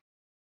of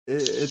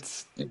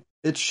It's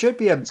it should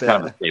be a it's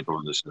kind of bit. a staple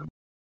of the show.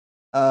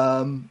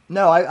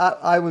 No,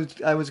 I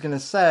was gonna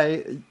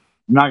say, I'm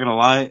not gonna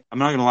lie. I'm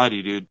not gonna lie to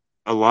you, dude.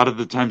 A lot of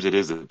the times it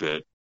is a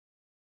bit.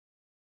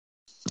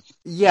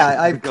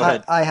 yeah, Go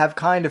ahead. I have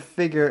kind of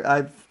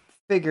I've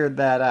figured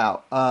that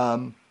out.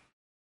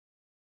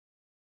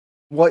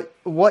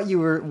 What you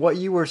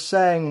were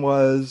saying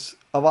was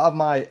a lot of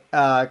my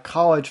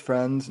college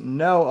friends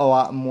know a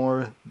lot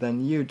more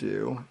than you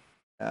do,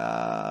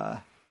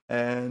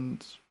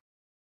 and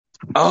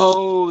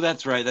Oh,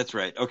 that's right. That's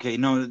right. Okay,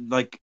 no,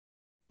 like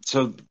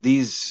so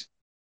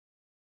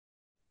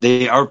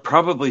they are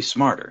probably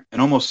smarter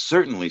and almost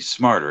certainly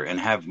smarter and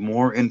have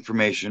more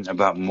information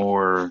about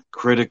more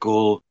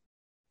critical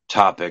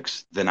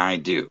topics than I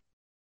do.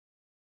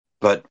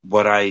 But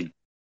what I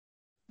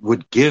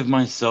would give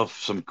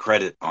myself some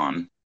credit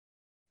on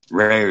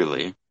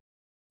rarely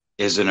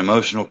is an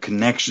emotional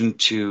connection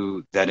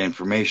to that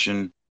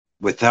information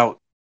without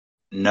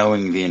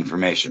knowing the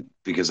information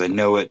because I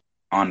know it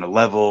on a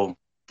level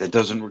that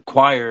doesn't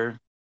require.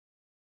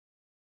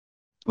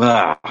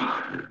 Well,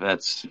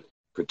 that's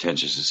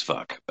pretentious as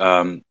fuck.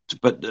 But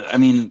I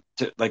mean,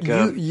 like,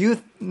 you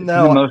it's an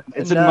no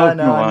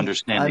emotional I'm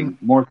understanding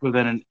more so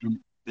than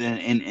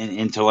an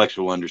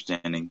intellectual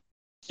understanding,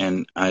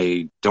 and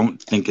I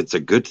don't think it's a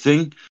good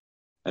thing.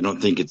 I don't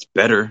think it's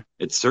better.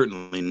 It's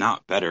certainly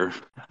not better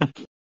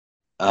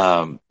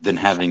than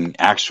having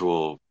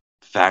actual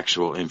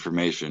factual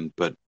information.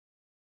 But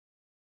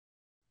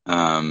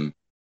um,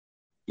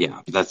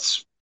 yeah,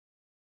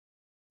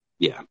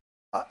 yeah.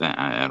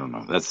 I don't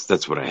know.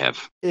 That's what I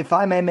have. if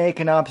I may make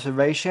an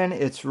observation,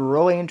 it's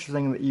really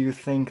interesting that you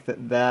think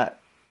that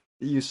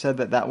you said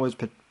that was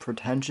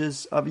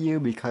pretentious of you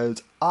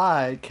because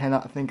I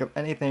cannot think of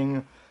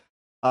anything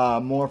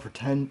more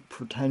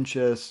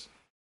pretentious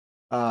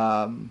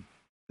um,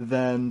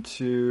 than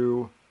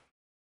to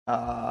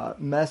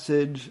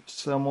message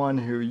someone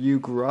who you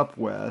grew up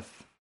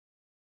with,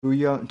 who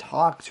you don't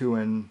talk to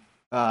in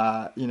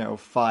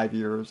 5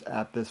 years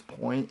at this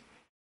point,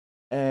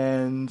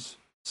 and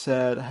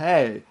said,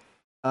 "Hey,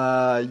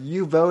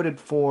 you voted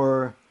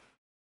for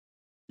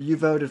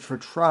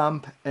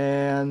Trump,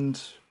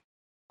 and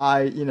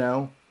I,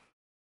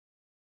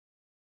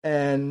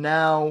 and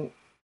now,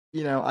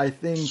 I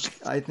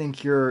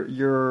think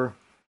you're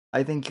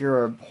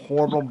a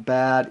horrible,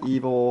 bad,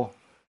 evil,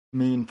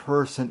 mean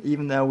person.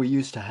 Even though we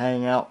used to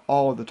hang out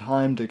all the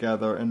time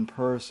together in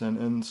person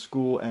in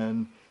school,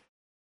 and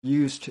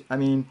used to, I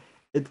mean,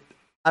 it.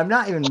 I'm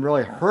not even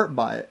really hurt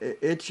by it.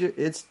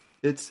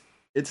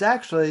 It's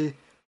actually.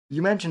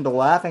 You mentioned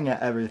laughing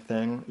at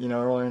everything,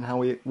 earlier, and how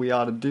we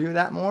ought to do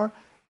that more.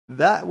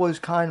 That was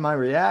kind of my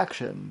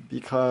reaction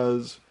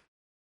because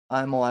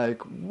I'm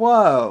like,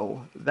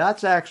 whoa,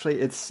 that's actually,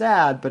 it's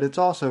sad, but it's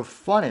also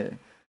funny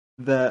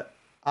that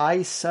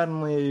I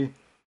suddenly,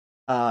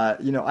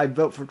 I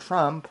vote for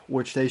Trump,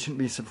 which they shouldn't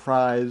be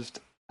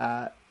surprised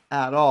at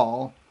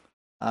all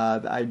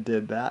that I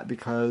did that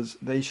because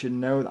they should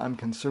know that I'm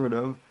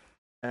conservative.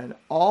 And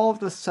all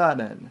of a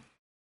sudden,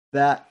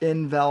 that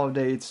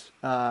invalidates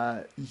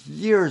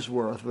years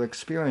worth of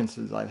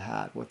experiences I've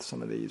had with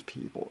some of these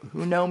people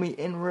who know me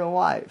in real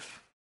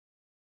life.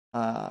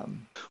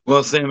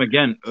 Well, Sam,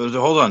 again,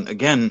 hold on.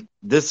 Again,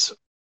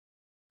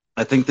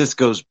 I think this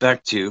goes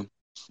back to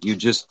you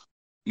just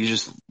you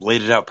just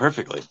laid it out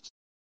perfectly.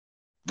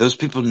 Those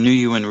people knew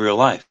you in real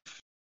life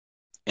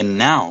and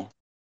now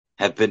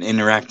have been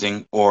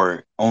interacting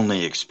or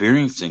only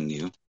experiencing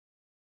you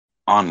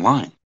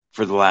online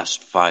for the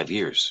last 5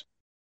 years.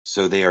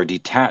 So they are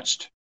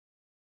detached,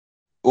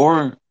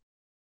 or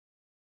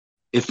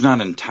if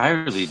not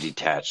entirely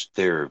detached,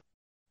 they're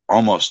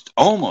almost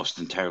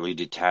entirely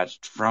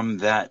detached from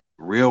that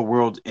real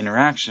world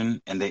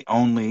interaction, and they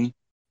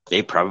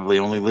probably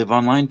only live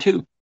online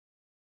too,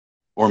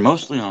 or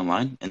mostly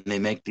online, and they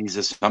make these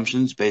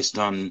assumptions based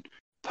on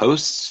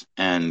posts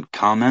and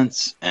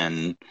comments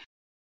and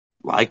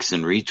likes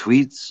and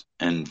retweets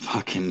and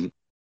fucking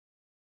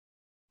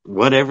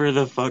whatever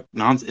the fuck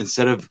nonsense,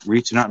 instead of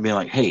reaching out and being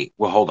like, hey,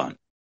 well, hold on,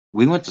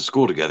 we went to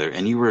school together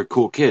and you were a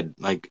cool kid,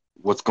 like,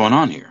 what's going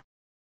on here?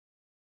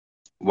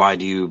 Why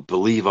do you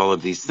believe all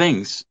of these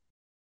things?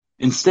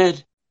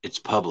 Instead, it's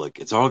public.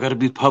 It's all got to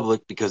be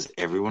public because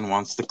everyone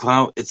wants the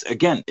clout.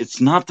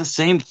 It's not the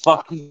same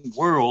fucking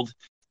world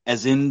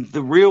as in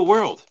the real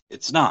world.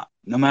 It's not.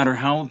 No matter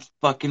how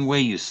fucking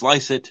way you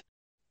slice it,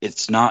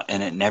 it's not,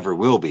 and it never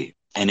will be.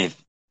 And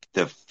if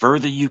the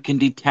further you can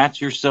detach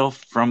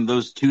yourself from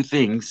those two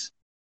things,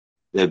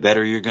 the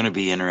better you're going to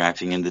be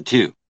interacting in the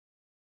two.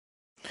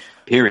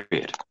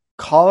 Period.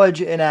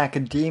 College and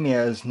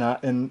academia is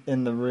not in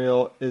the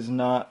real is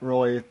not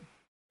really.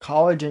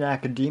 College and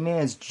academia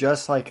is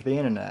just like the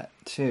internet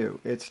too.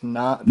 It's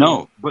not the.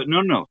 No.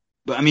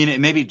 But I mean, it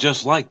may be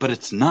just like, but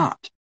it's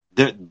not.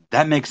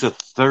 That makes a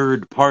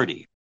third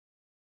party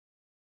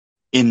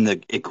in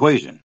the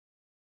equation.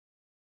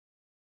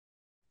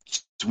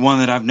 It's one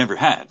that I've never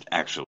had,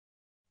 actually.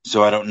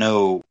 So I don't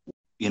know,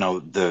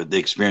 the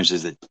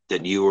experiences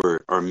that you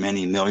or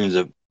many millions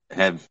of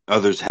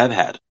others have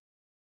had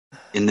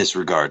in this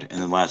regard in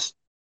the last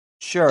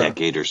Sure.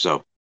 decade or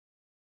so.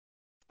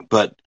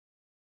 But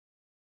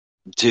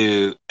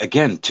to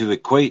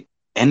equate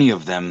any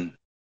of them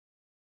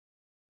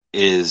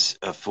is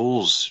a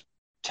fool's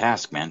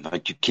task, man.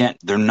 Like, you can't,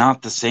 they're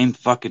not the same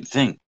fucking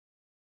thing.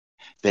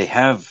 They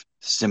have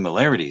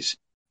similarities.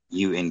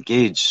 You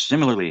engage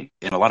similarly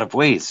in a lot of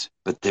ways,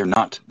 but they're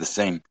not the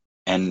same.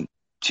 And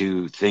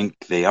to think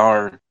they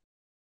are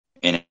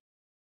in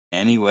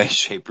any way,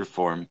 shape, or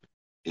form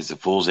is a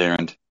fool's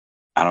errand.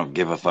 I don't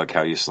give a fuck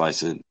how you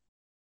slice it.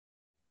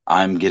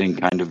 I'm getting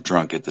kind of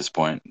drunk at this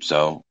point,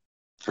 so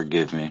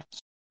forgive me.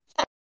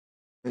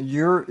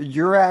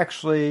 You're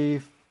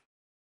actually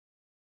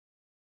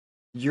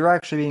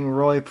being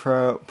really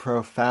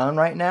profound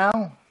right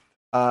now.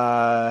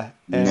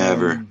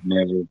 Never.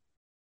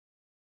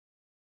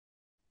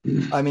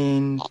 I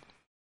mean,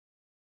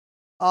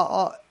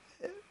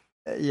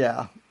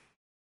 yeah.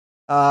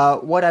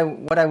 What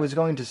I was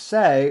going to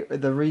say,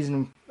 the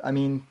reason, I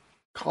mean,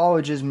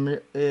 college is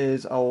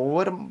a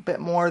little bit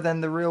more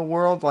than the real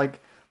world. Like,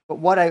 but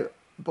what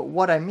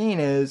I mean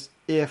is,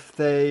 if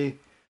a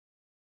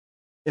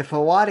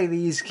lot of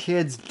these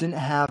kids didn't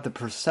have the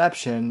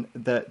perception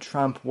that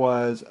Trump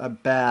was a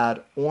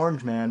bad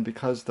orange man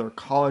because their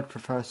college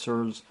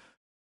professors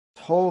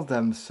told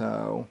them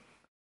so,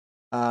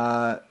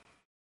 uh,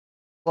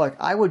 look,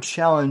 I would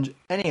challenge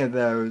any of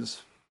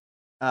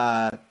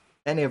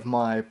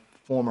my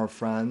former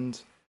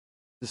friends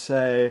to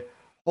say,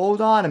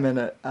 hold on a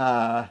minute,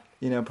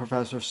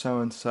 Professor so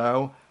and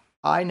so,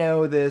 I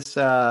know this,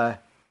 guy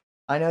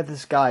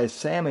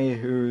Sammy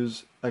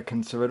who's a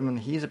conservative and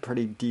he's a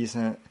pretty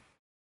decent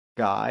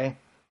guy,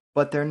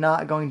 but they're either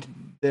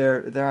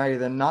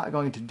not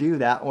going to do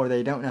that or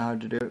they don't know how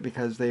to do it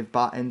because they've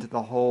bought into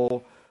the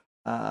whole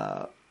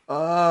uh,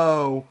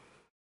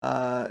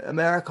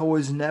 America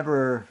was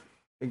never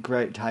a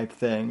great type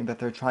thing that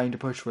they're trying to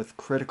push with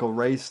critical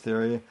race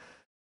theory,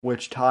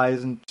 which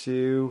ties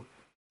into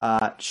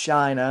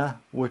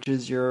China, which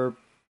is one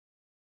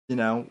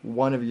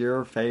of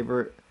your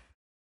favorite.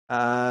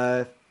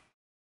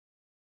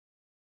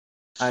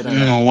 I don't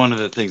know. One of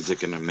the things that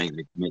can make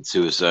me commit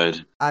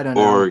suicide I don't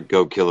or know.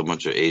 go kill a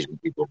bunch of Asian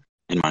people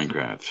in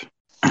Minecraft.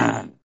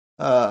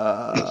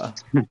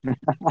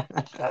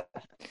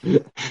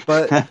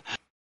 But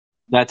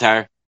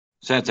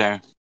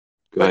Satire.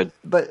 Go ahead.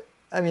 But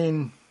I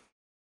mean,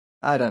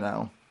 I don't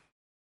know.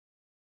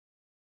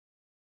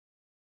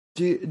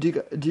 Do you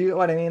get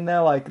what I mean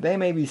though? Like they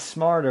may be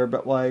smarter,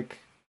 but like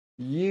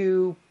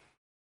you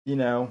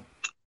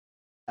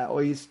at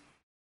least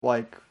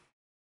like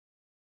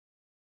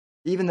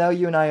even though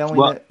you and I only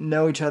Well,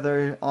 know each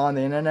other on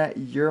the internet,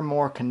 you're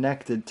more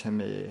connected to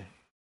me,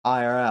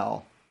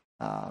 IRL.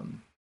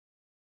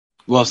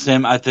 well,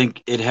 Sam, I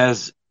think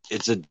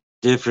it's a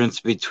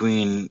difference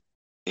between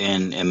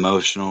an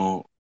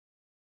emotional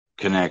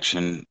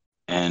connection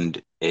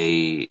and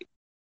a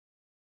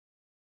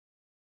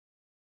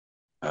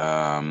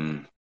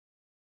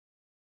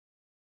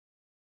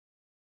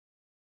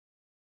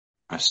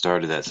I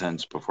started that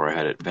sentence before I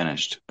had it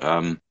finished.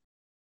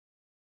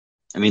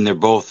 I mean, they're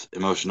both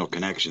emotional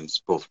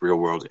connections, both real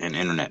world and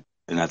internet,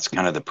 and that's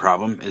kind of the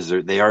problem. Is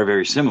they are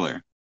very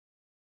similar,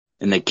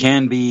 and they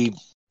can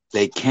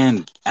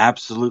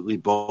absolutely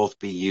both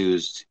be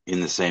used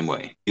in the same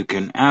way. You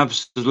can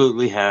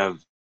absolutely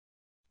have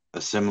a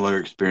similar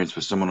experience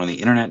with someone on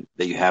the internet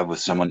that you have with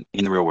someone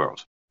in the real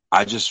world.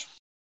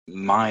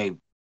 My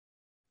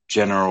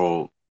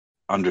general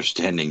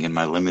understanding and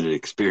my limited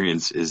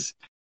experience is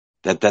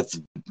that's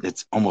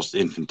almost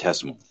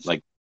infinitesimal.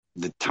 Like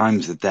the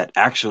times that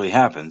actually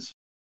happens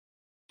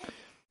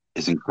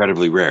is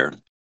incredibly rare.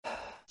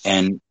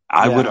 And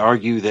I would Yeah.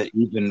 argue that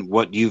even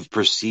what you've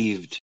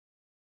perceived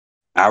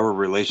our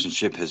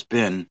relationship has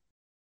been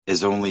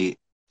is only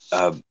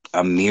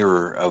a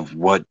mirror of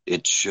what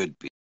it should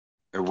be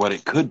or what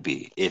it could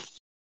be if,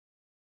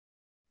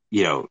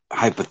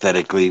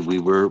 hypothetically we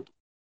were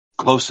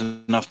close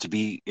enough to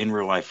be in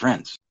real life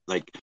friends.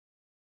 Like,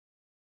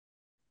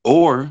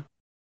 or,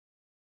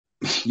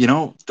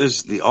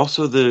 there's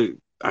also the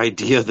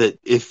idea that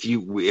if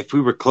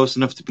we were close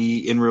enough to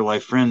be in real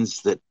life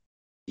friends, that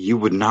you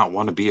would not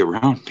want to be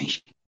around me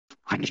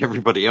like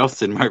everybody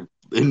else in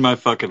my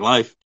fucking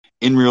life.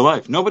 In real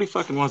life, nobody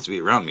fucking wants to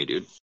be around me,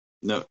 dude.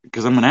 No,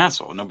 because I'm an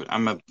asshole. No, but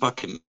I'm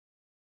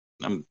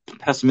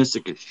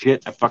pessimistic as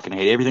shit. I fucking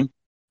hate everything.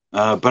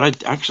 But I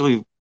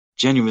actually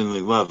genuinely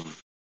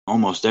love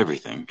almost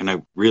everything, and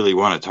I really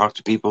want to talk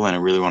to people, and I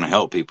really want to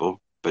help people.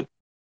 But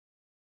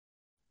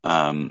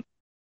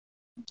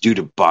due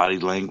to body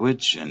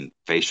language and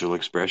facial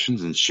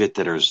expressions and shit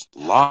that is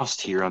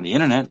lost here on the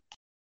internet,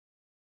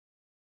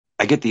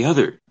 I get the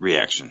other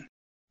reaction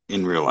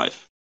in real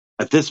life.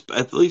 At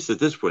least at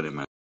this point in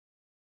my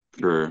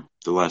for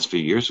the last few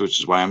years, which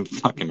is why I'm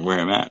fucking where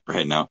I'm at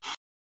right now.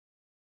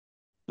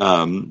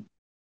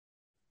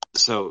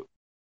 So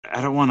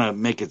I don't want to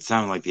make it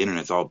sound like the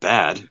internet's all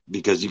bad,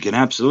 because you can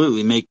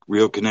absolutely make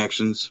real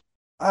connections.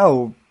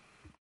 Oh,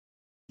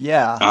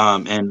 yeah.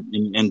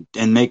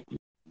 And make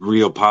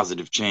real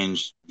positive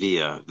change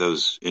via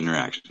those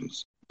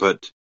interactions.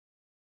 But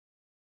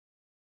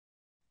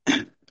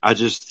I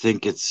just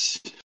think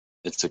it's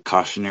a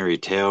cautionary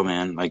tale,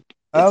 man. Like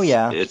Oh,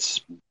 yeah.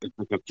 it's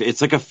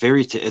like a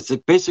fairy tale. It's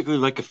basically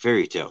like a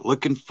fairy tale.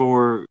 Looking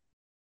for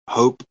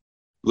hope,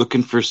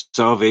 looking for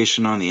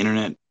salvation on the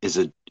internet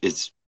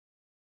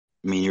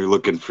you're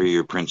looking for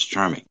your Prince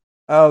Charming.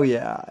 Oh,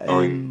 yeah.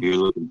 Or And you're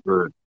looking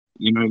for,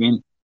 you know what I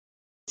mean?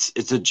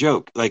 It's a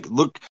joke. Like,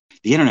 look,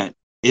 the internet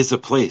is a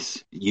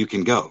place you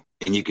can go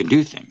and you can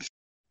do things,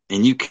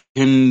 and you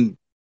can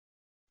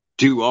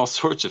do all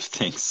sorts of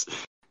things.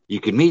 You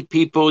can meet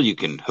people, you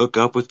can hook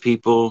up with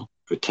people,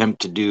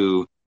 attempt to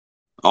do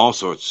all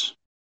sorts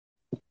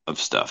of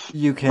stuff.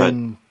 you But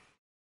can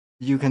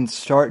you can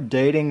start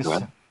dating go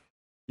ahead.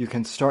 you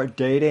can start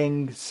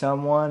dating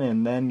someone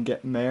and then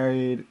get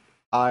married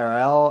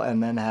IRL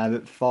and then have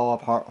it fall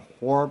apart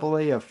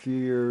horribly a few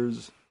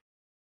years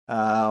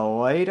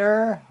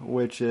later,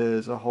 which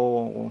is a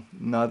whole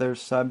another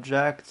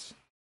subject.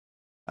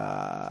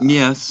 Uh,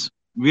 Yes,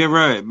 yeah,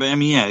 right. But I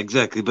mean, yeah,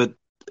 exactly. But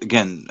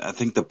again, I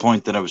think the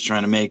point that I was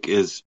trying to make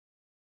is,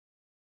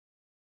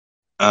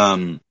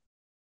 um,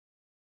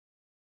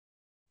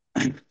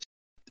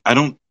 I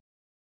don't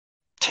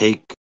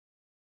take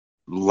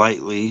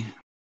lightly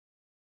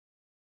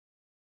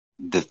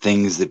the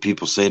things that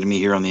people say to me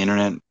here on the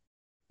internet,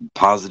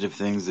 positive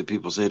things that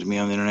people say to me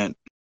on the internet.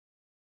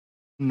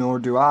 Nor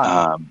do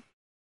I. Um,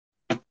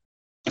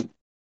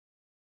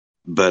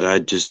 but I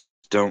just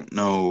don't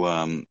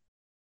know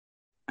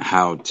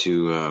how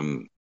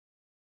to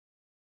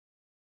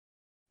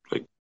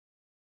like.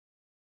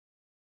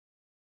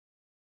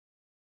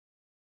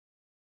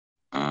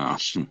 Uh,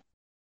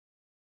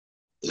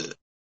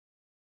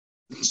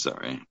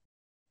 sorry,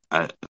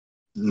 I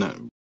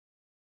no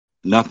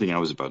nothing I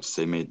was about to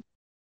say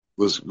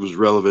was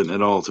relevant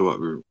at all to what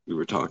we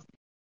were talking.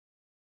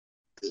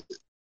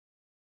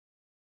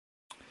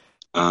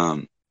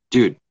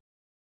 Dude,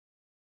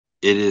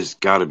 it is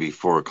got to be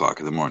 4 o'clock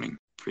in the morning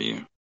for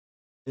you.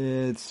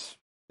 It's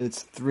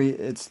it's three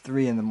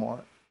in the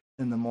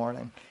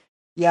morning.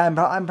 Yeah,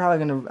 I'm probably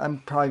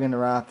gonna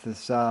wrap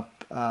this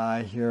up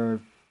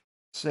here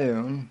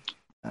soon.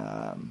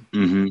 Um,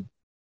 Mm-hmm.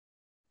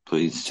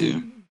 Please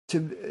to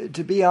do.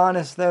 to be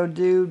honest though,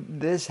 dude,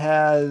 this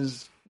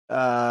has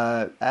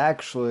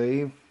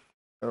actually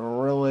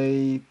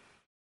really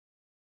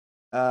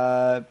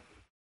uh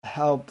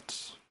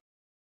helped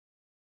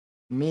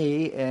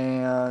me,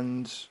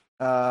 and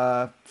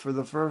for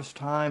the first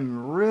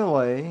time,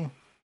 really,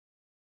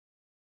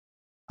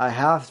 I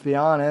have to be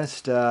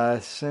honest,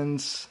 last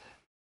since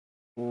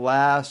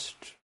last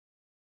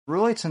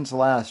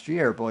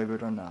year, believe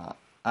it or not.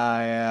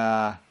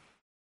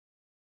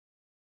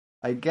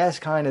 I guess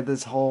kind of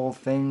this whole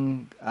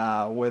thing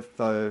with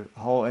the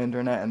whole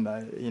internet and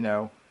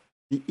the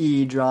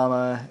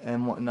e-drama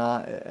and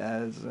whatnot,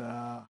 as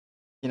I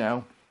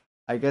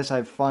guess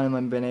I've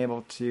finally been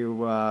able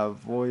to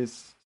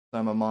voice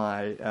some of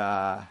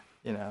my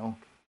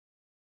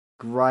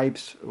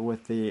gripes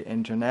with the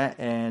internet,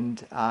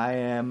 and I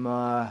am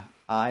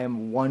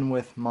one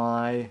with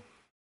my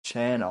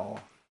channel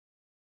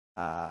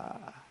uh,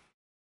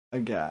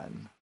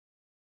 again.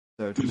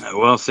 So just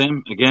Well,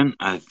 Sam, again,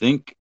 I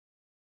think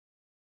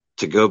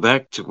to go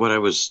back to what I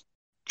was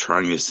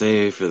trying to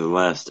say for the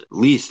last at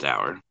least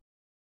hour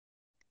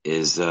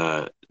is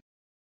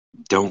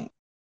don't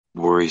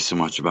worry so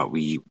much about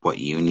what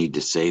you need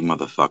to say,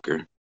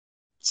 motherfucker.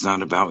 It's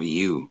not about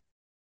you.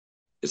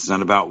 It's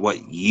not about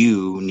what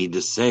you need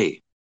to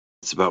say.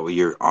 It's about what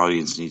your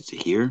audience needs to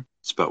hear.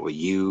 It's about what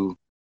you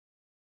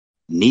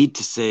need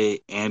to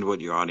say and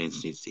what your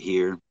audience needs to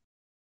hear.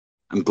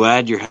 I'm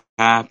glad you're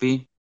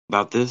happy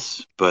about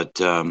this, but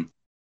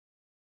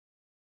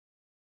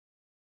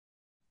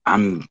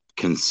I'm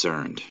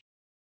concerned.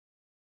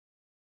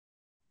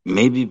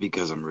 Maybe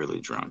because I'm really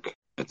drunk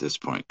at this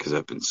point, because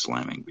I've been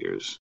slamming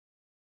beers,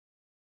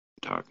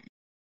 talking.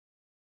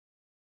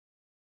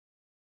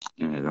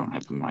 And I don't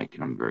have the mic,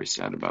 and I'm very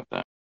sad about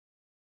that.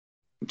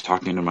 I'm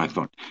talking to my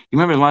phone. You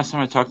remember the last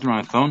time I talked to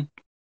my phone?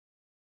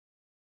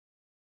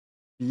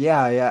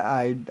 Yeah,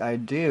 I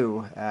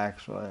do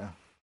actually.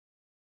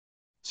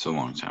 It's a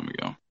long time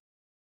ago.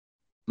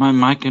 My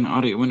mic and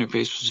audio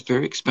interface was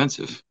very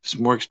expensive. It's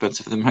more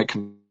expensive than my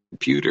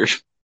computer.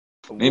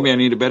 Maybe I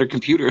need a better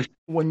computer.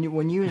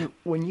 When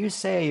you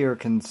say you're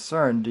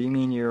concerned, do you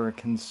mean you're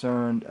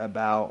concerned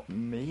about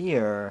me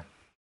or?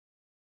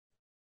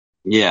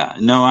 Yeah,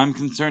 no, I'm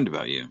concerned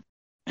about you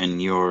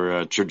and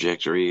your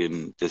trajectory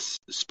in this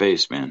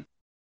space, man.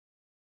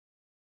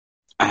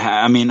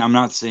 I mean, I'm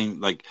not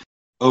saying like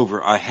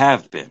over. I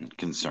have been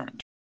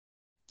concerned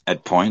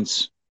at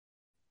points,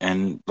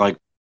 and like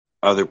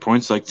other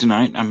points, like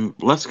tonight, I'm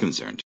less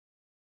concerned.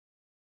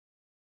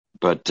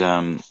 But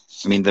I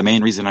mean, the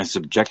main reason I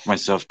subject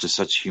myself to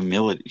such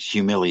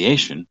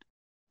humiliation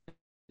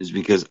is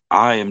because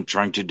I am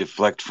trying to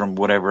deflect from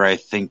whatever I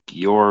think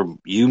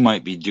you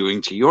might be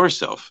doing to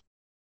yourself.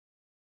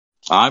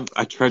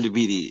 I try to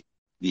be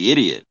the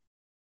idiot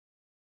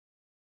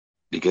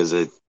because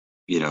I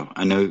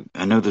know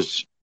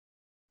there's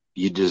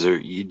you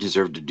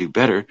deserve to do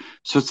better.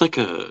 So it's like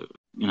a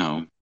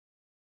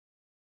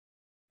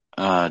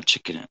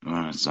chicken.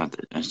 Well, it's not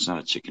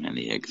a chicken and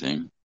the egg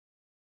thing.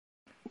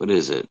 What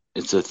is it?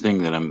 It's a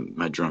thing that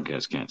my drunk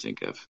ass can't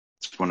think of.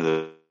 It's one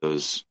of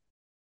those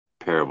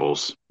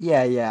parables.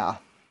 Yeah.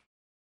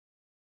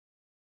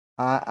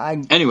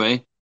 I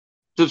Anyway,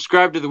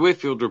 subscribe to the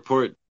Whitfield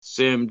Report,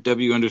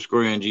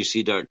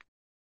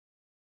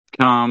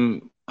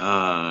 samw_ngc.com,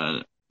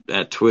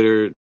 at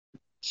Twitter,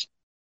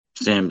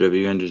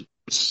 samw_ngc.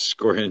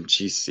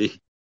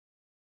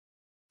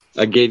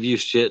 I gave you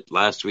shit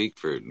last week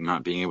for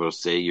not being able to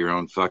say your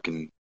own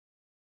fucking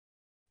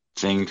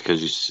things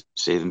because you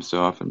say them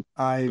so often.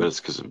 But it's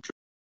because I'm drunk.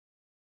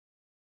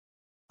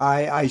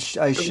 I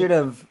should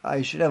have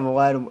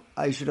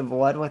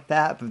led with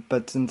that,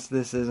 but since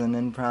this is an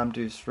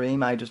impromptu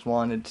stream, I just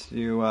wanted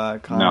to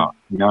No.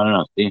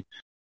 See,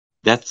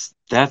 that's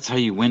how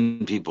you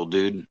win people,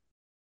 dude.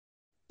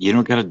 You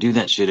don't got to do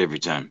that shit every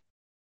time.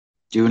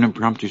 Do an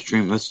impromptu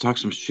stream. Let's talk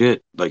some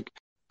shit. Like,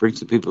 bring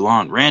some people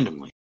on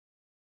randomly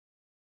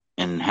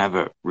and have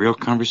a real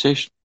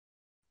conversation.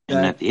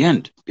 And at the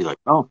end, be like,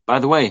 oh, by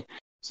the way,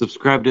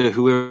 subscribe to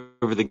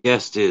whoever the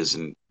guest is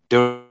and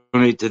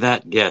donate to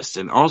that guest.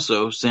 And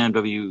also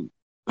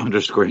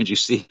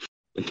SamW_NGC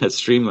at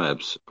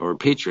Streamlabs or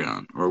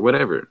Patreon or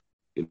whatever.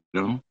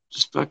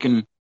 Just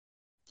fucking,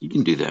 you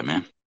can do that,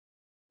 man.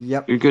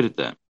 Yep. You're good at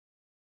that.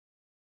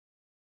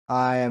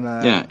 I am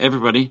Yeah,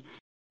 everybody,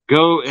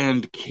 go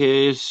and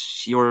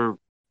kiss your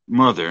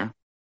mother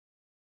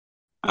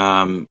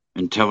and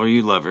tell her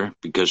you love her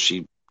because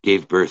she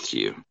gave birth to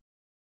you.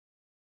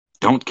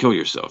 Don't kill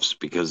yourselves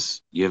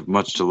because you have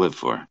much to live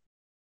for.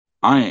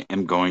 I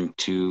am going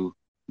to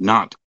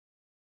not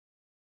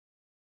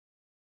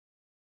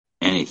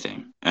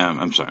anything.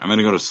 I'm sorry. I'm going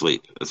to go to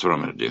sleep. That's what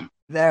I'm going to do.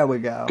 There we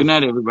go. Good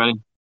night, everybody.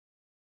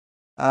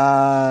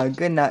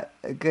 Good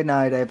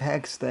night,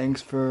 Apex.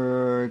 Thanks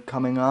for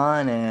coming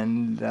on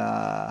and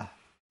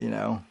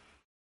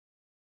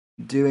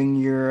doing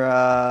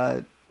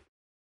your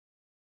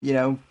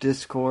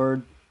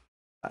Discord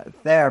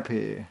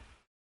therapy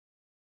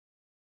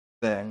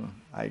thing,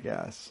 I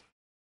guess.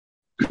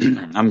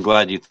 I'm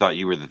glad you thought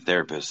you were the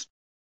therapist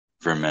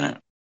for a minute.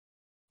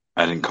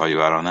 I didn't call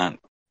you out on that,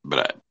 but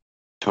I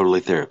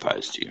totally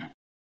therapized you.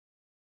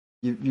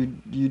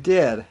 You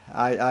did.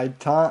 I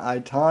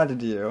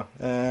taunted you,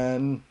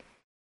 and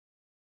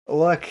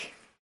look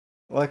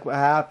what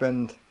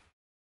happened.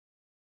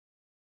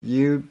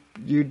 You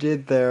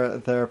did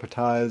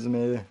therapize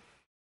me.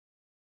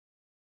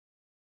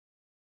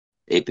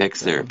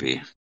 Apex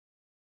Therapy.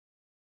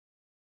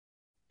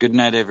 Good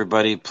night,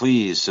 everybody.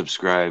 Please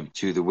subscribe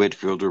to the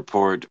Whitfield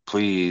Report.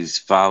 Please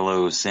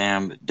follow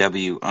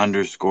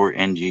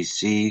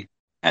SamW_NGC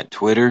at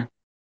Twitter.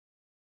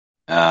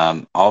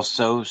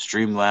 Also,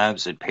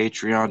 Streamlabs at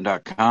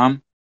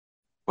Patreon.com.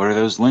 What are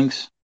those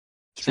links,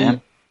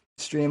 Sam?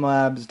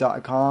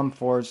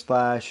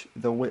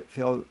 Streamlabs.com/the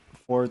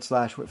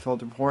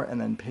Whitfield/Whitfield Report,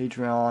 and then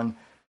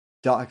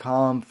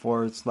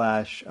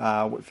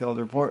Patreon.com/Whitfield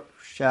Report.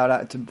 Shout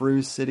out to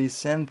Bruce City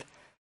Synth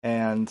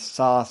and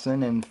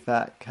Sawson and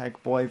Fat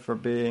Kike Boy for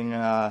being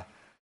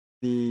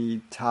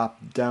the top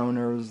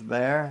donors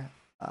there.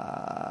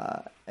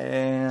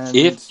 And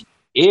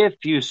if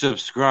you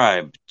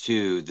subscribe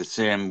to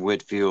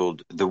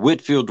the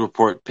Whitfield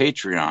Report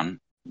Patreon,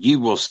 you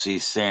will see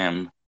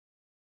Sam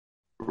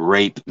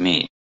rape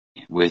me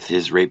with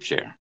his rape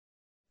chair.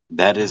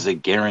 That is a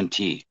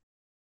guarantee.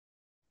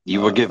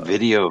 You will get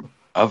video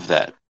of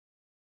that,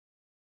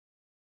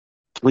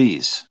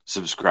 please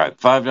subscribe.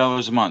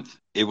 $5 a month.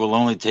 It will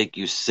only take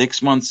you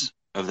 6 months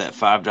of that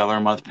 $5 a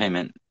month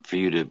payment for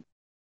you to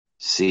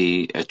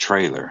see a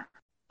trailer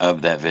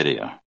of that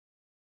video.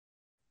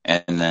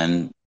 And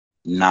then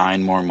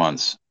 9 more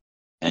months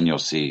and you'll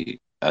see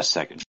a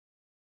second.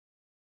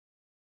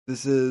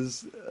 This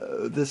is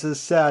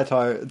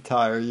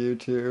satire,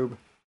 YouTube.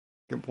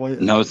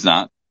 Completely. No, it's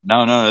not.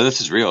 No,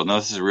 this is real. No,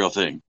 this is a real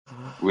thing.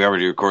 We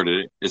already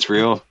recorded it. It's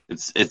real.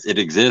 It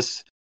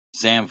exists.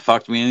 Sam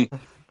fucked me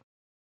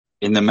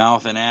in the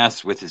mouth and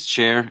ass with his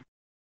chair.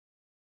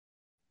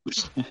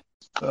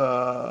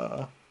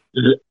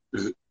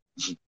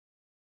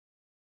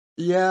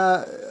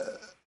 Yeah.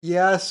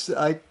 Yes.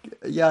 I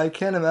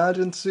can't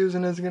imagine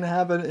Susan is gonna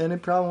have any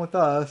problem with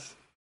us.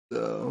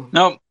 So.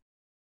 Nope.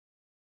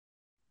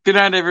 Good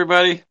night,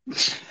 everybody.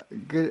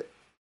 Good.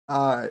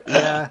 All right.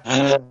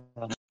 Yeah.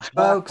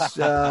 Folks,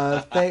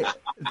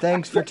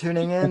 thanks for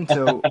tuning in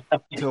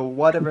to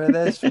whatever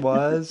this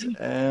was,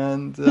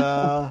 and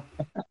fuck,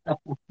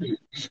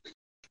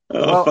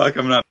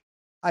 I'm not.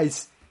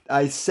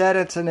 I said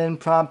it's an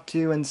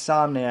impromptu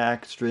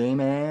Insomniac stream,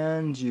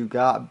 and you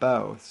got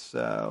both.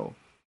 So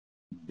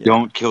yeah.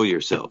 Don't kill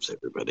yourselves,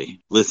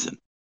 everybody. Listen,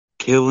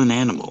 kill an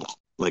animal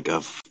like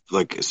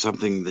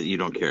something that you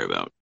don't care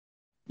about.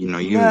 You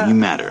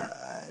matter.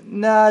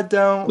 Nah,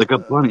 don't. Like a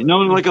bunny. No,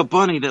 like a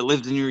bunny that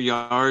lives in your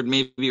yard,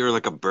 maybe, or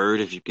like a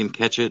bird if you can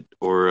catch it,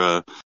 or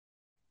a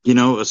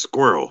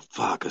squirrel.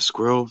 Fuck, a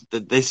squirrel.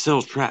 They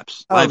sell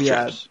traps, live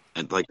traps,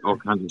 at like all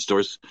kinds of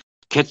stores.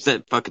 Catch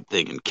that fucking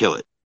thing and kill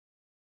it.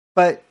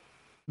 But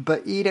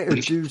eat it or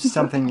do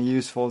something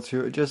useful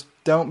to it. Just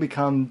don't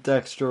become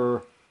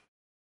Dexter.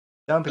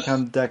 Don't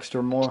become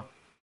Dexter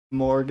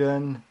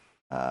Morgan.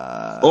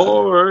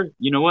 Or,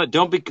 you know what?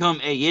 Don't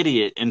become a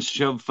idiot and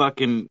shove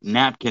fucking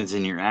napkins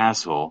in your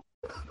asshole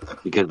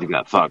because you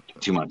got fucked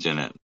too much in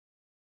it.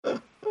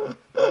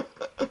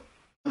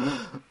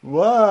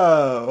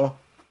 Whoa.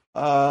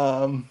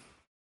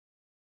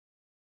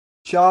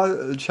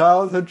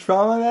 Childhood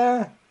trauma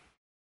there?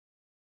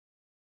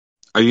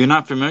 Are you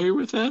not familiar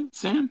with that,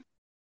 Sam?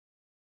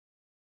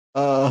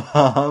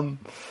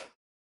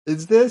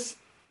 Is this?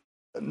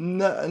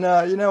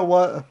 No, you know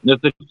what?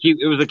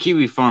 It was a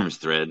Kiwi Farms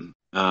thread.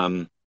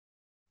 All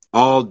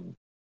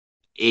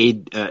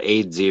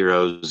Aid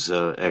Zero's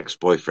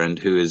ex-boyfriend,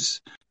 who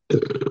is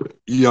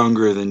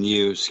younger than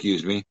you,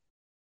 excuse me,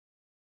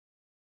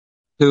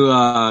 who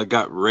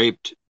got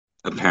raped,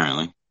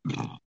 apparently,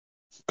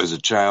 as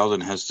a child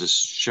and has to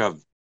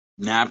shove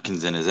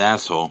napkins in his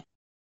asshole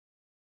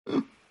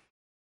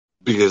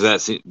because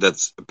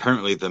that's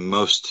apparently the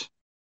most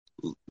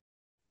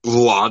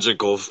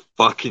logical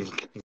fucking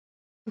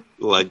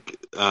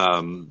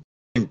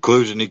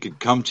conclusion he could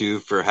come to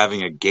for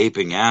having a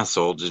gaping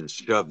asshole to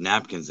shove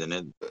napkins in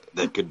it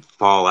that could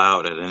fall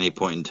out at any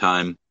point in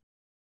time.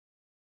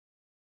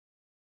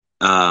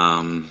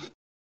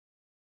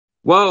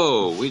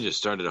 Whoa, we just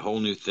started a whole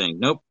new thing.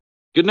 Nope.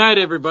 Good night,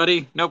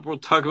 everybody. Nope, we'll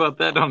talk about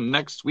that on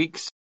next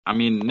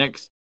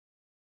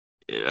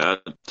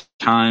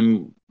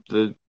time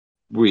that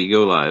we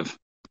go live.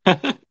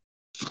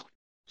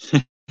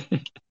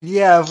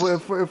 Yeah,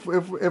 if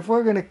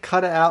we're gonna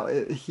cut it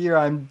out here,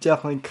 I'm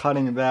definitely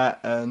cutting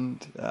that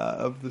end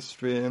of the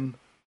stream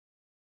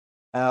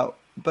out.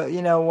 But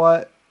you know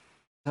what?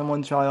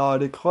 Someone probably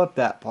already clipped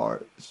that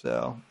part,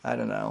 so I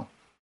don't know.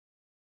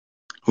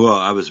 Well,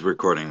 I was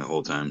recording the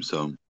whole time,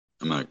 so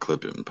I'm gonna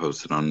clip it and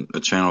post it on a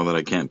channel that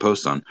I can't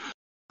post on.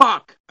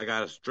 Fuck! I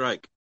got a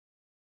strike.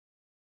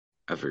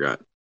 I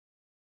forgot.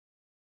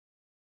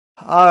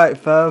 All right,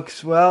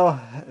 folks.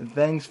 Well,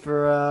 thanks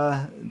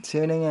for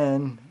tuning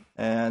in.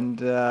 And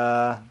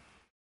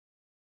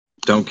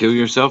don't kill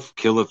yourself,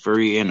 kill a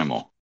furry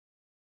animal.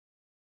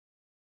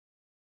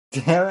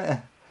 Damn it.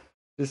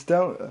 Just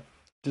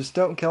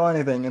don't kill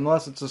anything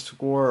unless it's a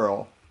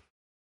squirrel.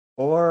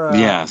 Or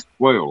yeah,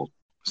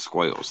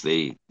 squirrels.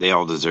 They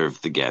all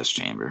deserve the gas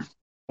chamber.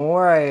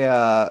 Or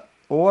a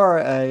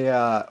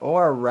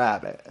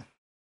rabbit.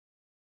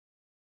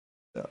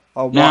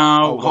 Hold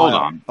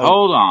on.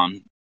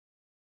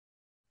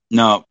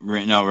 No,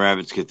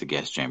 rabbits get the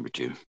gas chamber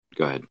too.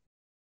 Go ahead.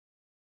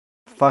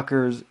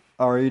 Fuckers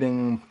are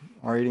eating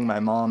my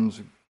mom's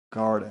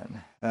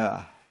garden.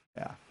 Yeah.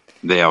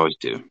 They always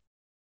do.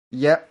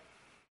 Yep.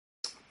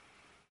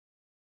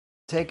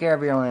 Take care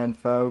of your land,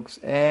 folks.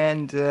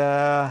 And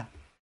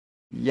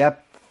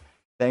yep.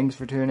 Thanks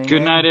for tuning in.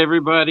 Good night,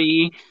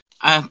 everybody.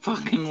 I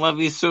fucking love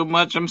you so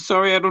much. I'm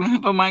sorry I don't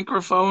have a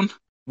microphone.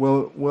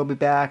 We'll be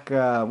back.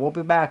 We'll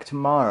be back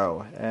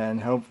tomorrow,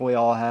 and hopefully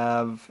I'll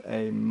have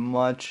a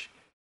much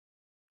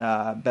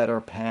better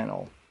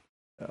panel.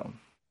 So.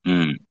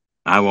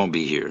 I won't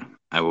be here.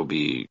 I will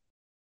be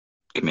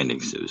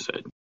committing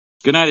suicide.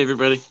 Good night,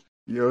 everybody.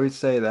 You always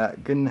say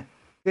that. Good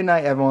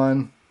night,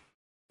 everyone.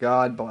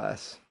 God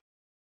bless.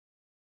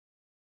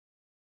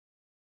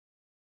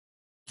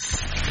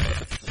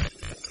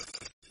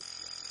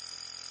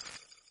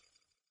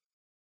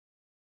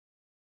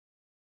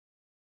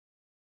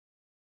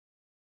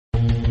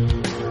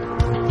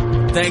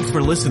 Thanks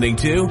for listening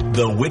to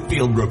The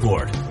Whitfield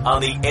Report on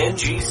the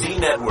NGC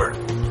Network.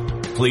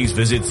 Please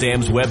visit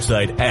Sam's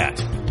website at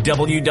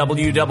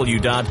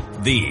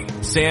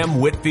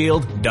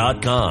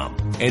www.thesamwhitfield.com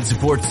and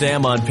support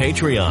Sam on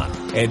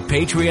Patreon at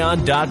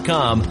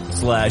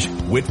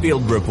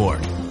patreon.com/Whitfield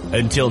Report.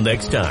 Until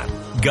next time,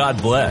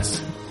 God bless,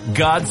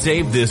 God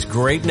save this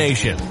great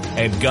nation,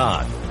 and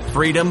God,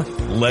 freedom,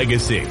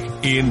 legacy,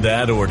 in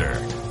that order.